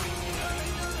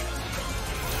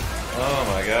 Oh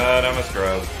my god, I'm a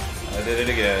scrub. I did it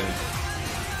again.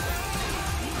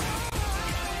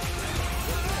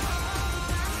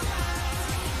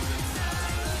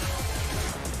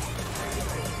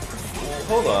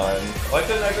 Hold on. Why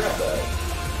couldn't I grab that?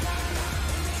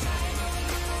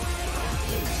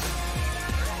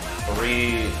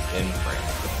 3 in frame.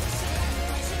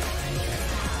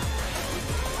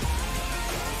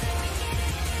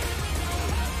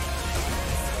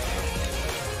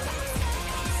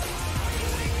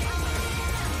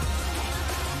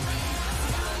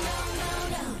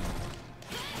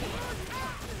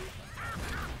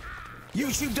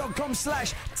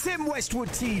 YouTube.com/Tim Westwood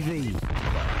TV.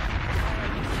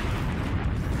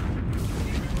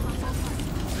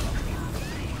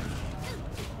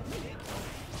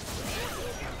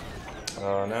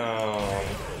 Oh no.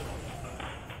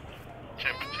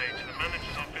 Temperature to the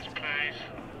manager's office, please.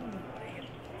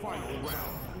 Final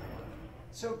round.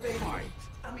 So, baby,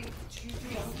 I mean, do you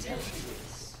think I'll tell you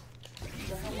this?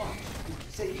 You know what?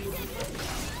 Say you were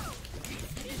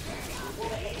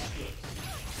what extras?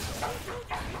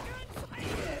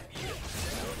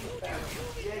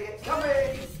 Yeah, come in!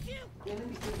 Yeah, let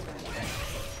me think about it.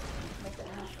 Make that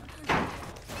happen.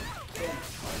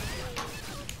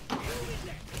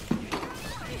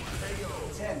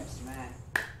 Temps, man.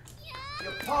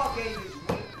 Your par game is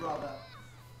weak, brother.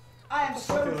 I am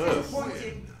so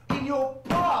disappointed in your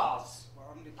pars.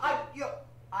 I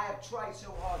have tried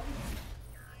so hard.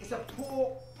 It's a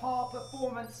poor par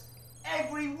performance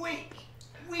every week.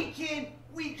 Week in,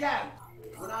 week out.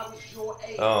 When I was your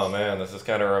age. Oh man, this is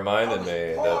kind of reminding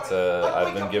me that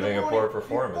I've been giving a poor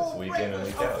performance week in and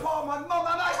week out. My mum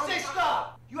and my sister!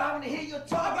 You haven't hit your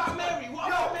target. What about Mary? What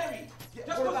about Mary? Just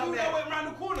because you know went round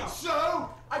the corner. So,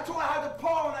 I taught her how to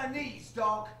par on her knees,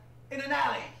 dog. In an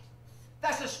alley.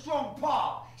 That's a strong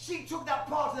par. She took that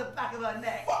par to the back of her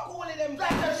neck. Fuck all of them.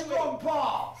 That's a strong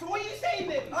par. So what are you saying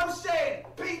then? I'm saying,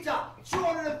 Peter,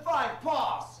 205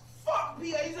 pars. Fuck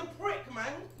Peter, he's a prick,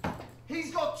 man.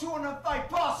 He's got 205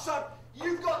 pars, son.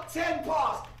 You've got 10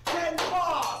 pars. 10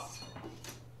 pars.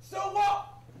 So what?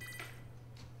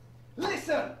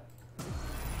 Listen.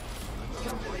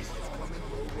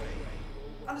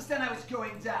 Understand how it's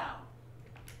going down.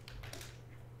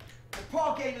 The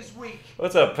par game is weak.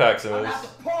 What's up, I'll Paximus?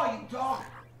 have to par you, dog.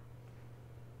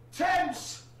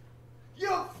 Temps!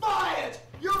 You're fired!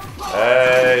 You're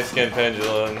fired! Hey, Skin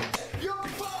Pendulum.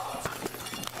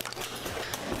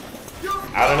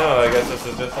 I don't know, I guess this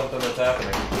is just something that's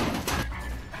happening.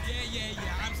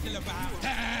 I'm still about.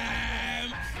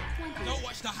 Don't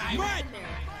watch the hype. Right!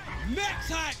 Next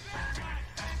time!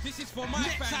 This is for my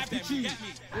fans, them, you get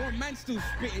me? Your man still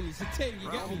spitting, it's a thing, you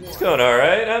get me? It's going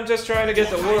alright, I'm just trying to get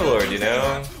the Warlord, you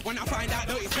know?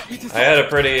 I had a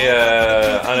pretty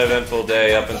uneventful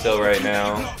day up until right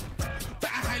now.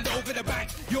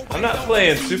 I'm not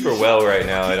playing super well right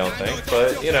now, I don't think,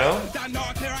 but, you know,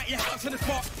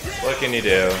 what can you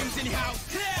do?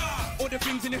 All the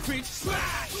things in the fridge,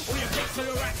 smash. All your books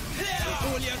are right.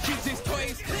 All your kids'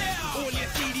 toys. All your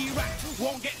CD rack.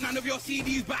 Won't get none of your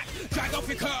CDs back. Drag off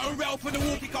your curtain rail for the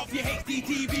wall. Pick off your HD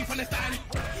TV from the stand.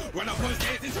 Run up on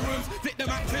stairs into rooms. Flip the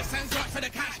mattress and search for the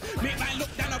cash. Make my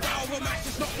look down a barrel of a match.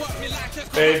 Just not work me like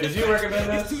just. Babe, did you recommend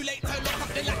this? It's too late to lock up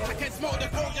the latch. I can smell the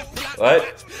phone. Just pull out What?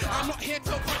 the match. I'm not here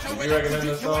to watch. Did you recommend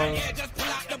this song? Just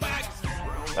pull out the bags.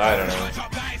 I don't know.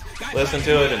 Listen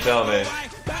to it and tell me.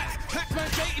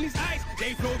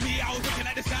 They blow me, I was looking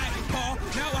at the side.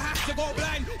 Now I have to go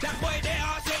blind. That boy there,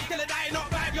 I say till I die,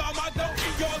 not bad. You're my don't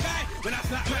think you're a guy. When I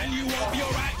slap man, you won't be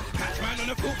alright. Catch man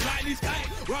on the foot, like this guy.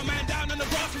 Run man down on the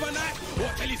grass with a knife. Or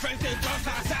tell his friends they've just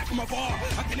outside from a bar.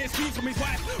 I can excuse from his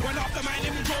wife. Run after man,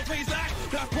 let me draw for his life.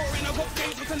 Blood pouring, I got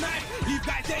games for tonight. Leave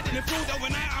guys dead in the field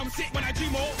overnight. I'm sick when I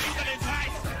dream all things that is tight.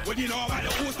 Well, you know I'm at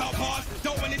the all-star pass.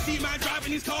 Don't want to see man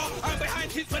driving his car. I'm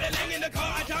behind since with a leng in the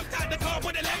car. I jumped out the car,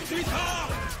 put the leng to his car.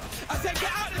 I said,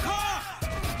 get out the car.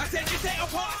 I said, this ain't a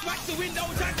park. Smash the window,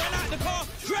 Jack, run out the car.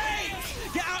 Straight,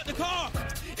 get out the car.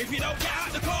 If you don't get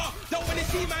out the car, don't want to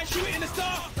see man shooting the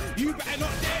star. You better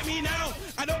not dare me now.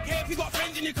 I don't care if you got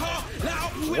friends in your car.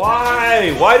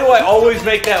 Why? Why do I always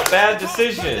make that bad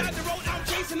decision?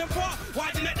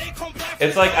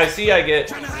 It's like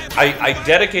I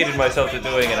dedicated myself to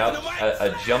doing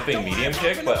a jumping medium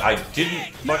kick, but I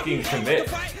didn't fucking commit.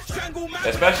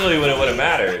 Especially when it would have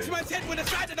mattered.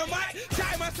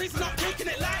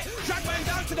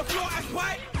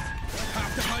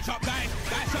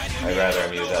 I'd rather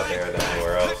him use out there than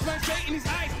anywhere else.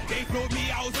 They told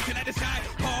me I was looking at the sky.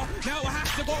 Now I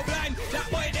have to go blind. That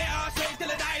boy there, I say, still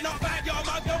a die, not bad. Your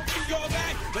mug don't think you're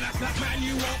guy. When I slap man,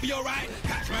 you won't be alright.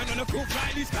 Catch man on the cool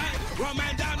fly this time. Run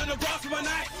man down on the grass for a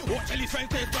night. Watch Ellie friends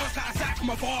take bounce like a sack from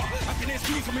afar. I can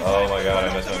excuse from his oh my god,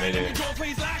 I missed my meeting.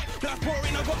 Blood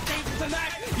pouring, I got changes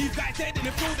tonight. These guys dead in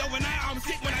the field overnight. I'm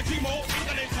sick when I dream all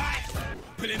finger and tight.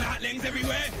 Pulling out lens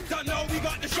everywhere. Don't know we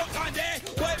got the shotgun there.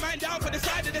 Boy man down for the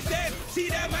side of the stairs. See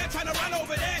that man trying to run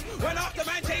over there. Run after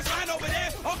man chase man over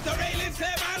there. Off the railings,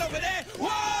 clear man over there.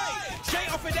 Why? Straight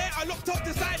off of there. I looked up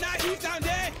the side, now he's down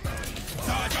there.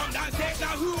 So I jump downstairs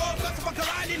now. Who else got to fuck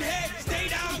around in here? Stay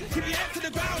down, keep your head to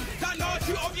the ground. Don't know,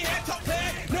 shoot off your head top clear.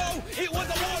 No, it was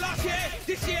a war last year.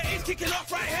 This year is kicking off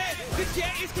right here. This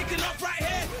year is kicking off right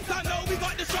here. Don't know, we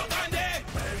got the shotgun there.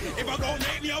 If I go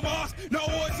make me a boss, no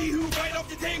one see who boy off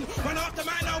the thing. Run after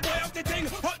man, now boy off the thing.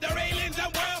 Up the railings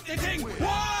and boy off the thing.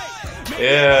 Why?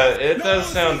 Yeah, it does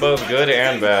sound both good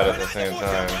and bad at the same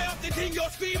time. You're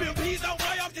screaming, please don't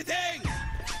boy off the thing.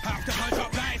 Have to punch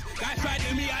up guys. Guys tried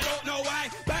to me, I don't know why.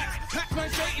 Back, catch man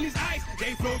straight in his eyes.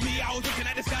 They flowed me, I was looking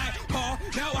at the sky.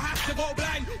 Now I have to go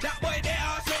blind. That boy there,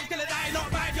 I say, till I die,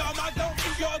 not bad. Your mug don't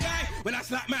think you're a guy. When I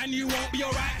slap man, you won't be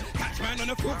alright. Catch man on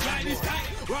the foot line is tight.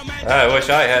 I wish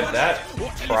I had that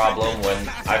problem when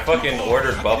I fucking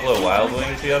ordered Buffalo Wild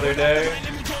Wings the other day.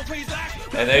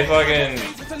 And they fucking...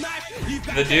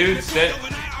 The dude sent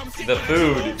the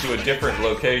food to a different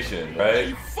location,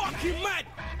 right?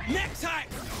 Next time.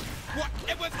 What?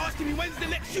 Everyone's asking me when's the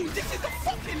next shoe. This is the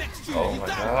fucking next shoe. Oh my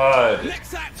god.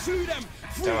 Next time, sue them.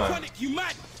 Full chronic, you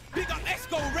mad. Big up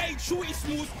Esco, Raid, Shorty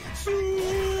Smooth.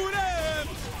 Sue them.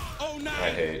 Oh no.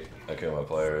 I kill my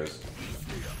players.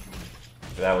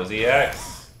 That was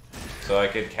EX. So I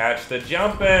could catch the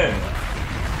jumping.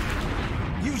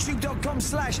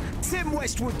 YouTube.com/Tim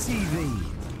Westwood TV.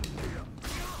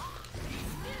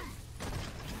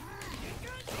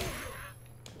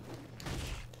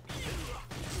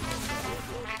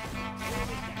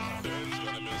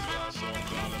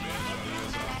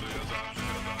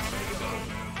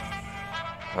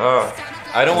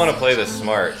 I don't want to play this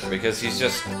smart because he's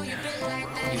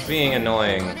being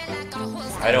annoying.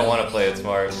 I don't want to play it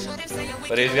smart,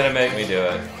 but he's gonna make me do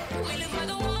it.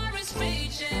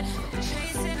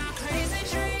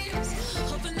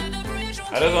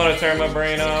 I just want to turn my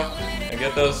brain off and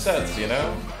get those sets, you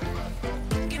know?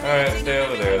 Alright, stay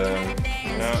over there then.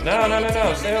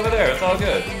 No, stay over there, it's all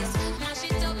good.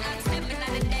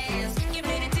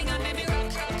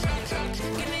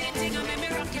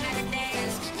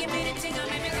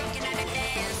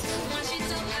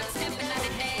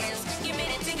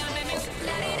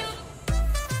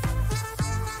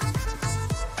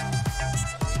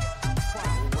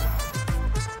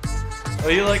 Oh,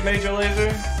 you like Major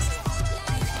Lazer?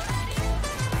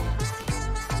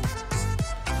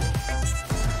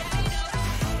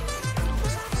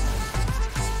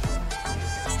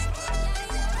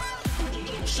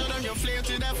 Shut on your flame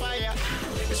to the fire.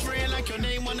 It's spraying like your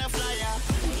name on a flyer.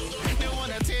 They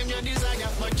wanna tame your desire,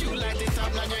 but you light it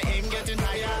up, now your aim getting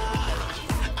higher.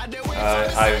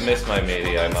 I've missed my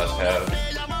matey, I must have.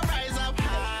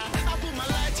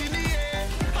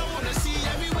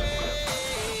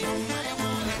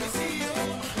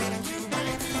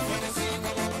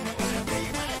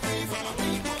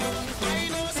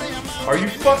 Are you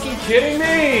fucking kidding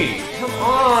me? Come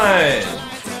on!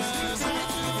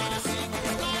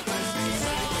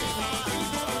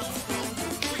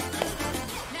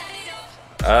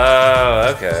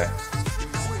 Oh, okay.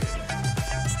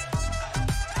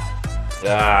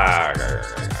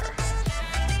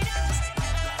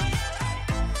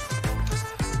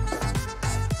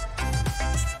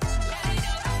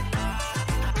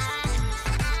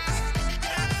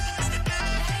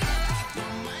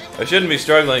 I shouldn't be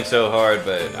struggling so hard,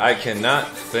 but I cannot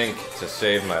think to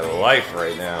save my life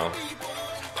right now.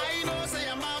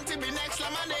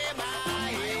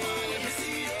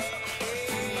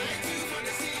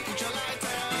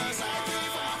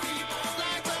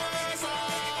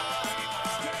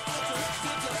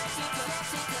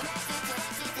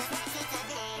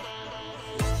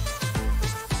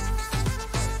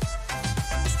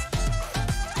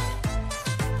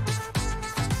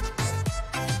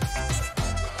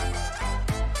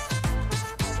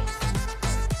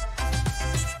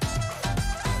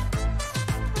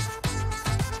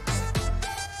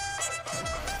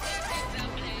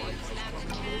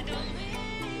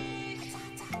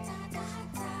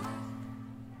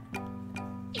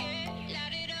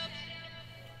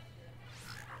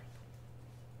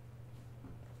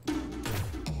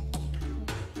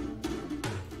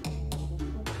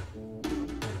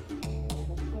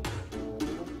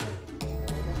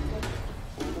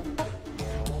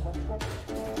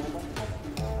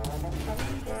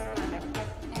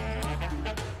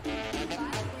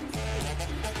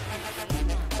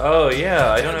 Oh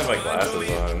yeah, I don't have my glasses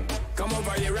on.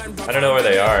 I don't know where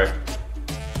they are.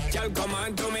 I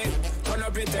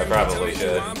probably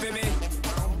should.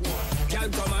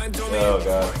 Oh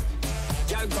god.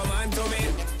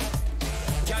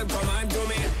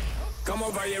 Come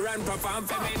over here and perform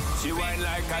for me. She whine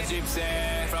like a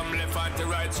gypsy. From left hand to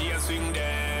right, she a swing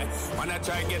there. Wanna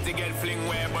try get fling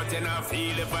way, but you not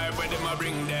feel the vibe where them a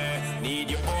bring there. Need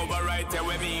you over right there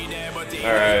with me there, but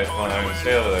alright, fine,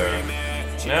 stay over there.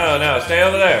 No, stay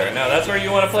over there. No, that's where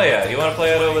you want to play at. You want to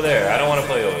play at over there. I don't want to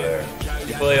play over there.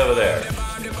 You play over there.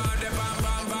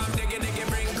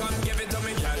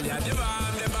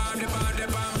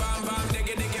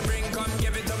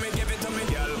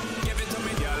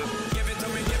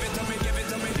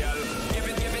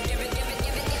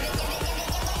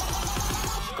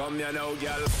 Come here now,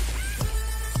 girl.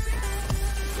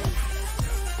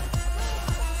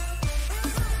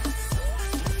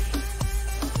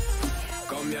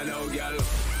 Come here now, girl.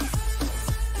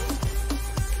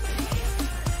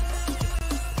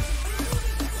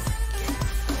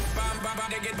 Bam, bam, bam,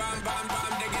 dig it, bam, bam,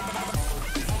 bam, dig it, bam.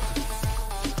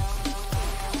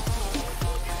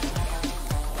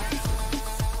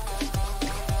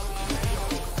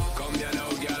 Come here now,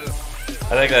 girl.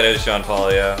 I think that is Sean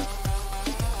Paul, yeah.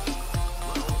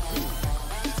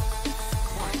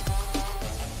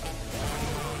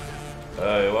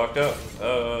 He walked up.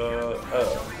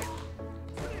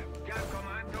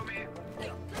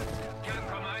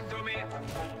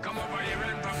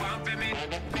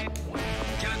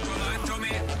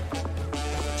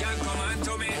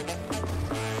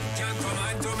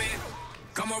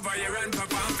 Come over here and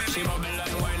perform for me. She bubble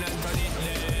and wine and turn it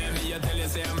there. Me a tell you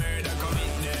say I'm murder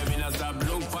commit there. Me not stop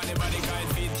look for the body can't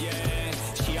fit, yeah.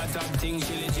 She a top thing,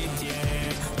 she legit,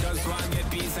 yeah. Just want get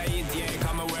piece of it, yeah.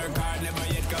 Come and work hard, never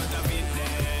yet got a fit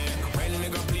there. When me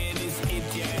go play this hit,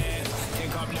 yeah.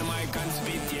 Take up the mic and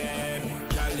spit, yeah.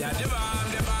 Girl, yeah, the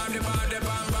bomb, the bomb, the bomb, the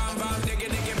bomb, bomb, bomb. Diggy,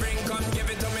 diggy, bring, come give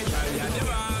it to me. Girl, yeah, the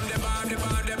bomb, the bomb, the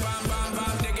bomb, the bomb, bomb,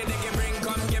 bomb. Diggy, diggy, bring,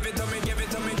 come give it to me,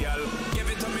 girl. Give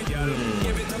it to me, girl.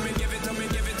 Give it to me, give it to me,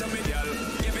 give it to me, girl.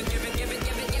 Give it, give it, give it,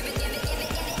 give it, give it, give it, give it, give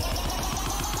it.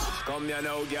 Come here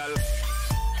now, girl.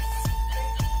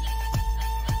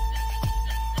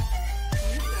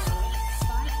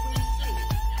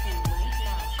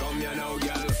 Come here now,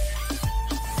 girl.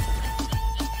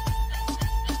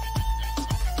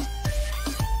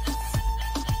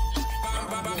 Bam,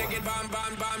 bam, bam, dig it, bam,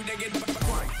 bam, bam, dig it, bam.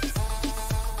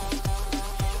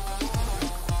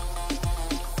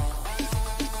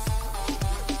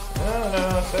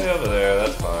 No, stay over there,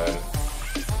 that's fine.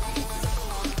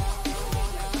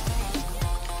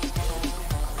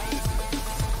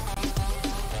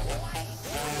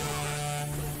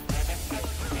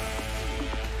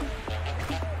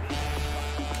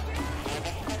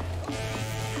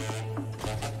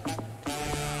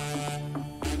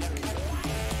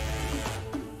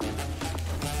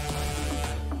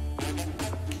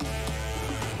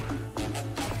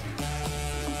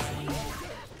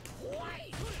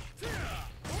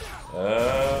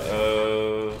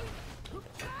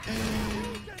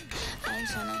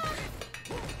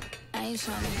 I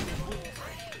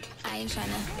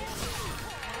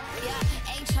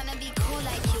ain't tryna be cool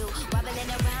like you. Wobbling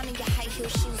around in your high heel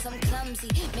shoes, I'm clumsy.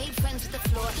 Made friends with the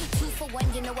floor. 2 for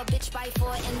 1, you know a bitch by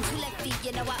 4. And 2 left feet,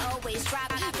 you know I always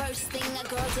drop. First thing a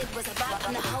girl did was a bop.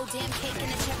 And the whole damn cake and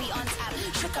the cherry on top.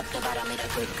 Shook up the bottom, made a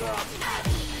good girl pop.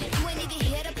 You ain't even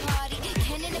here to party.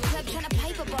 Ken in the club tryna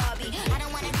pipe a Barbie. I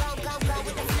don't wanna go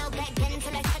with the flow back then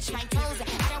until I touch my toes. I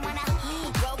don't wanna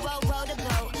roll the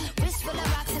boat. Wrist full of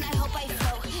rocks and I hope I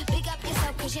float. Big up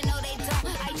yourself cause you know they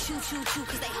don't. I choo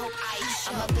cause they hope I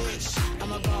show. I'm a bitch,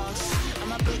 I'm a boss.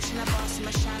 I'm a bitch and a boss,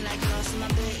 I'ma shine like glass. I'm a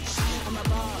bitch, I'm a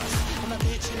boss. I'm a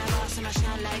bitch and a boss, I'ma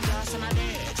shine like glass. I'm a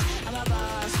bitch, I'm a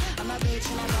boss. I'm a bitch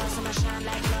and a boss, I'ma shine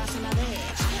like glass. I'm a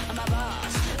bitch, I'm a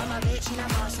boss. I'm a bitch and a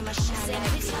boss, I'ma shine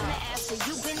like glass. After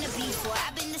you've been the before,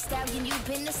 I've been the stallion, you've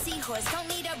been the seahorse. Don't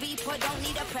need a report, don't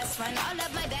need a press run. All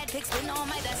of my bad pics been all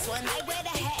my best ones. I wear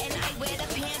the hat and I wear the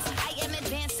pants. I am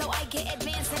advanced, so I get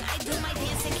advanced and I do my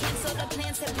dance and cancel the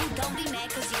plans. Said boo, don't be mad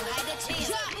cause you had a chance.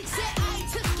 Said I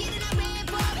took it and I ran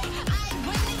for it. I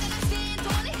run it and I stand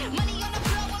on it. Money on the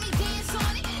floor when we dance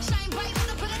on it. Shine bright on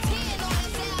the put a tan on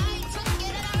it. Said I took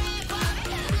it and I ran for it.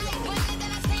 I run it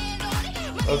and I stand on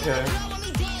it. Okay.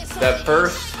 That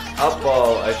first up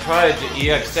ball, I tried to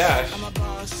EX dash,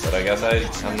 but I guess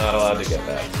I'm not allowed to get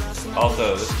that.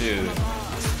 Also, this dude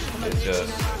is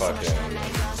just fucking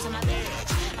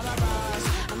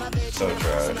so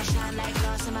trash.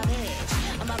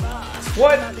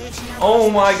 What? Oh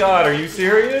my god, are you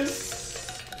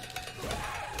serious?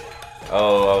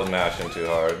 Oh, I was mashing too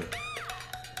hard.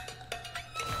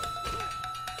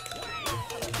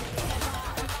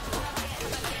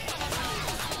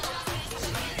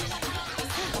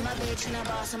 I'm a bitch and a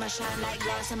boss, I'ma shine like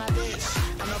glass, I'm a bitch.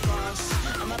 I'm a boss,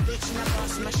 I'm a bitch and a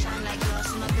boss, I'ma shine like glass,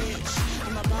 I'm a bitch.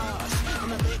 I'm a boss,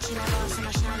 I'm a bitch and a boss,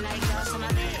 I'ma shine like glass, I'm a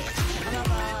bitch. I'm a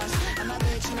boss, I'm a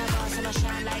bitch and a boss, I'ma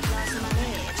shine like glass, I'm a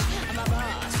bitch. I'm a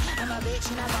boss, I'm a bitch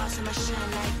and a boss, I'ma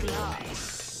shine like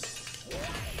glass.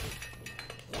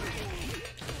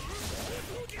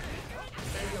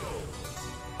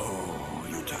 Oh,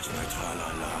 you touch my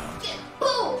tra-la-la.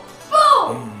 Boom!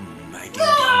 Boom! My ding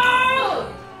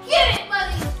Go! Get it,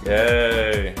 buddy!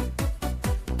 Yay.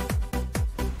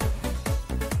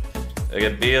 It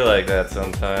can be like that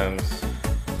sometimes.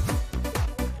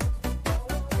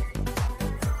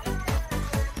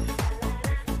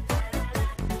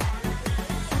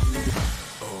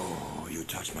 Oh, you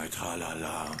touch my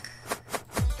tra-la-la.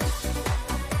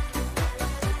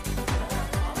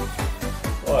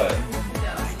 What?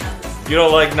 You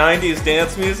don't like 90s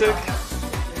dance music?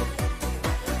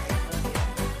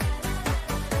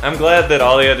 I'm glad that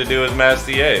all he had to do was mash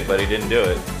the A, but he didn't do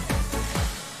it.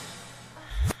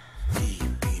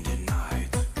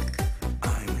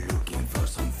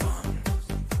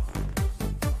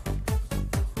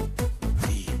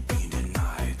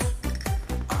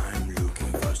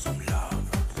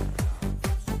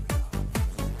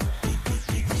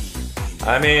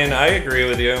 I mean, I agree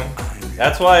with you.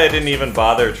 That's why I didn't even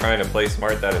bother trying to play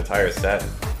smart that entire set.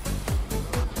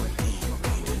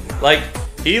 Like,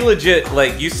 he legit,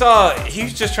 like, you saw,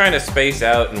 he's just trying to space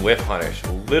out and whiff punish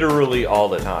literally all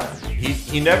the time.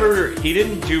 He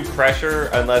didn't do pressure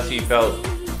unless he felt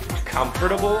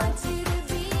comfortable.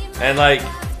 And like,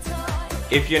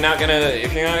 if you're not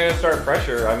gonna start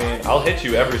pressure, I mean, I'll hit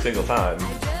you every single time.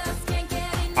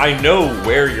 I know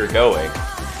where you're going.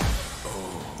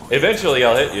 Eventually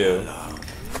I'll hit you.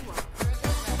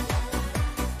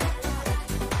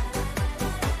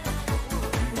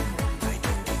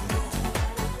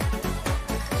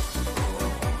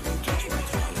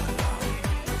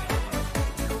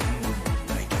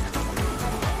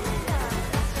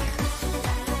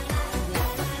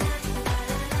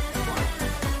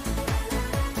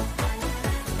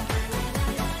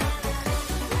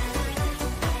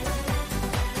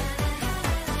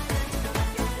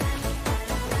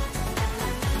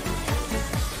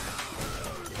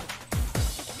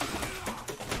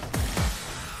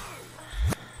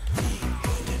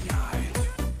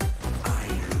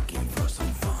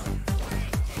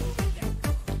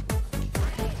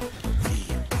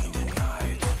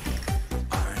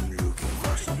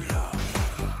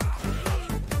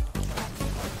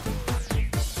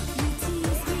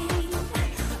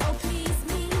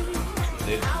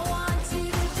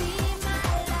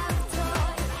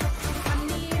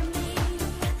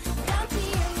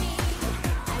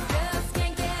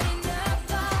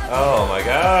 Oh my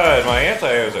god, my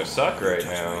anti-airs are suck right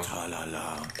now.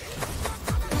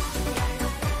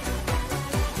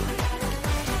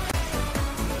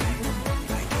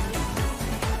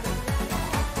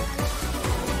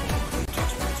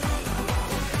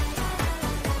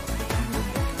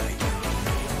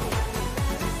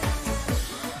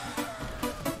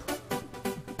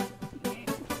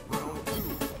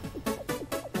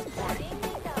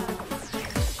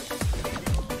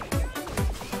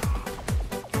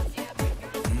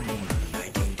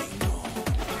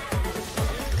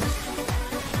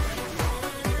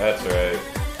 That's right.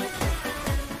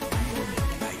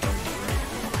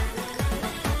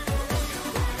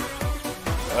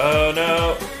 Oh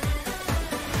no.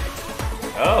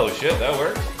 Oh shit, that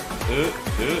works.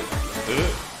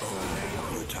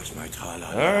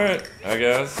 Alright, I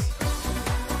guess.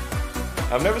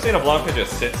 I've never seen a Blanca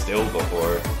just sit still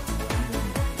before.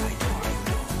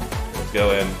 Let's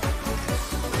go in.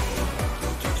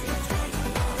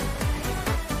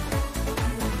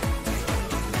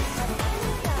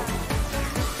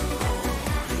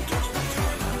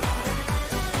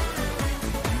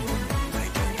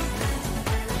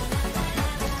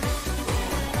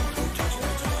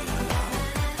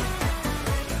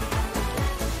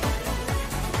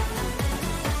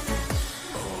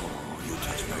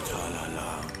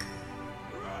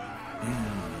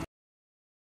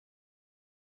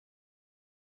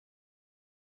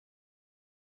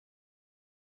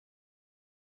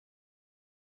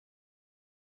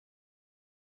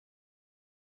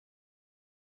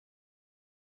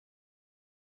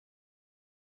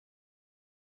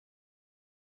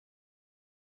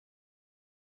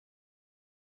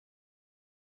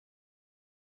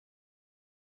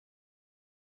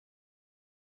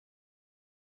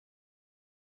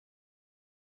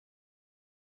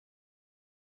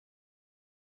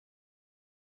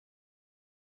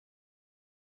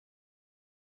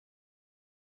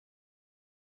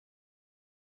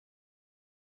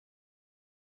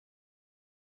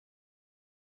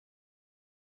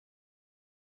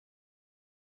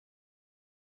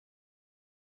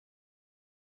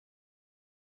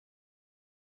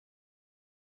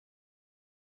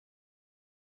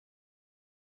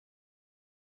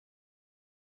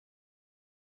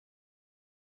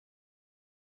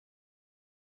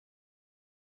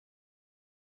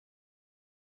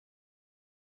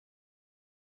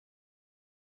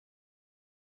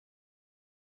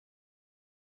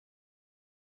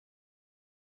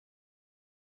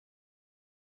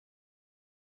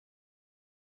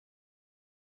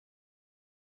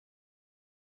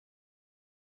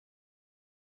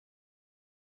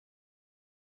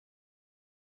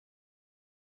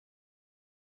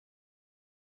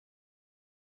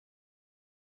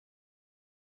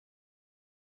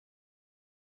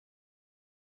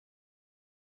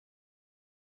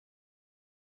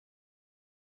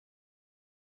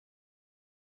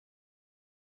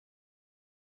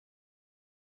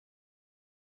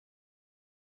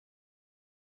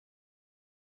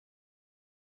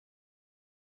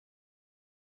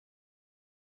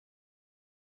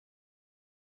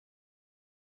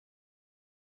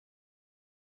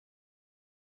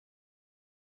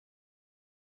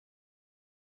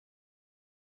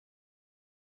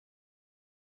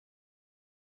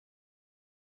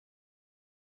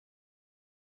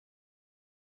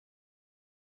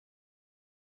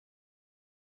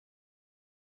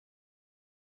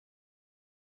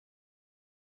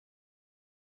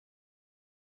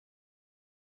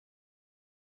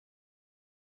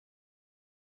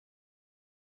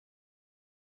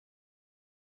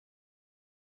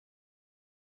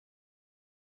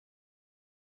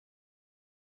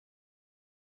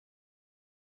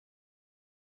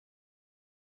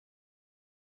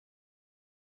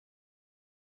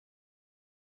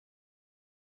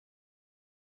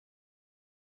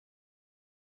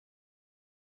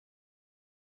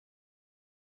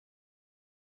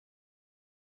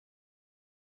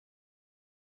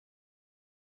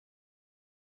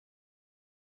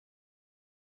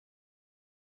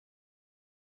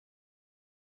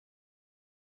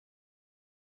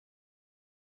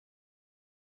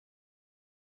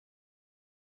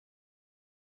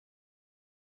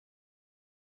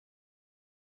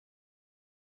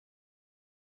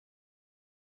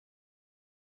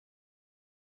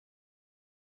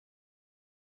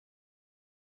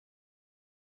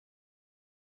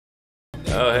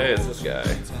 Oh, hey, it's this guy.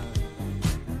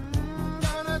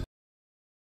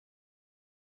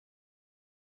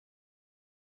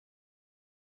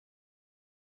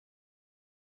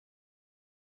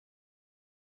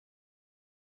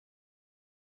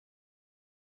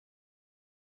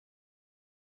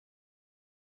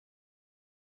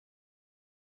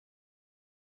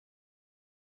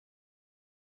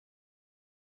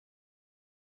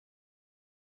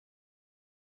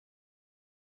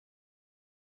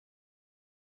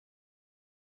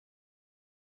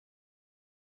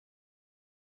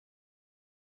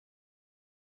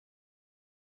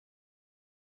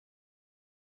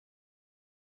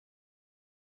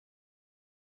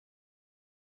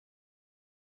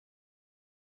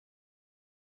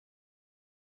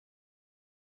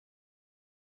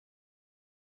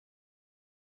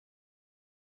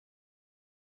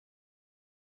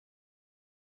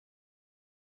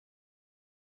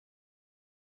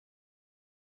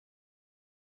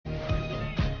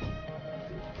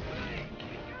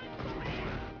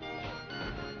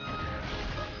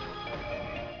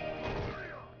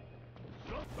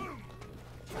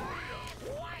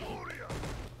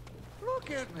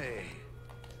 Look at me.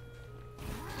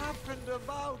 Up and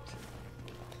about.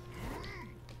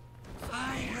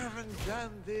 I haven't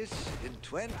done this in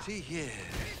 20 years.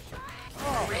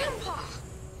 Oh. Grandpa!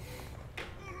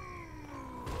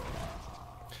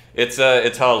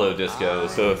 It's hollow disco,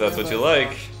 so if that's what you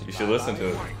like, you should listen to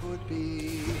it. Could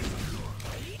be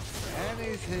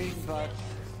anything but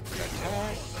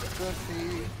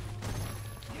catastrophe.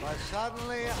 But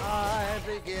suddenly I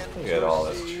begin Look at all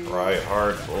this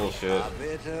try-hard bullshit. a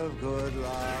bit of good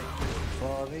luck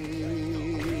for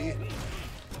me.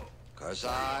 'Cause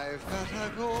I've got a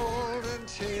golden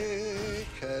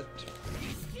ticket.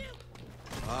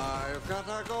 I've got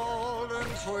a golden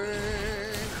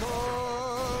twinkle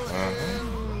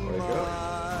in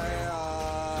my eye.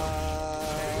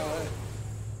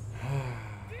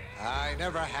 I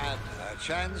never had a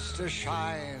chance to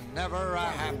shine, never a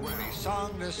happy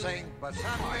song to sing, but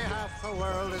suddenly half the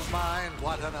world is mine.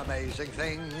 What an amazing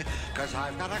thing, 'cause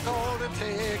I've got a golden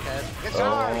ticket. It's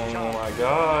ours, Oh my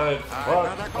god. I've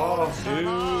got a Fuck golden off, sun dude.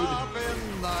 up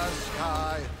in the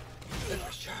sky.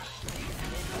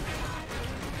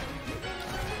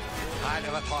 I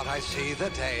never thought I'd see the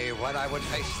day when I would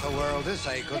face the world and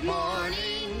say good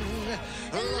morning.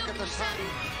 Look at the sun.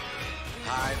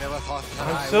 I never thought that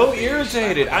I'm so would be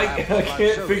irritated. I stuck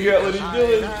can't figure out what he's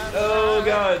doing. Oh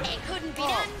god.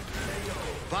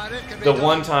 The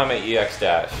one time I EX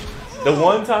dashed. The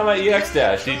one time I EX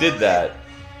dashed, he did that.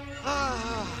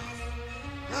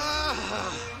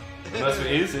 It must be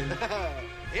easy.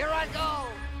 Here I go.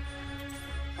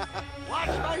 Watch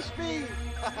my speed.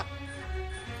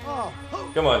 Oh.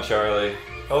 Come on, Charlie.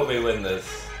 Help me win this.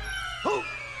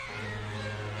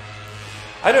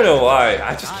 I don't know why.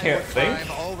 I just can't think.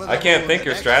 I can't think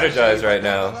or strategize right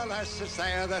now.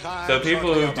 So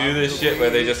people who do this shit where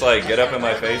they just like get up in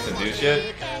my face and do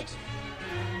shit,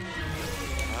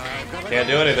 can't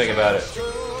do anything about it.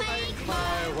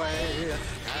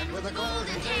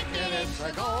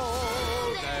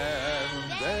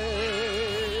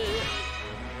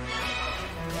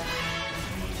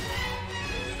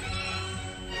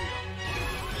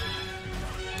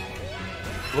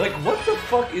 Like, what the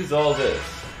fuck is all this?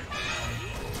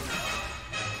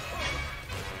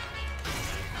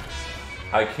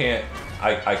 I can't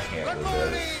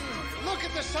with this. Look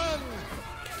at the sun.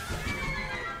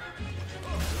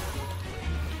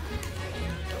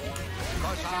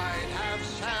 Cause I'd have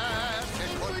said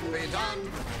it couldn't be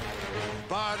done,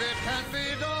 but it can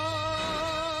be done.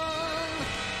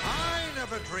 I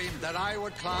never dreamed that I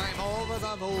would climb over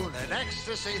the moon in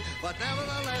ecstasy, but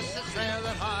nevertheless it's there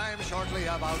that I'm shortly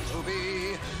about to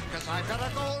be. Cause I've got a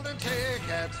golden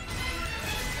ticket.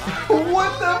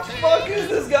 What the fuck is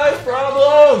this guy's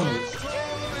problem?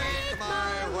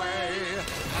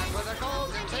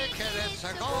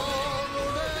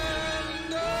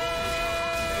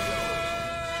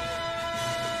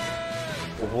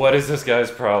 What is this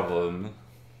guy's problem?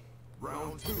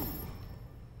 Round 2.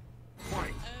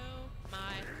 Fight. Oh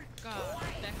my god,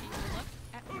 Becky, look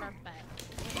at her butt.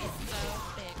 It's so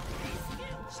big.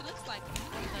 She looks like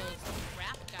one of those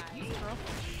rap guys, girl.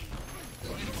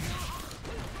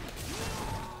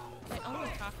 I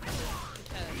only talk to her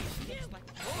because she looks like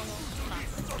a total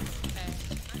prostitute.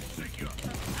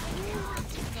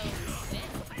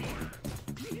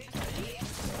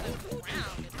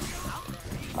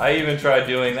 I even tried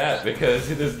doing that because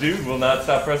this dude will not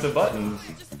stop pressing buttons.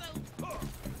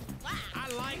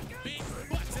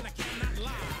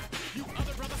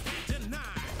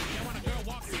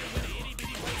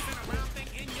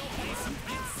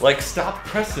 Like, stop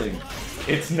pressing.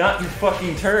 It's not your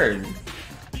fucking turn.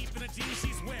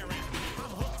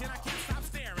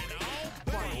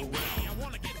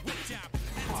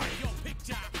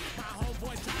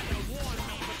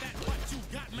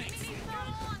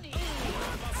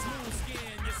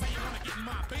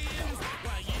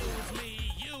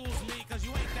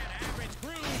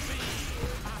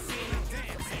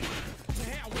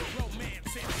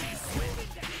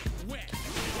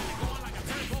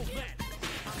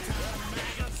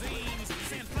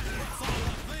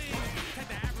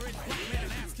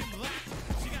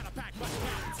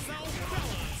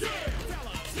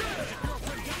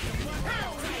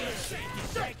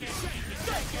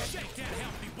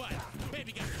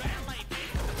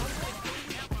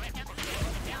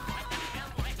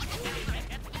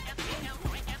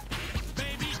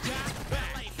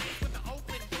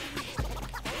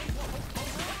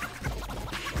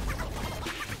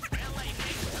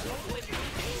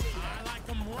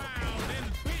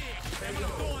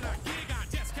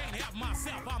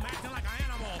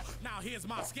 Here's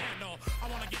my scandal. I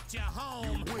wanna get you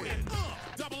home and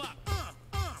double up.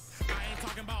 I ain't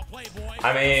talking about Playboy.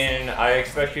 I mean, I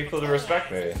expect people to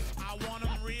respect me.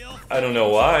 I don't know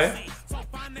why. So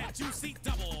find that juicy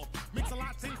double. Mix a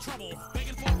lot's in trouble.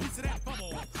 Begging for a piece of that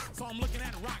bubble. So I'm looking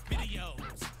at rock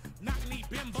videos. Knock knee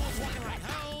bimbos walking like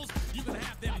hoes. You can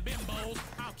have them bimbos.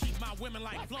 I'll keep my women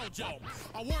like Flojo.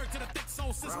 A word to the thick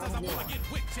soul sisters. I wanna get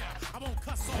with ya. I won't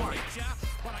cuss or hit ya.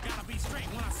 But I gotta be straight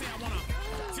when I say I wanna.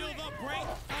 Till the break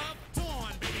of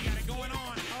dawn, baby, got it going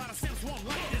on. A lot of simps won't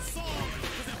like this song,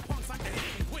 cause them punks like to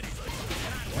hate and quit it.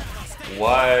 And I'd rather stay.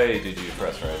 Why did you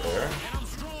press right there? And I'm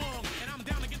strong, and I'm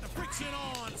down to get the friction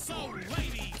on. So,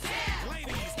 ladies, if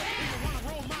you wanna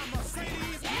roll my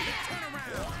Mercedes, then turn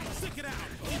around, stick it out.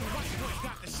 Even white boys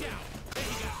got the shout.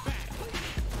 Baby got back.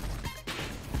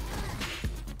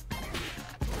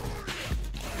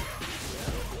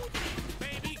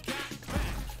 Baby got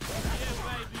back. Yeah,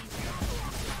 baby.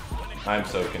 I'm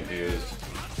so confused.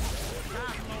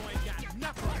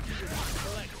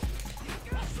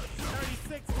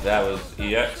 That was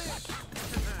EX.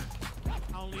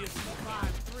 Only if you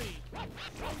 5'3".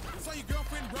 So your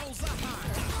girlfriend rolls up high.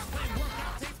 Playing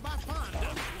workout tapes by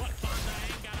Fonda. But Fonda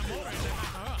ain't got a motor in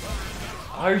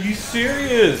her. Are you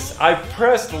serious? I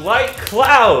pressed Light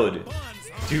Cloud!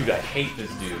 Dude, I hate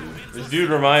this dude. This dude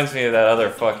reminds me of that other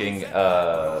fucking,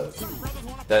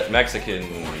 that Mexican,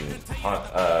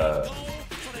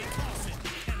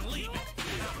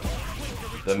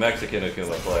 the Mexican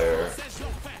Akuma player.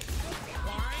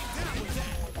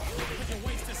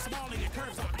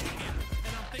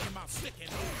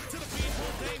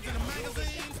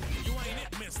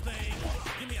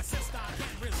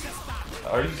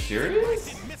 Are you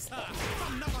serious?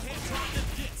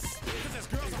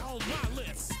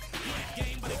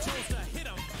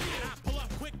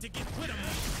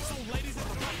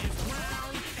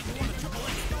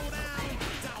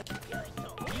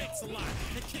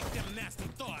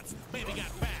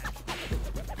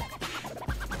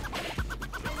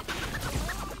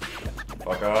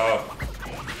 Fuck off.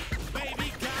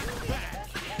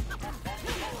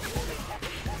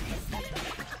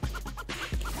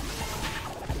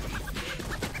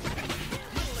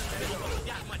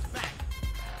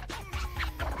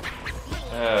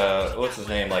 What's his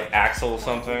name? Like Axel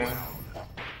something?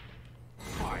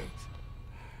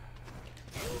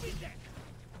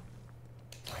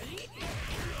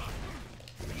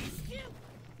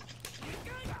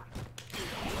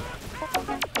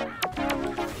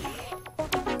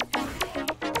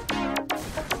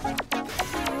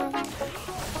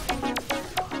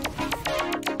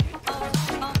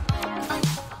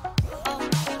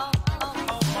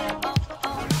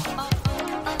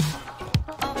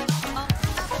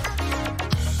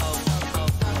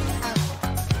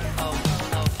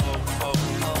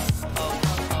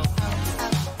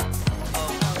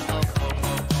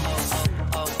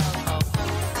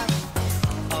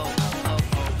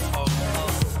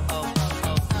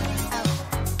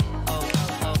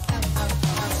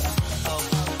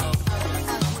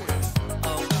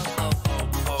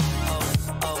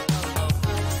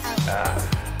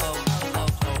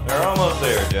 We're almost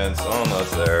there, gents.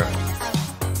 Almost there.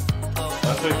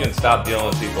 Once we can stop dealing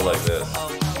with people like this.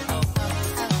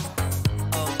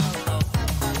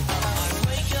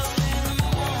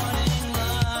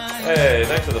 Hey,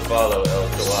 thanks for the follow, El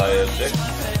Kawaii.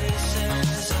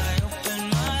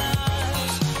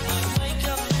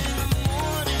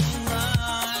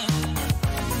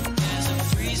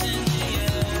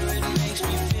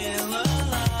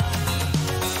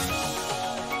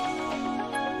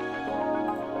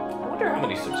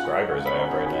 Subscribers I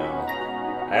have right now.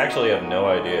 I actually have no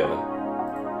idea.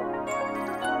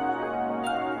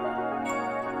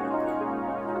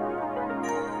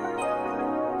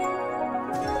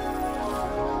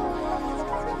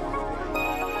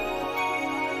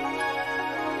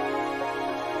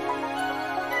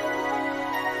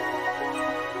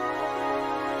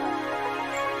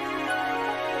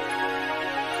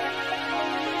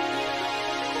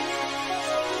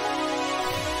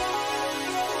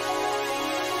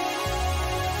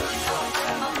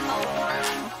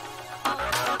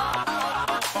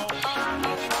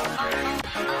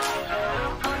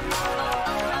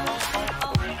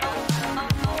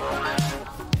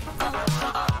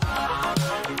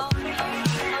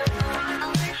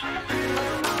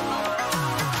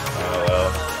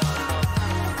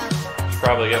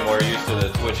 Probably get more used to the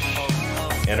Twitch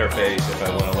interface if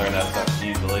I want to learn that stuff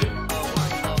easily.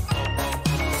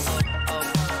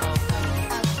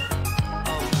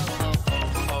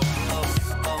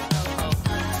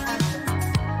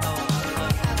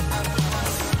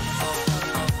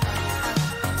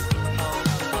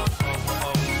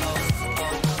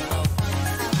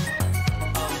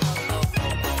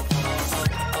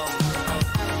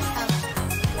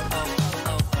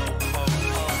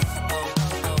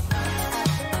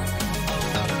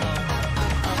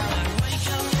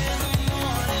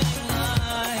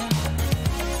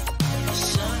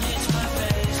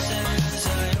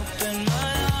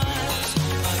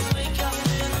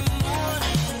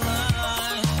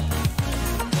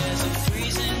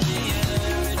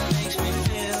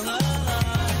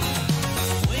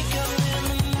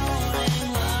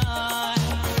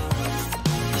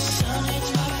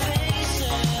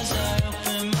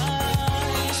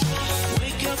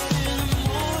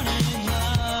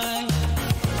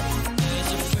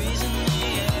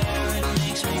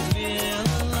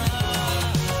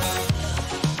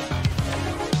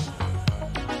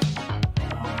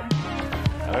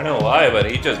 I don't know why,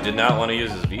 but he just did not want to use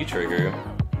his V trigger.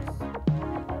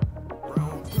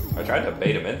 I tried to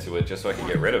bait him into it just so I could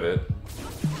get rid of it.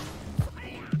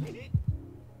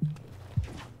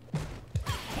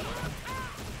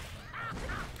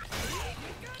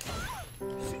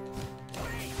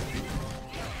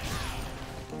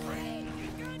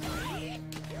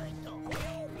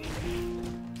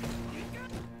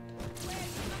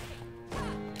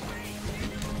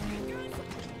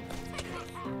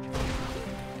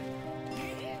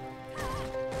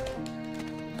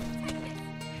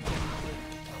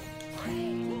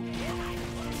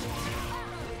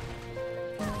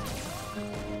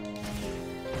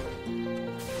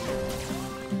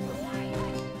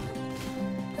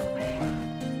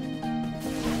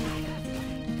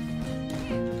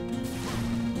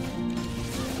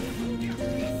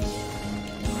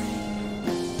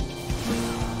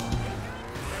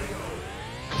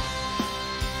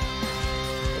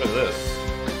 What is this?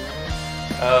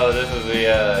 Oh, this is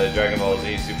the Dragon Ball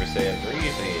Z Super Saiyan 3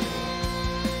 theme.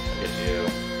 Look at you.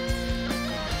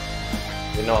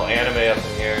 Getting all anime up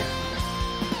in here.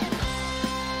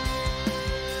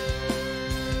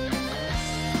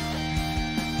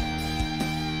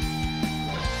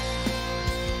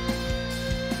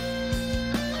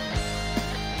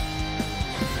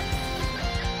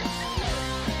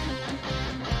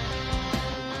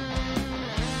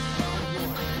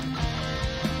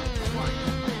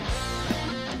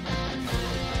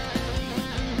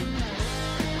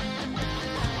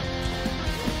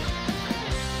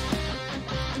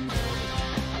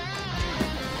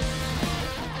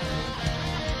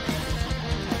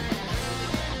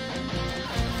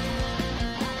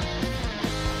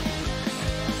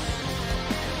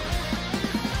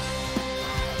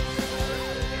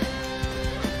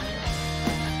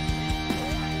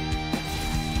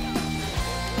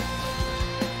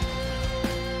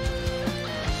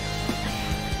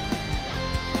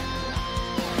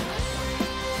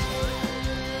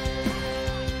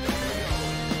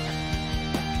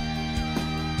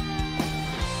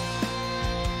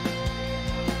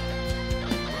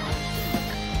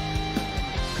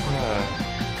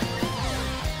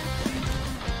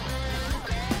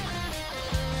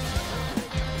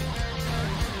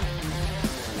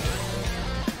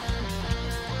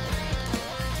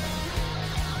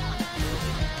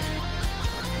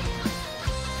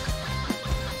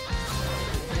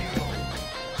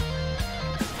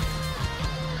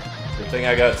 Good thing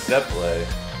I got set play.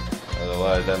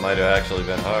 Otherwise, that might have actually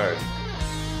been hard.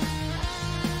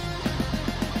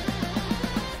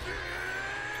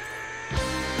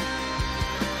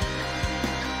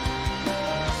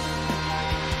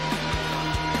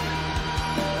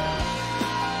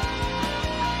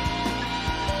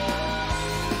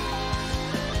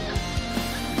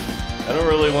 I don't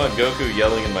really really want Goku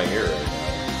yelling in my ear right now.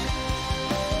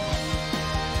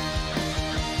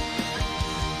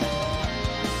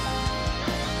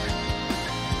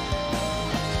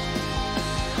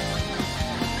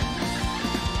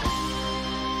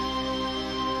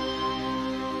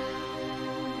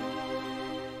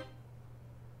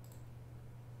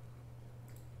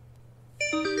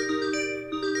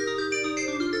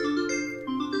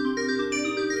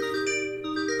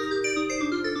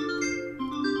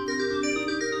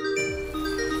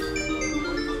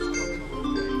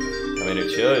 I mean,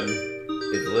 it should.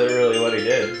 It's literally what he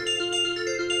did.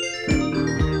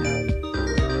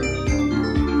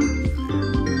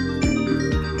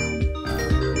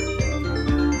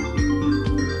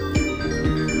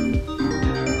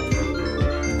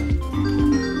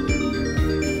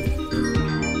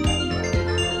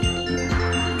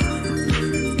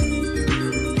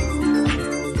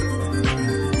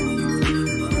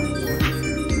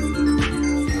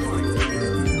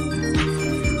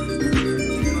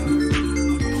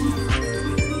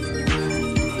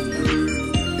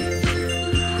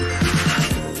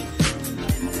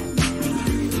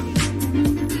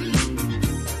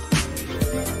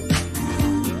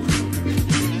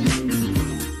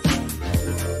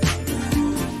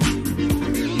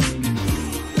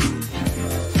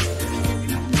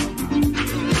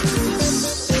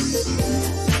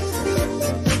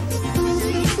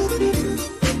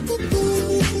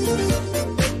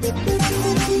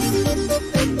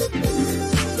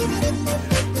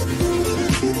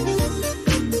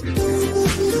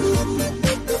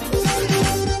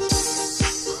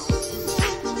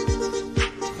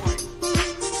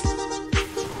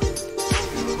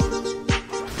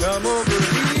 Come over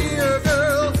here,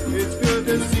 girl. It's good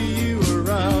to see you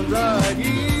around right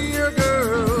here,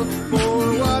 girl.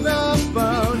 For what I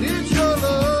found is your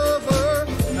lover,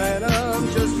 and I'm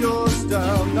just your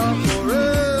style, not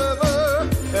forever,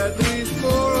 at least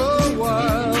for a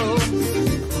while.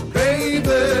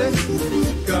 Baby,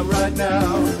 come right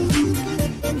now.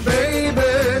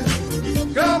 Baby,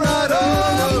 come right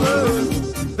on.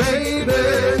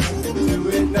 Baby, do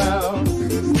it now.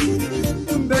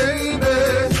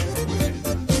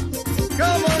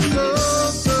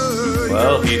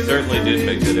 Well, he certainly did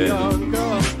mix it in.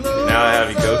 Now I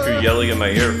have Goku yelling in my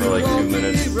ear for like 2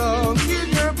 minutes.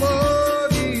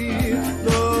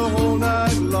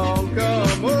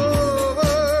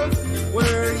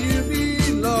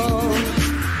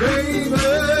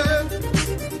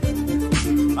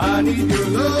 I need your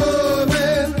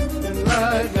loving and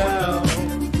right now.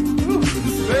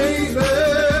 Baby,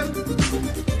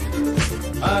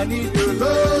 I need your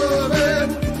loving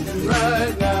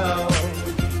right now.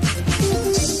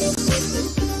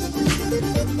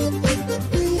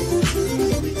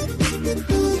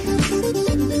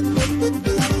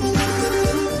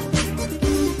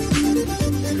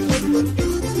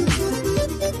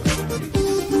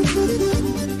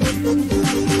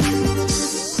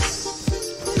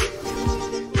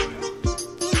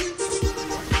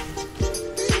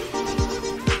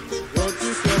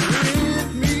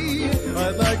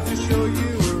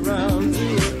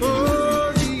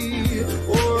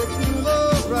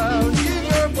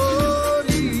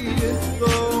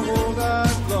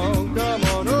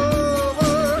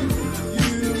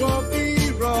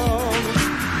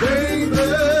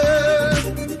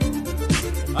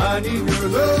 I need your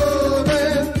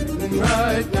loving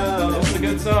right now. That's a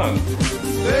good song.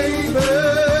 Baby,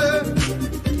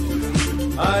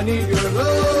 I need your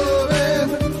loving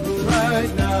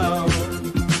right now.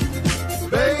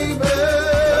 Baby,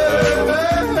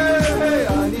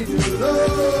 I need your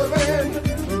loving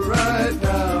right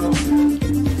now.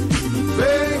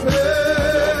 Baby,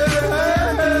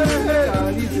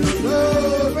 I need your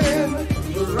loving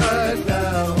right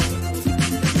now.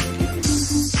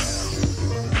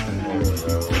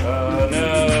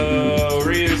 No,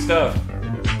 Ryu stuff.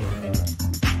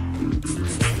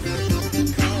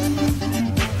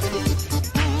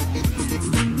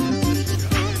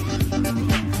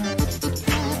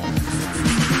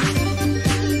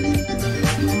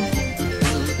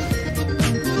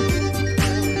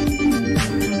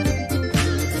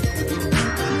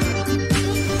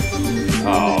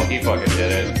 Oh, he fucking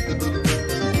did it.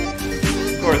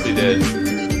 Of course he did.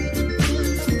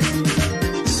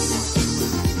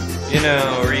 You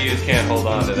know, Ryu can't hold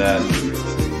on to that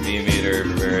V-meter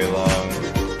for very long.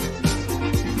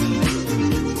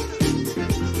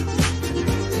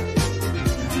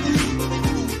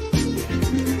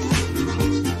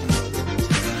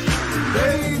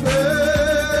 Baby,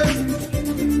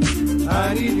 I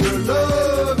need your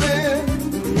loving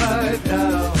right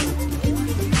now.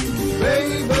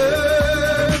 Baby,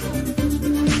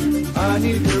 I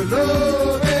need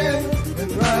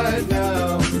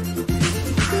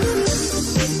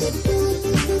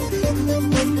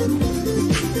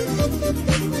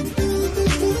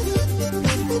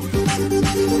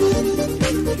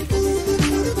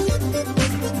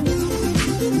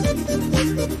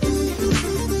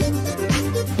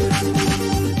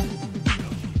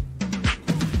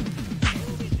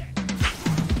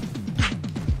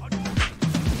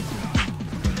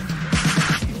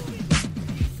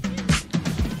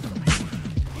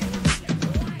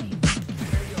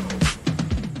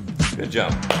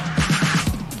jump.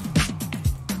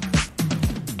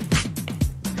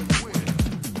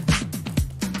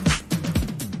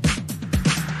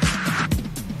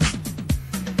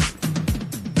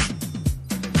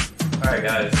 Alright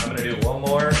guys, I'm gonna do one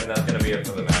more and that's gonna be it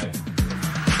for the night.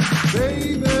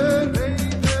 Baby, loving,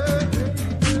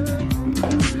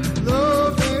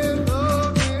 loving,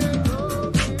 loving.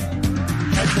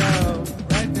 Right now,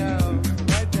 right now,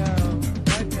 right now, right now,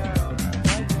 right now,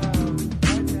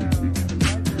 right now,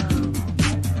 right now.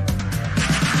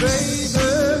 Baby,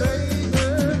 loving,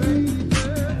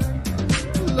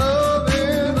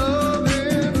 loving,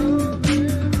 loving.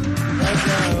 Right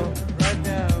now, right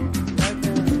now, right now,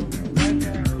 right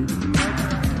now,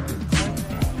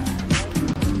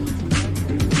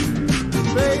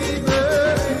 baby.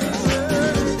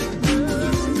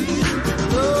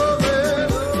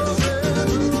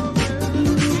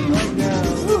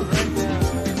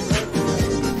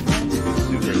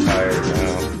 Super tired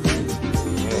now.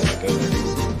 Oh my goodness.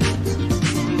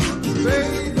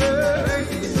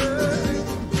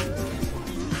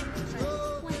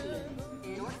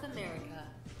 North America.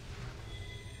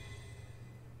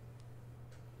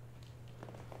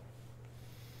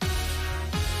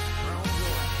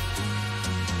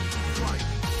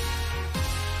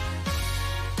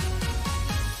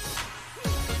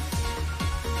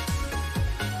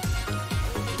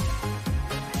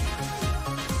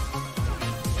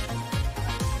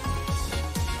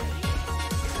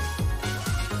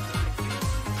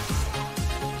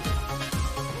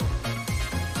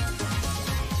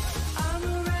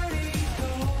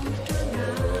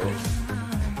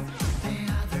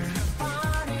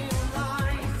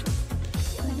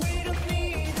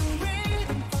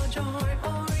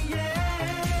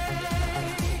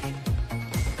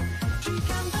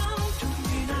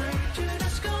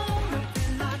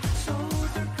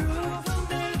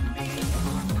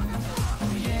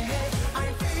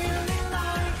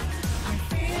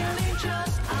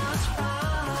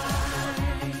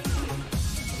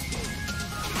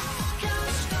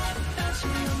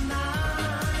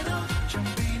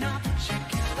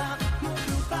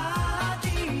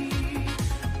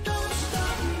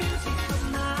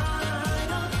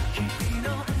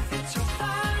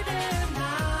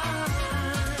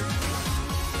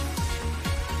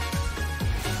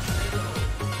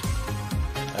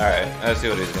 Alright, I see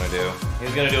what he's gonna do.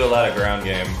 He's gonna do a lot of ground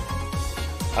game.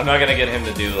 I'm not gonna get him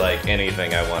to do like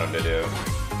anything I want him to do.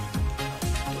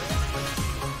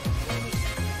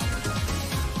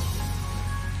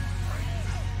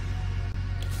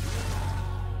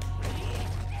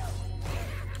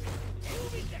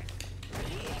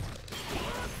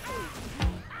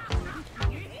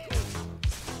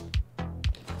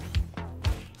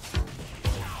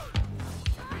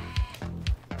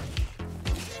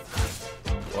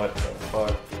 What the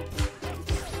fuck?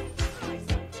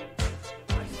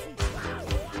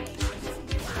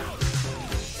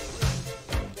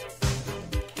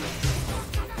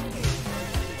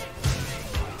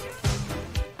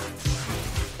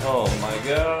 Oh my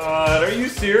god, are you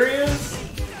serious?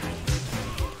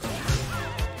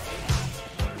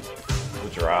 The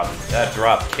drop. That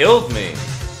drop killed me.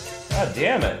 God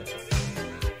damn it.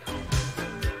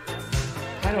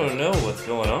 I don't know what's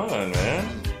going on,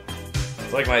 man.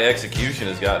 It's like my execution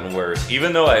has gotten worse.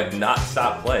 Even though I have not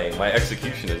stopped playing, my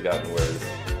execution has gotten worse.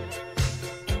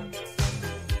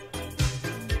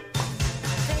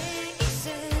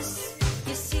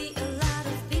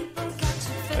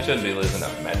 I shouldn't be listening to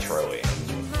Metroid.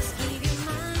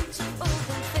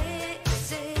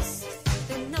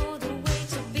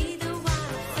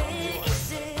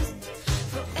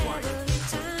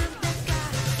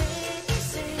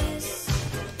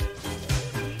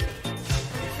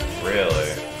 Really?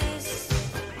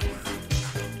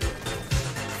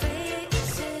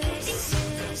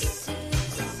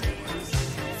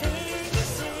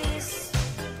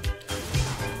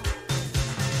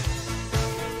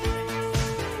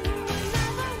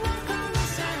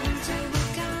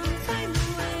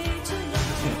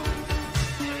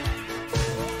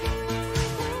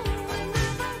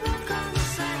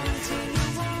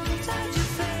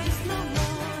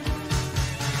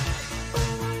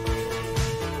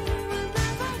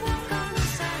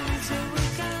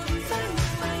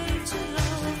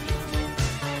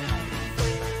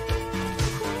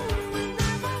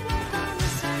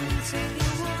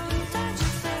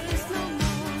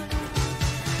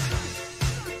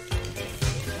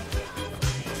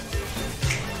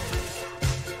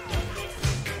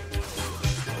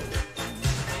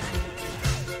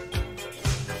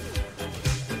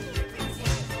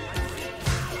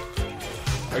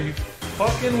 Are you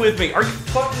fucking with me? Are you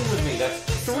fucking with me? That's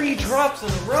 3 drops in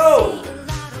a row!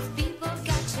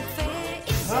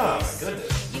 Oh my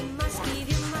goodness.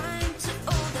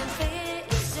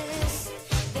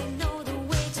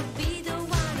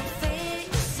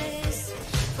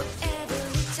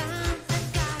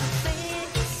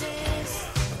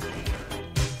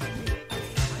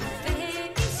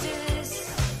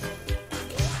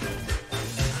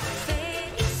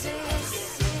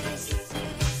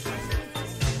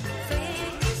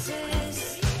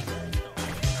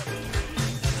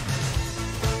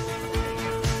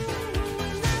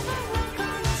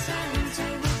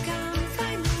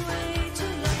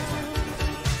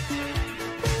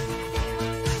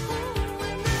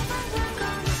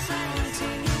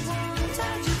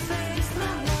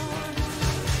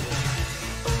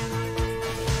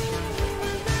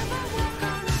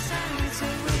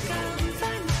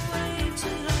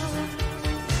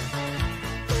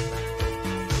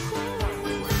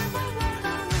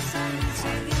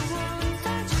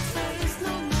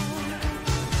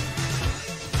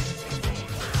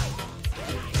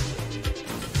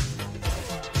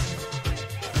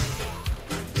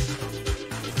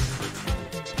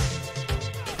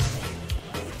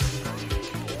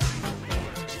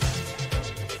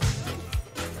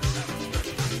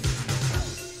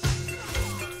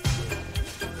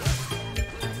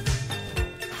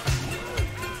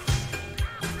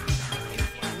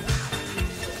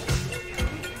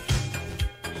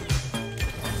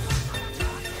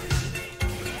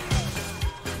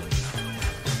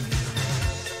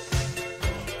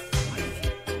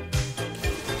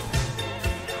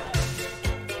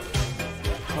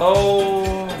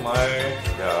 Oh my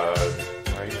god.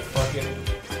 Are you fucking...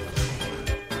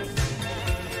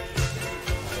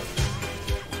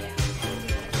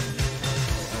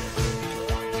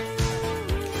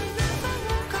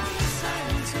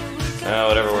 Oh,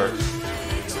 whatever works.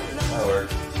 That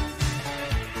works.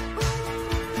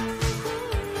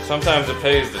 Sometimes it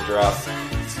pays to drop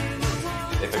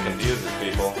if it confuses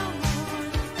people.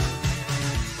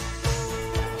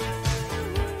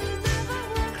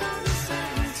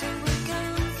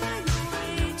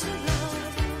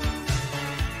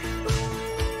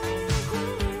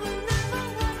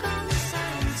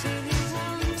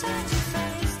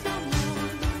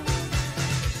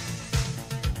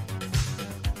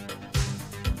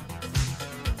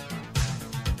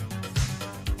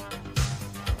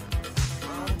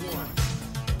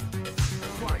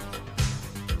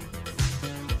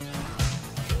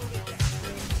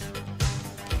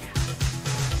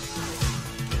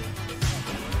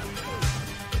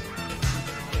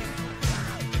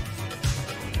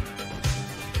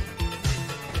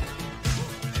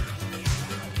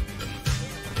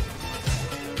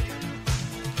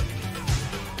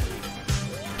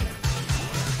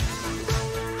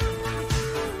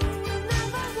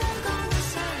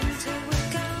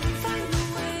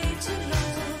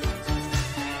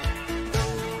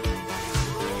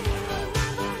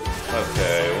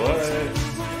 Okay, what?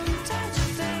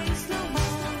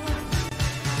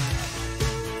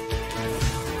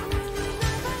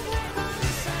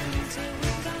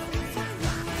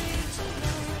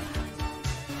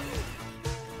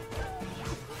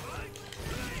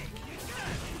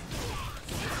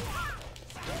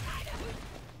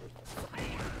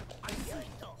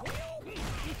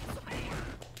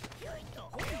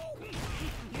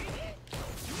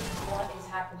 What is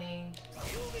happening?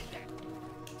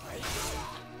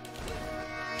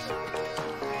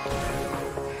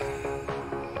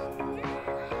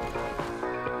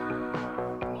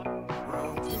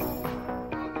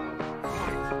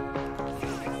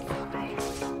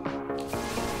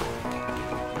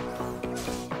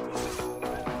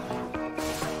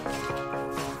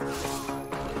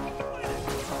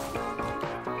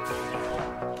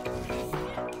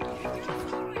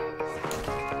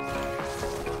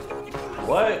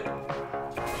 What?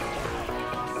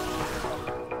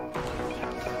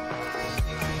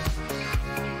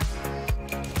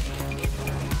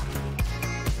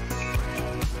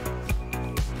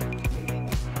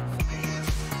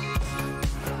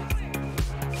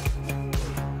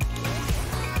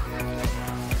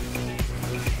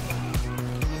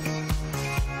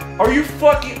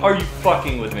 Are you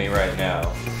fucking with me right now?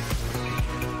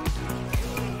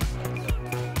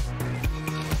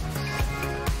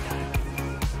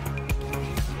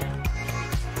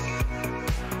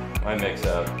 My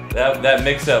mix-up. That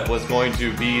mix-up was going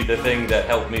to be the thing that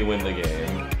helped me win the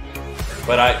game.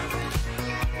 But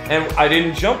I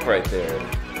didn't jump right there.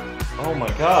 Oh my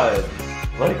god.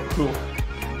 Like, who?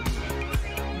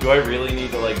 Do I really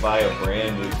need to like buy a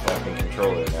brand new fucking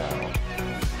controller now?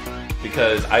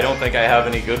 Because I don't think I have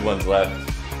any good ones left.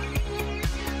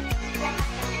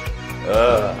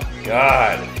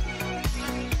 God.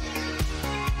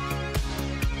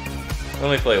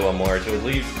 Let me play one more to at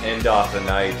least end off the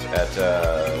night at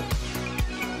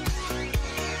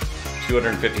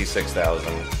 256,000.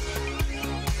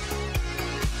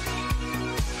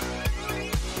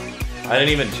 I didn't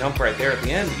even jump right there at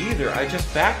the end either. I just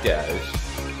backdashed.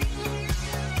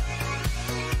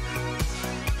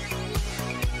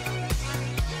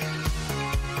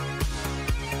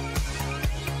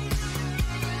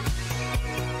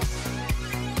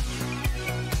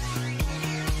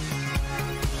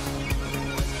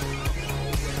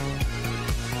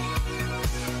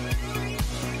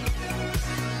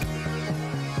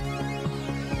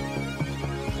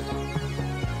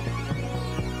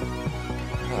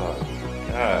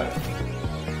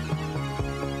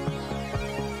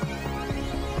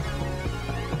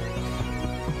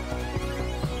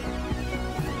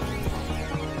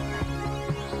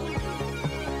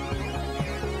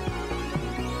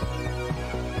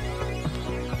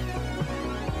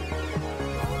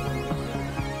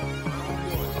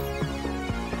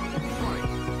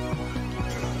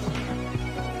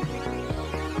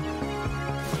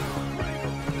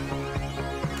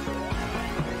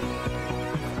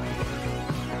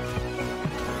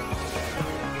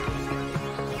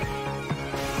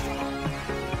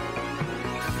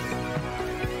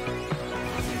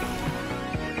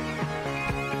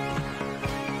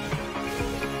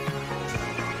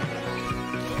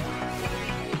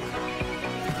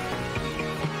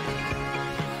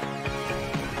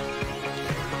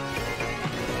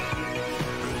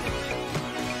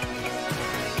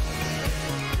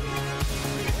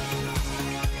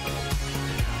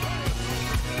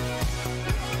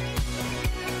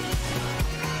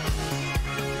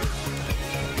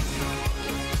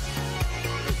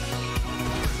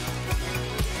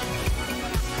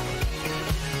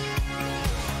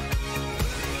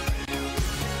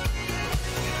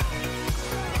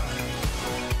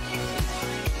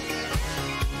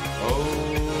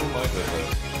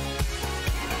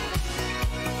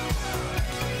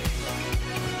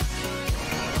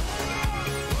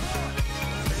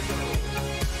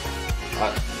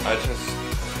 I just...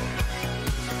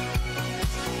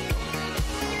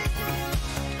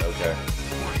 Okay.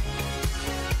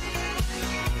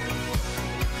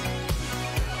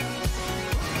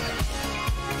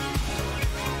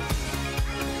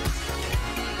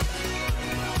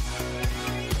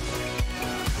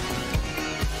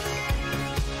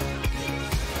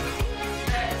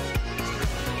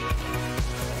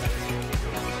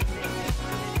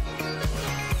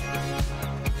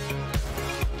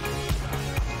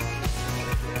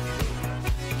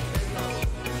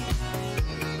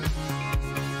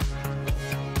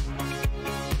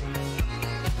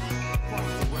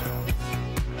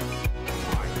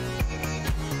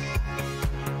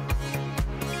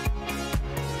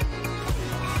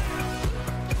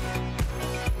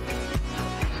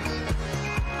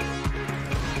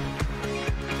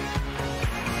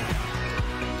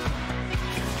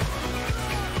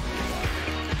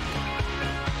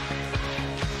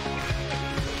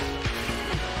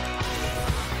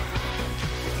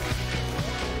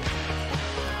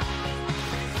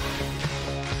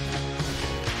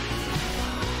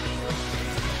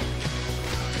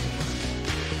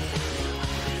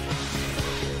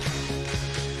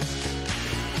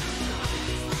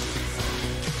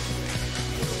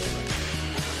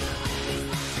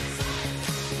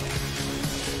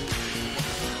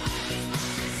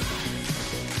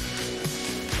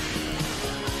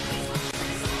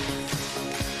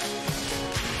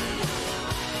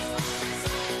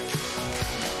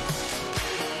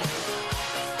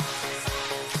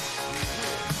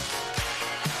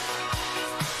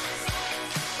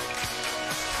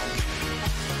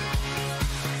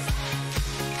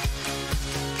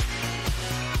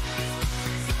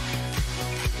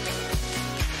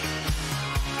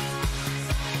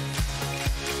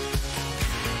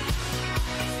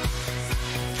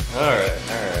 Alright.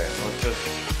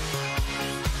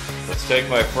 Let's take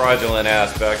my fraudulent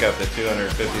ass back up to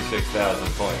 256,000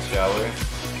 points, shall we?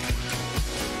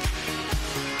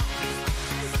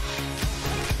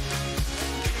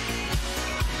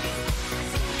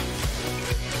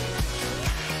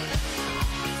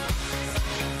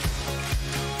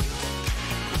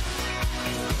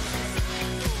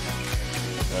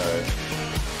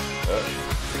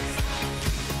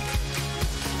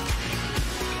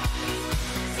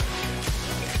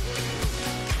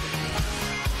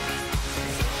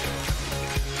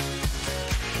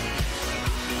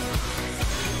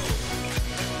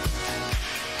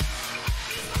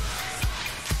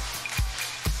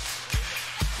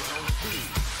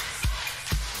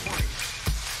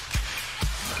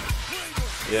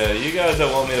 Yeah, you guys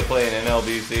that want me to play an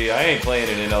NLBC, I ain't playing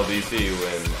an NLBC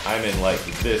when I'm in like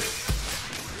this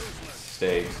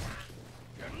state.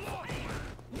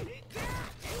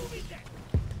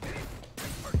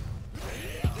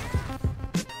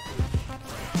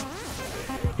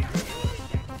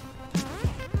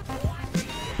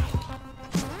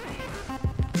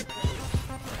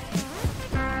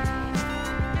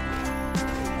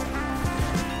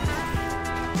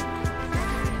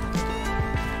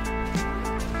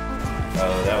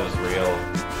 Oh, that was real.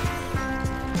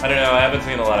 I don't know, I haven't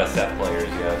seen a lot of set players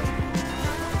yet.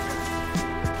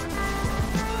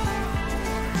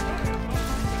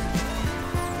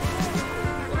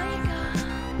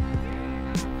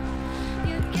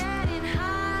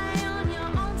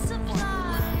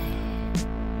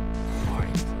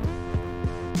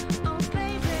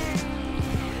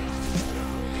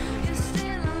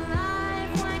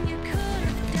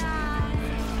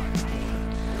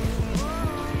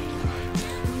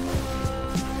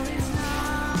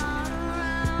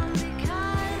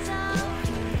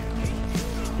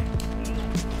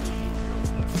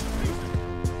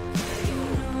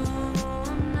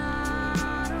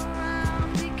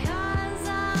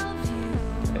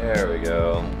 There we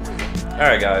go.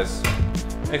 Alright guys,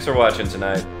 thanks for watching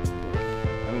tonight.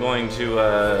 I'm going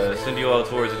to send you all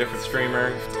towards a different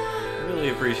streamer. I really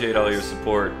appreciate all your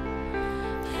support.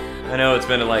 I know it's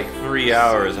been like 3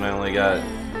 hours and I only got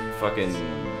fucking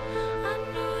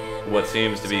what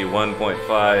seems to be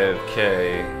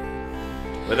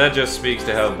 1.5k. But that just speaks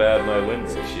to how bad my win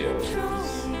ratio is.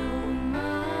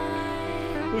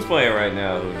 Who's playing right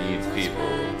now who needs people?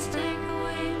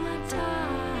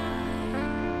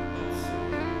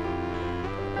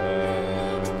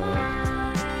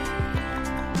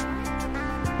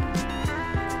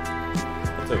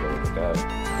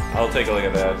 I'll take a look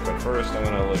at that, but first I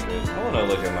want to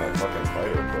look at my fucking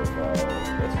fighter profile.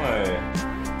 That's my...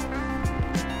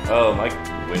 Oh, my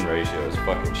win ratio is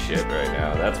fucking shit right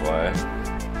now, that's why.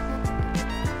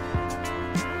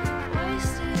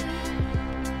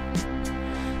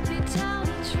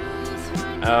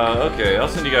 Okay, I'll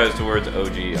send you guys towards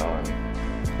OG on.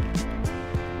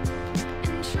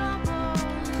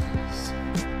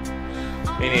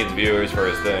 He needs viewers for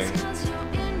his thing.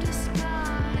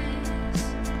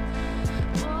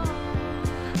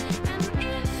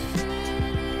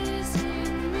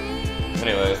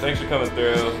 Anyways, thanks for coming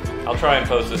through. I'll try and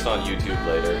post this on YouTube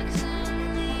later.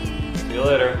 See you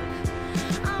later.